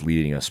career was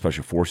leading a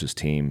special forces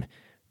team.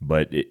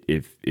 But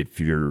if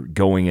you're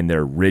going in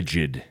there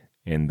rigid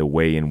in the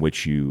way in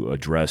which you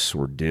address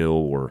or deal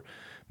or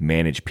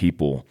manage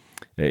people,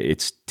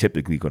 it's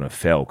typically going to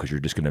fail, because you're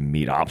just going to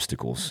meet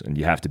obstacles, and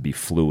you have to be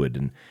fluid.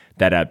 And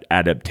that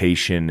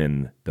adaptation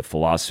and the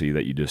philosophy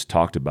that you just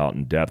talked about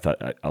in depth,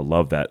 I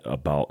love that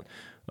about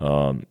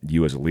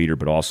you as a leader,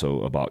 but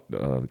also about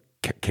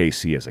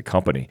KC as a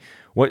company.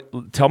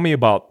 Tell me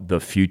about the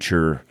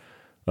future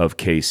of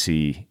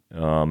KC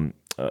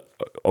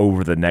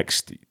over the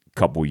next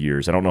couple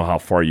years. I don't know how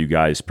far you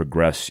guys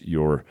progress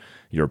your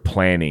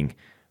planning,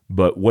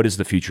 but what does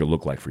the future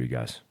look like for you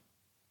guys?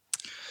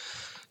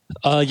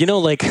 I'm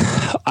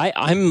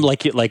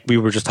like we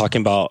were just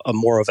talking about, a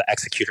more of an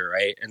executor,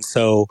 right? And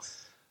so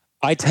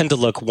I tend to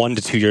look 1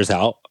 to 2 years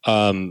out,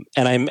 and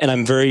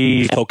I'm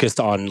very focused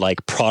on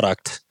like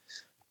product,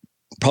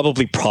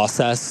 probably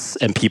process,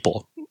 and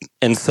people.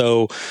 And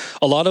so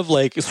a lot of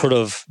like sort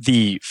of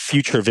the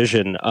future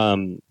vision,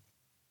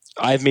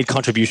 I've made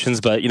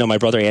contributions, but my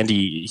brother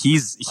Andy,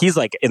 he's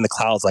like in the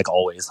clouds, like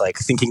always, like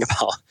thinking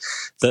about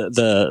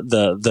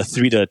the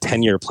 3 to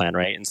 10 year plan,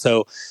 right? And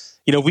so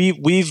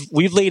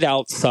we've laid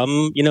out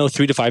some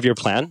 3 to 5 year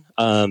plan.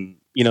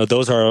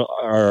 Those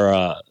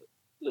are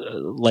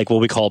like what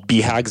we call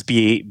BHAGs,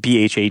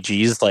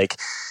 BHAGs, like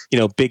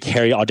big,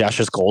 hairy,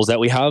 audacious goals that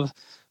we have.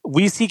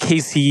 We see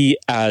KC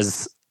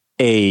as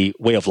a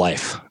way of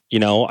life.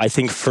 I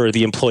think for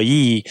the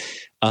employee,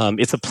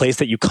 it's a place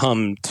that you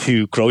come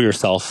to grow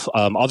yourself,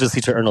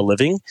 obviously to earn a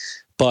living,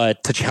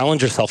 but to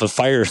challenge yourself and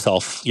fire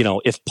yourself,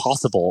 if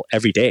possible,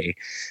 every day.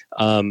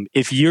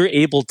 If you're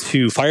able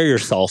to fire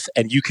yourself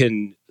and you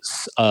can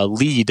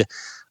lead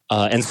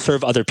and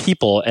serve other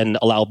people and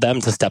allow them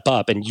to step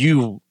up, and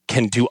you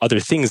can do other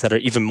things that are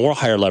even more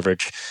higher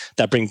leverage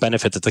that bring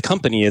benefit to the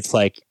company, it's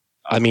like,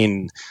 I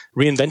mean,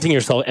 reinventing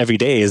yourself every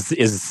day is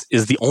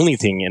the only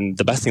thing and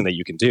the best thing that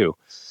you can do.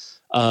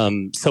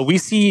 So we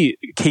see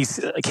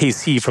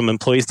KC from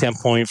employee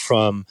standpoint,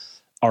 from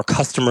our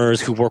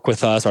customers who work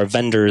with us, our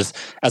vendors,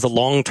 as a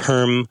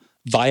long-term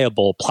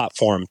viable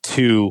platform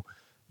to,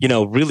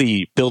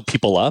 really build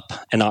people up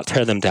and not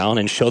tear them down,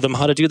 and show them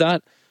how to do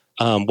that,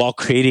 while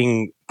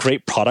creating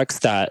great products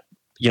that,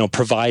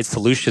 provide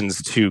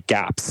solutions to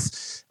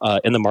gaps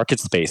in the market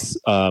space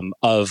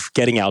of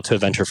getting out to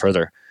venture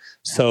further.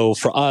 So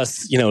for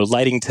us,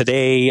 lighting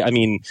today, I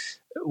mean,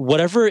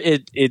 whatever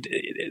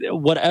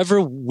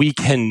we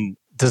can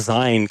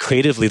design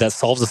creatively that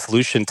solves a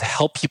solution to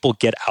help people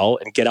get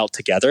out and get out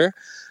together,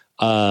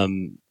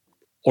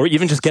 or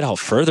even just get out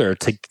further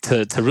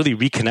to really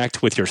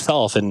reconnect with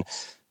yourself and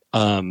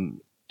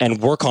and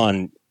work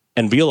on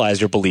and realize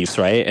your beliefs,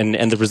 right?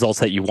 And the results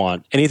that you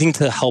want. Anything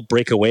to help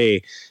break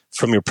away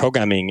from your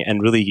programming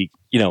and really,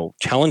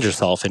 challenge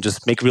yourself and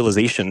just make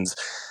realizations.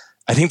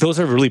 I think those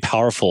are really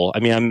powerful. I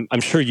mean,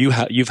 I'm sure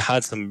you've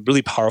had some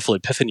really powerful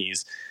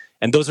epiphanies,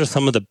 and those are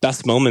some of the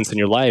best moments in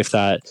your life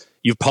that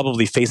you've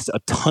probably faced a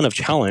ton of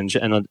challenge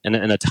and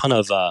a ton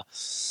of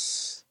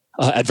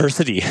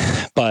adversity.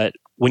 But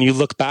when you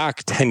look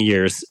back 10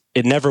 years,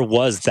 it never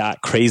was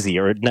that crazy,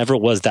 or it never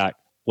was that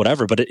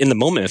whatever, but in the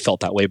moment it felt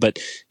that way. But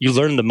you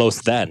learned the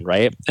most then,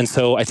 right? And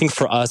so I think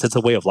for us, it's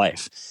a way of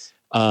life.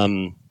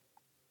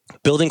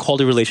 Building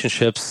quality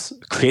relationships,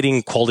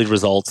 creating quality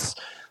results,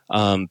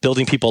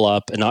 building people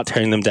up and not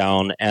tearing them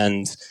down,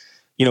 and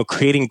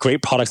creating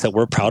great products that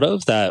we're proud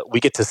of, that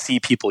we get to see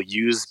people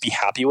use, be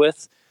happy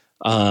with,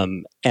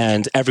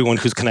 and everyone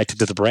who's connected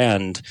to the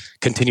brand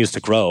continues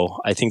to grow.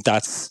 I think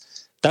that's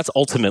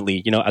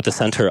ultimately at the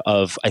center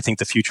of, I think,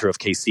 the future of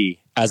KC,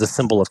 as a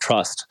symbol of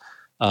trust,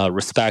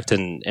 respect,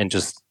 and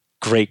just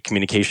great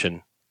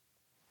communication.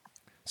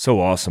 So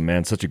awesome,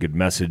 man. Such a good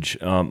message.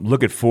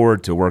 Looking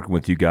forward to working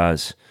with you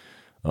guys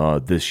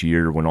this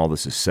year when all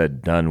this is said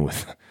and done,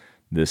 with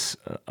this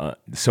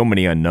so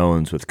many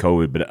unknowns with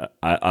COVID. But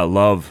I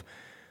love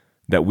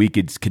that we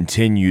could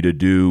continue to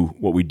do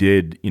what we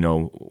did,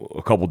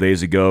 a couple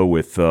days ago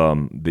with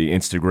the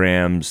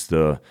Instagrams,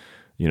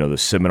 the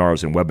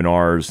seminars and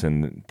webinars,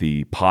 and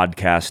the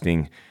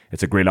podcasting.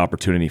 It's a great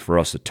opportunity for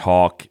us to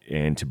talk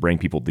and to bring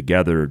people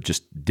together,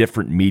 just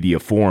different media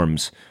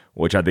forms,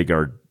 which I think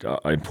are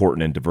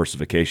important in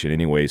diversification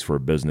anyways for a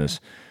business.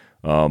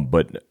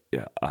 But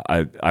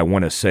I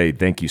want to say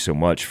thank you so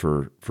much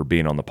for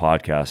being on the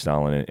podcast,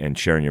 Alan, and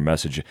sharing your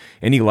message.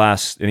 Any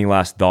last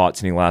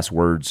thoughts, any last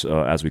words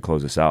as we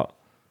close this out?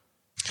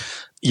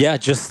 Yeah,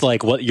 just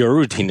like what your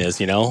routine is,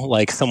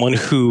 like someone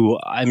who,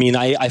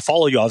 I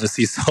follow you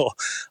obviously, so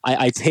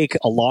I take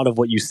a lot of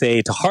what you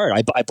say to heart.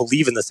 I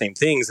believe in the same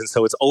things. And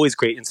so it's always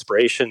great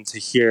inspiration to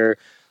hear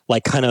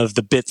like kind of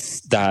the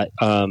bits that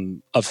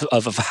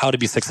of how to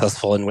be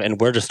successful and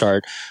where to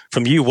start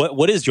from you.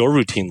 What is your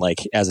routine like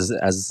as a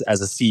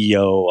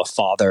CEO, a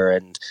father,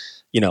 and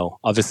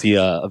obviously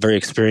a very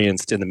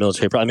experienced in the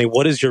military? I mean,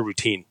 what is your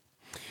routine?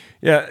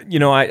 Yeah,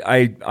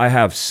 I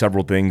have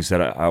several things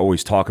that I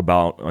always talk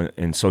about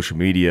in social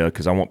media,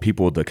 because I want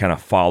people to kind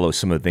of follow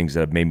some of the things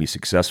that have made me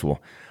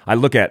successful. I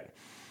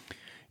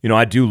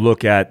do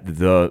look at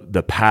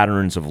the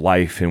patterns of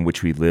life in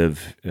which we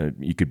live.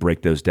 You could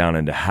break those down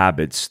into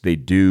habits. They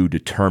do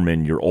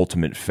determine your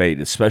ultimate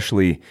fate,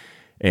 especially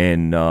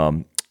in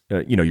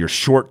your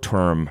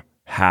short-term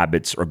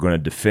habits are going to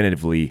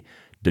definitively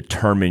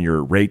determine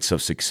your rates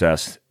of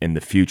success in the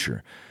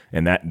future.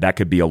 And that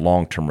could be a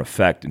long-term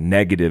effect,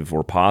 negative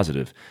or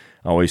positive.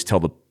 I always tell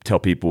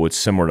people it's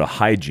similar to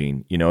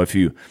hygiene. If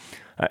you,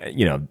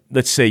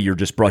 let's say you're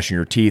just brushing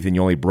your teeth and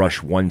you only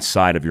brush one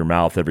side of your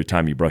mouth every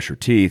time you brush your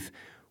teeth.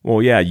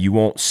 Well, yeah, you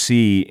won't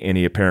see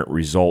any apparent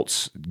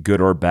results, good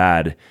or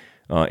bad,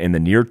 in the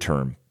near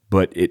term.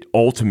 But it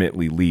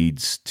ultimately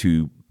leads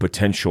to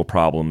potential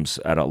problems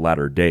at a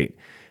latter date.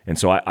 And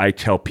so I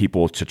tell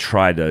people to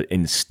try to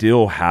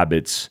instill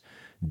habits,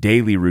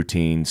 daily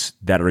routines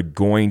that are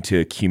going to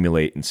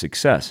accumulate in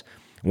success.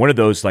 One of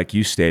those, like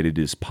you stated,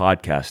 is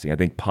podcasting. I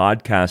think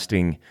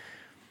podcasting,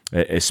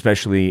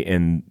 especially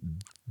in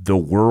the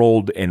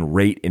world and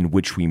rate in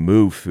which we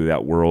move through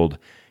that world,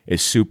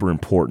 is super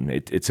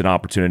important. It's an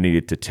opportunity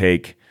to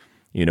take,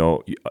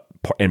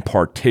 and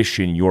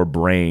partition your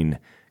brain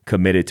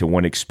committed to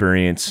one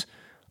experience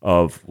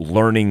of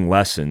learning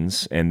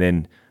lessons and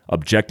then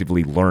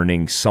objectively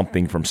learning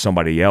something from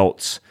somebody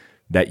else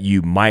that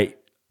you might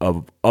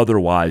have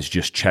otherwise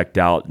just checked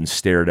out and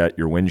stared at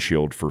your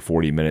windshield for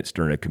 40 minutes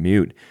during a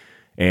commute.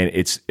 And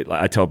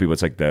I tell people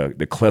it's like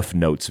the Cliff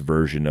Notes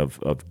version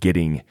of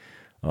getting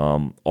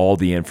all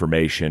the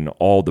information,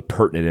 all the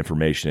pertinent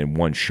information in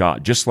one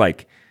shot, just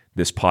like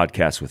this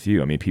podcast with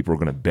you. I mean, people are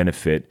going to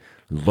benefit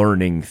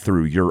learning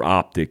through your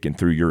optic and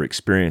through your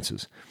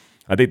experiences.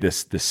 I think the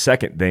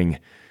second thing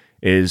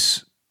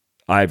is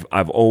I've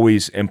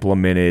always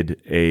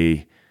implemented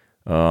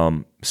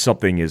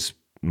something as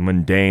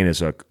mundane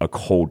as a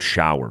cold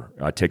shower.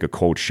 I take a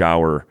cold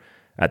shower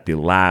at the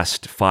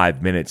last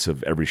 5 minutes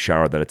of every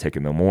shower that I take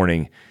in the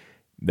morning.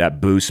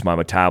 That boosts my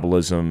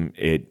metabolism.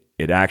 It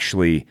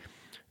actually,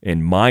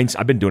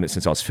 I've been doing it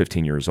since I was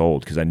 15 years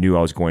old, because I knew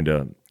I was going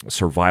to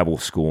survival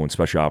school and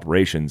special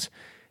operations.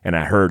 And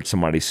I heard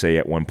somebody say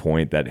at one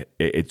point that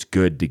it's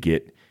good to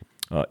get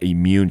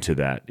immune to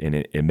that, and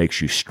it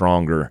makes you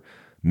stronger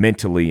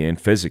mentally and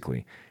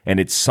physically. And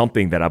it's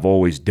something that I've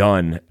always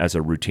done as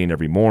a routine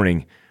every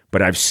morning,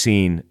 but I've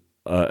seen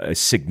a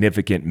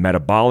significant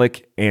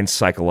metabolic and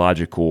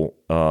psychological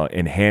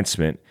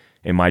enhancement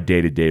in my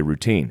day-to-day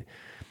routine.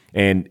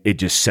 And it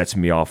just sets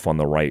me off on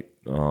the right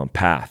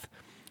path.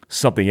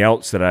 Something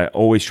else that I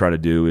always try to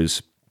do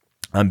is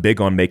I'm big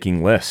on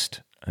making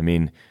lists. I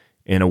mean,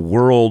 in a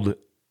world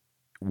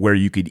where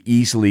you could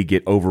easily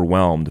get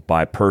overwhelmed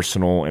by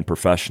personal and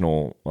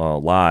professional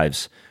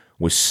lives,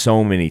 with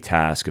so many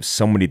tasks, of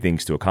so many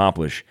things to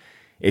accomplish.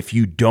 If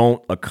you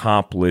don't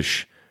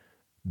accomplish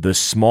the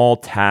small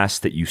tasks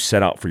that you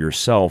set out for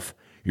yourself,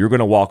 you're going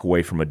to walk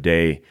away from a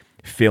day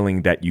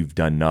feeling that you've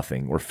done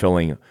nothing, or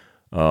feeling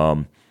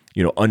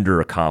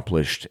under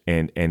accomplished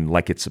and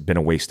like it's been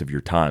a waste of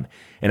your time.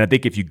 And I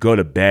think if you go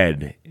to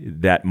bed,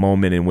 that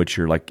moment in which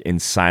you're like in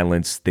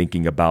silence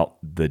thinking about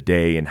the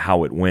day and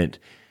how it went,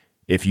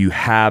 if you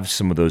have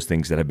some of those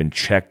things that have been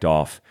checked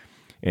off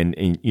and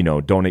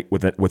don't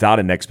without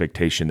an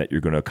expectation that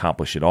you're going to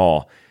accomplish it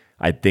all,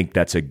 I think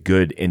that's a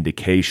good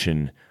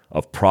indication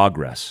of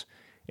progress.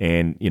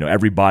 And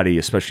everybody,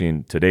 especially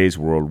in today's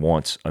world,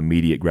 wants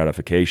immediate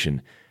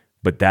gratification,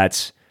 but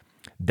that's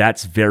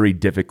very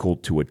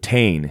difficult to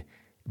attain,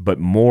 but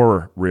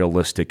more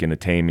realistic in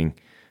attaining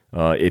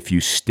if you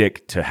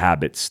stick to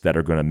habits that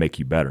are going to make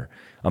you better.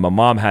 My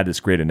mom had this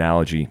great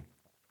analogy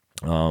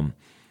of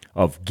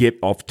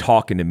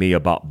talking to me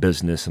about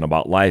business and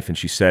about life, and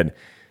she said,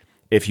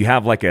 if you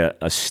have like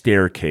a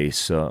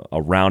staircase, a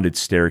rounded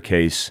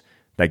staircase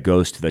that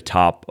goes to the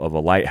top of a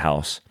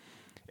lighthouse,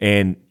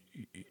 and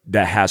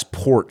that has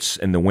ports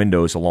in the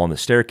windows along the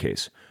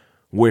staircase,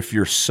 where if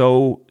you're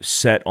so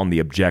set on the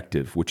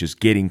objective, which is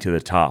getting to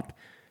the top,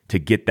 to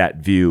get that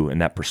view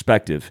and that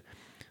perspective,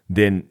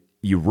 then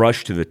you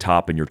rush to the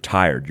top and you're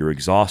tired, you're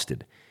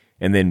exhausted.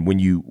 And then when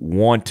you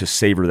want to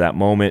savor that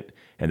moment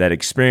and that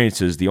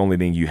experiences, the only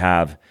thing you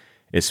have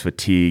is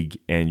fatigue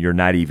and you're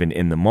not even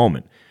in the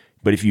moment.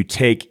 But if you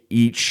take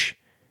each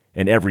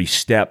and every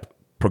step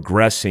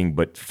progressing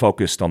but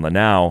focused on the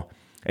now,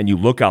 and you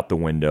look out the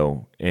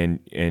window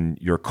and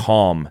you're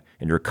calm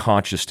and you're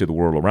conscious to the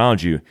world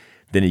around you,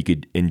 then you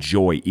could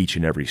enjoy each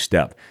and every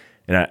step.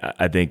 And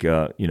I think,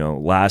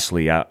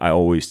 lastly, I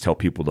always tell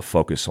people to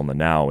focus on the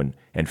now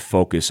and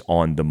focus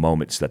on the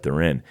moments that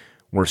they're in.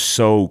 We're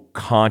so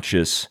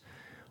conscious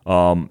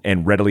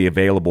and readily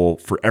available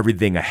for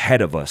everything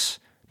ahead of us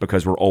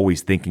because we're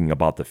always thinking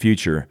about the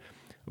future,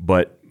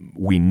 but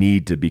we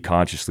need to be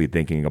consciously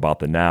thinking about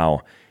the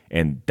now,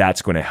 and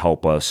that's going to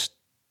help us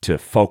to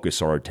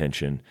focus our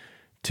attention,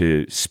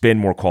 to spend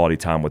more quality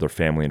time with our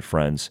family and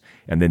friends,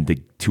 and then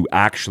to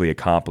actually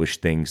accomplish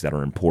things that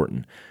are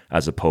important,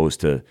 as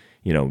opposed to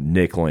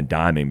nickel and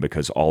diming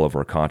because all of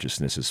our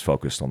consciousness is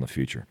focused on the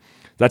future.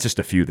 That's just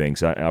a few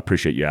things. I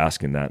appreciate you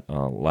asking that.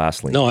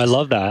 Lastly, no, I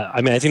love that.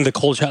 I mean, I think the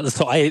cold shower.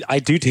 So I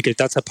do take it.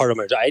 That's a part of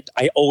my.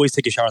 I always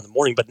take a shower in the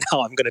morning, but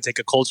now I'm going to take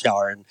a cold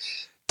shower, and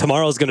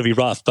tomorrow is going to be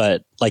rough.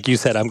 But like you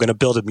said, I'm going to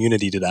build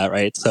immunity to that,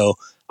 right? So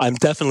I'm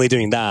definitely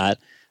doing that.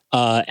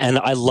 And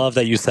I love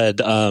that you said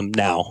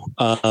now.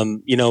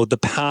 The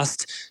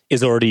past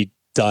is already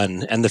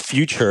done, and the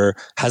future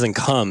hasn't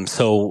come.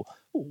 So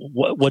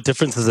what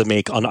difference does it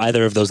make on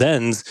either of those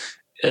ends?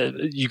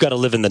 You got to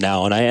live in the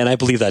now, and I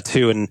believe that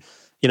too. And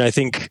I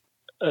think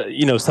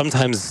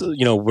sometimes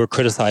we're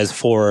criticized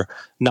for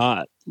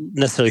not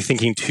necessarily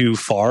thinking too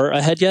far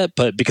ahead yet,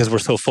 but because we're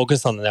so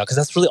focused on the now, because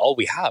that's really all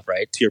we have,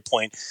 right? To your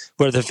point,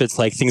 whether if it's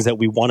like things that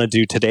we want to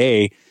do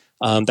today.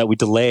 That we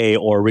delay,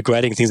 or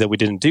regretting things that we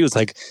didn't do. It's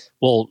like,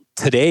 well,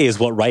 today is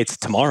what writes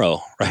tomorrow,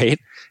 right?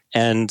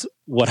 And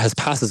what has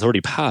passed has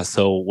already passed.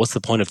 So what's the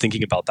point of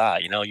thinking about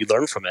that? You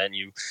learn from it and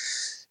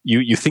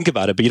you think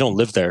about it, but you don't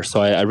live there. So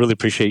I really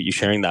appreciate you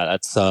sharing that.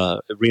 That's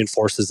it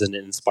reinforces and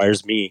it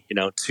inspires me,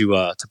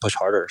 to push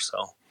harder.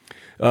 So,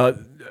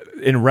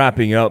 in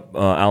wrapping up,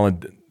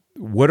 Alan,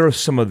 what are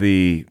some of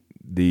the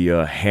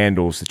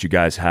handles that you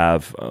guys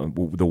have,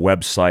 the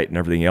website and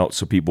everything else,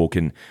 so people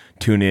can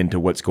tune in to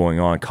what's going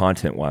on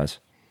content-wise?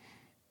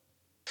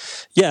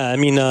 Yeah, I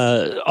mean,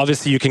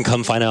 obviously you can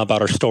come find out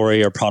about our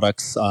story, our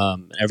products,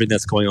 everything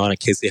that's going on at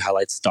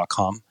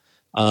kchighlights.com.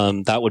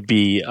 That would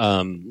be,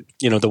 the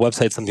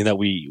website's something that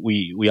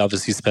we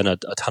obviously spend a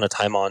ton of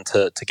time on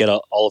to get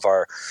all of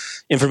our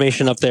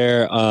information up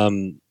there.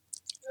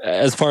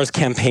 As far as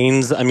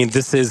campaigns, I mean,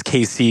 this is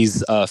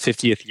KC's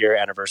 50th year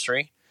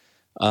anniversary.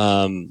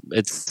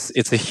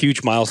 It's a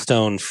huge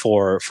milestone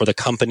for the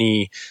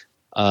company,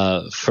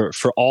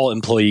 for all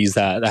employees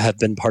that have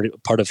been part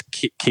of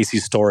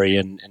KC's story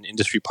and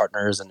industry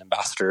partners and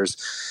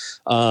ambassadors.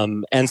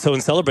 And so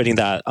in celebrating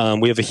that,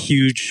 we have a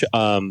huge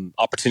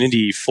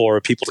opportunity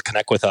for people to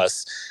connect with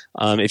us.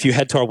 If you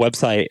head to our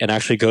website and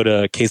actually go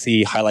to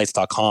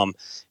kchighlights.com,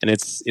 and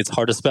it's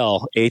hard to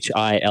spell,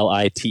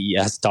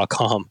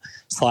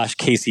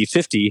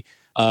 HILITES.com/KC50,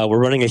 we're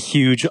running a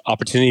huge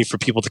opportunity for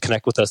people to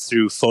connect with us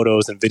through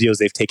photos and videos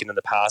they've taken in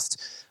the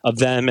past of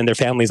them and their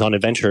families on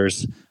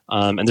adventures.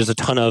 And there's a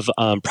ton of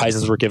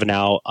prizes we're giving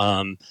out.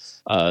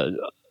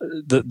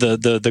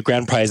 The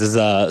grand prize is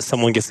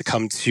someone gets to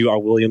come to our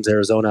Williams,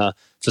 Arizona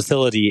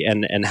facility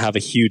and have a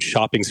huge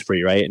shopping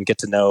spree, right? And get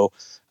to know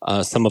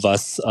some of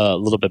us a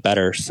little bit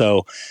better.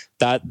 So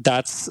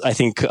that's I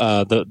think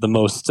the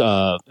most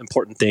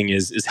important thing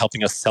is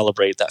helping us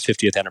celebrate that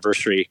 50th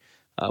anniversary.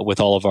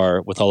 With all of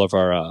our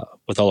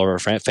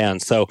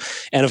fans. So,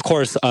 and of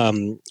course,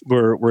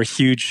 we're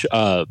huge,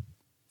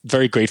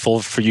 very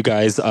grateful for you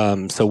guys.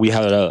 So we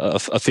have a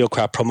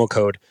Fieldcraft promo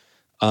code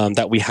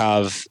that we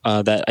have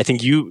that I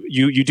think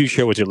you do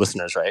share with your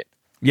listeners, right?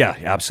 Yeah,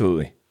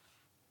 absolutely.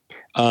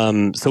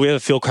 So we have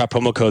a Fieldcraft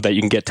promo code that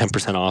you can get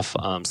 10% off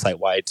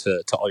site-wide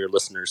to all your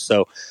listeners.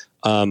 So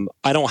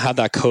I don't have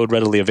that code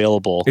readily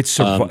available. It's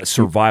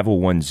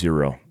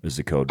Survival10 is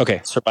the code. Okay,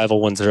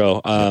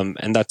 Survival10.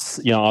 And that's,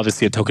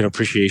 obviously a token of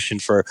appreciation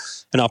for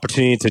an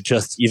opportunity to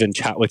just even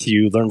chat with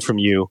you, learn from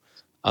you,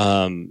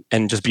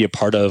 and just be a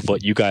part of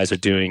what you guys are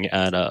doing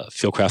at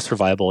Fieldcraft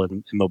Survival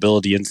and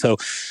Mobility. And so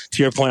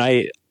to your point,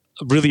 I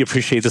really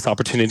appreciate this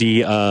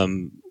opportunity.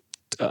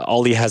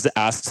 Ollie has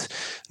asked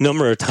a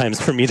number of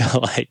times for me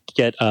to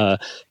get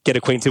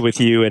acquainted with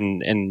you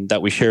and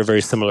that we share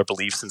very similar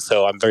beliefs. And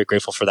so I'm very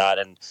grateful for that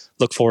and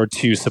look forward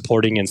to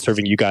supporting and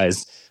serving you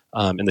guys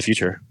in the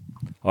future.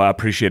 Well, I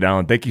appreciate it,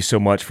 Alan. Thank you so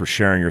much for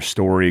sharing your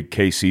story,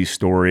 KC's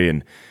story,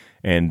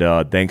 and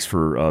thanks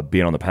for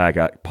being on the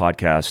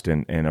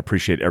podcast and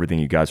appreciate everything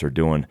you guys are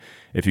doing.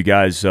 If you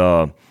guys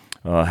have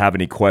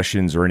any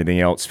questions or anything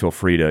else, feel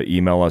free to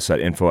email us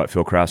at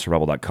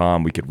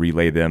info@fieldcraftsurvival.com. We could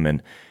relay them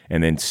and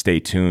then stay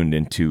tuned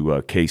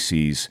into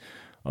KC's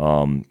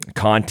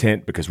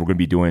content, because we're going to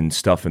be doing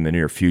stuff in the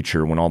near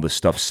future when all this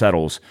stuff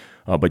settles.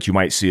 But you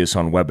might see us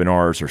on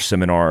webinars or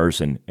seminars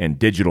and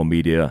digital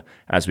media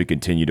as we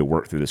continue to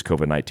work through this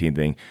COVID-19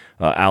 thing.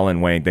 Alan,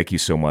 Wayne, thank you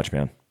so much,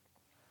 man.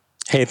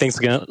 Hey, thanks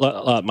again a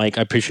lot, Mike.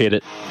 I appreciate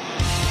it.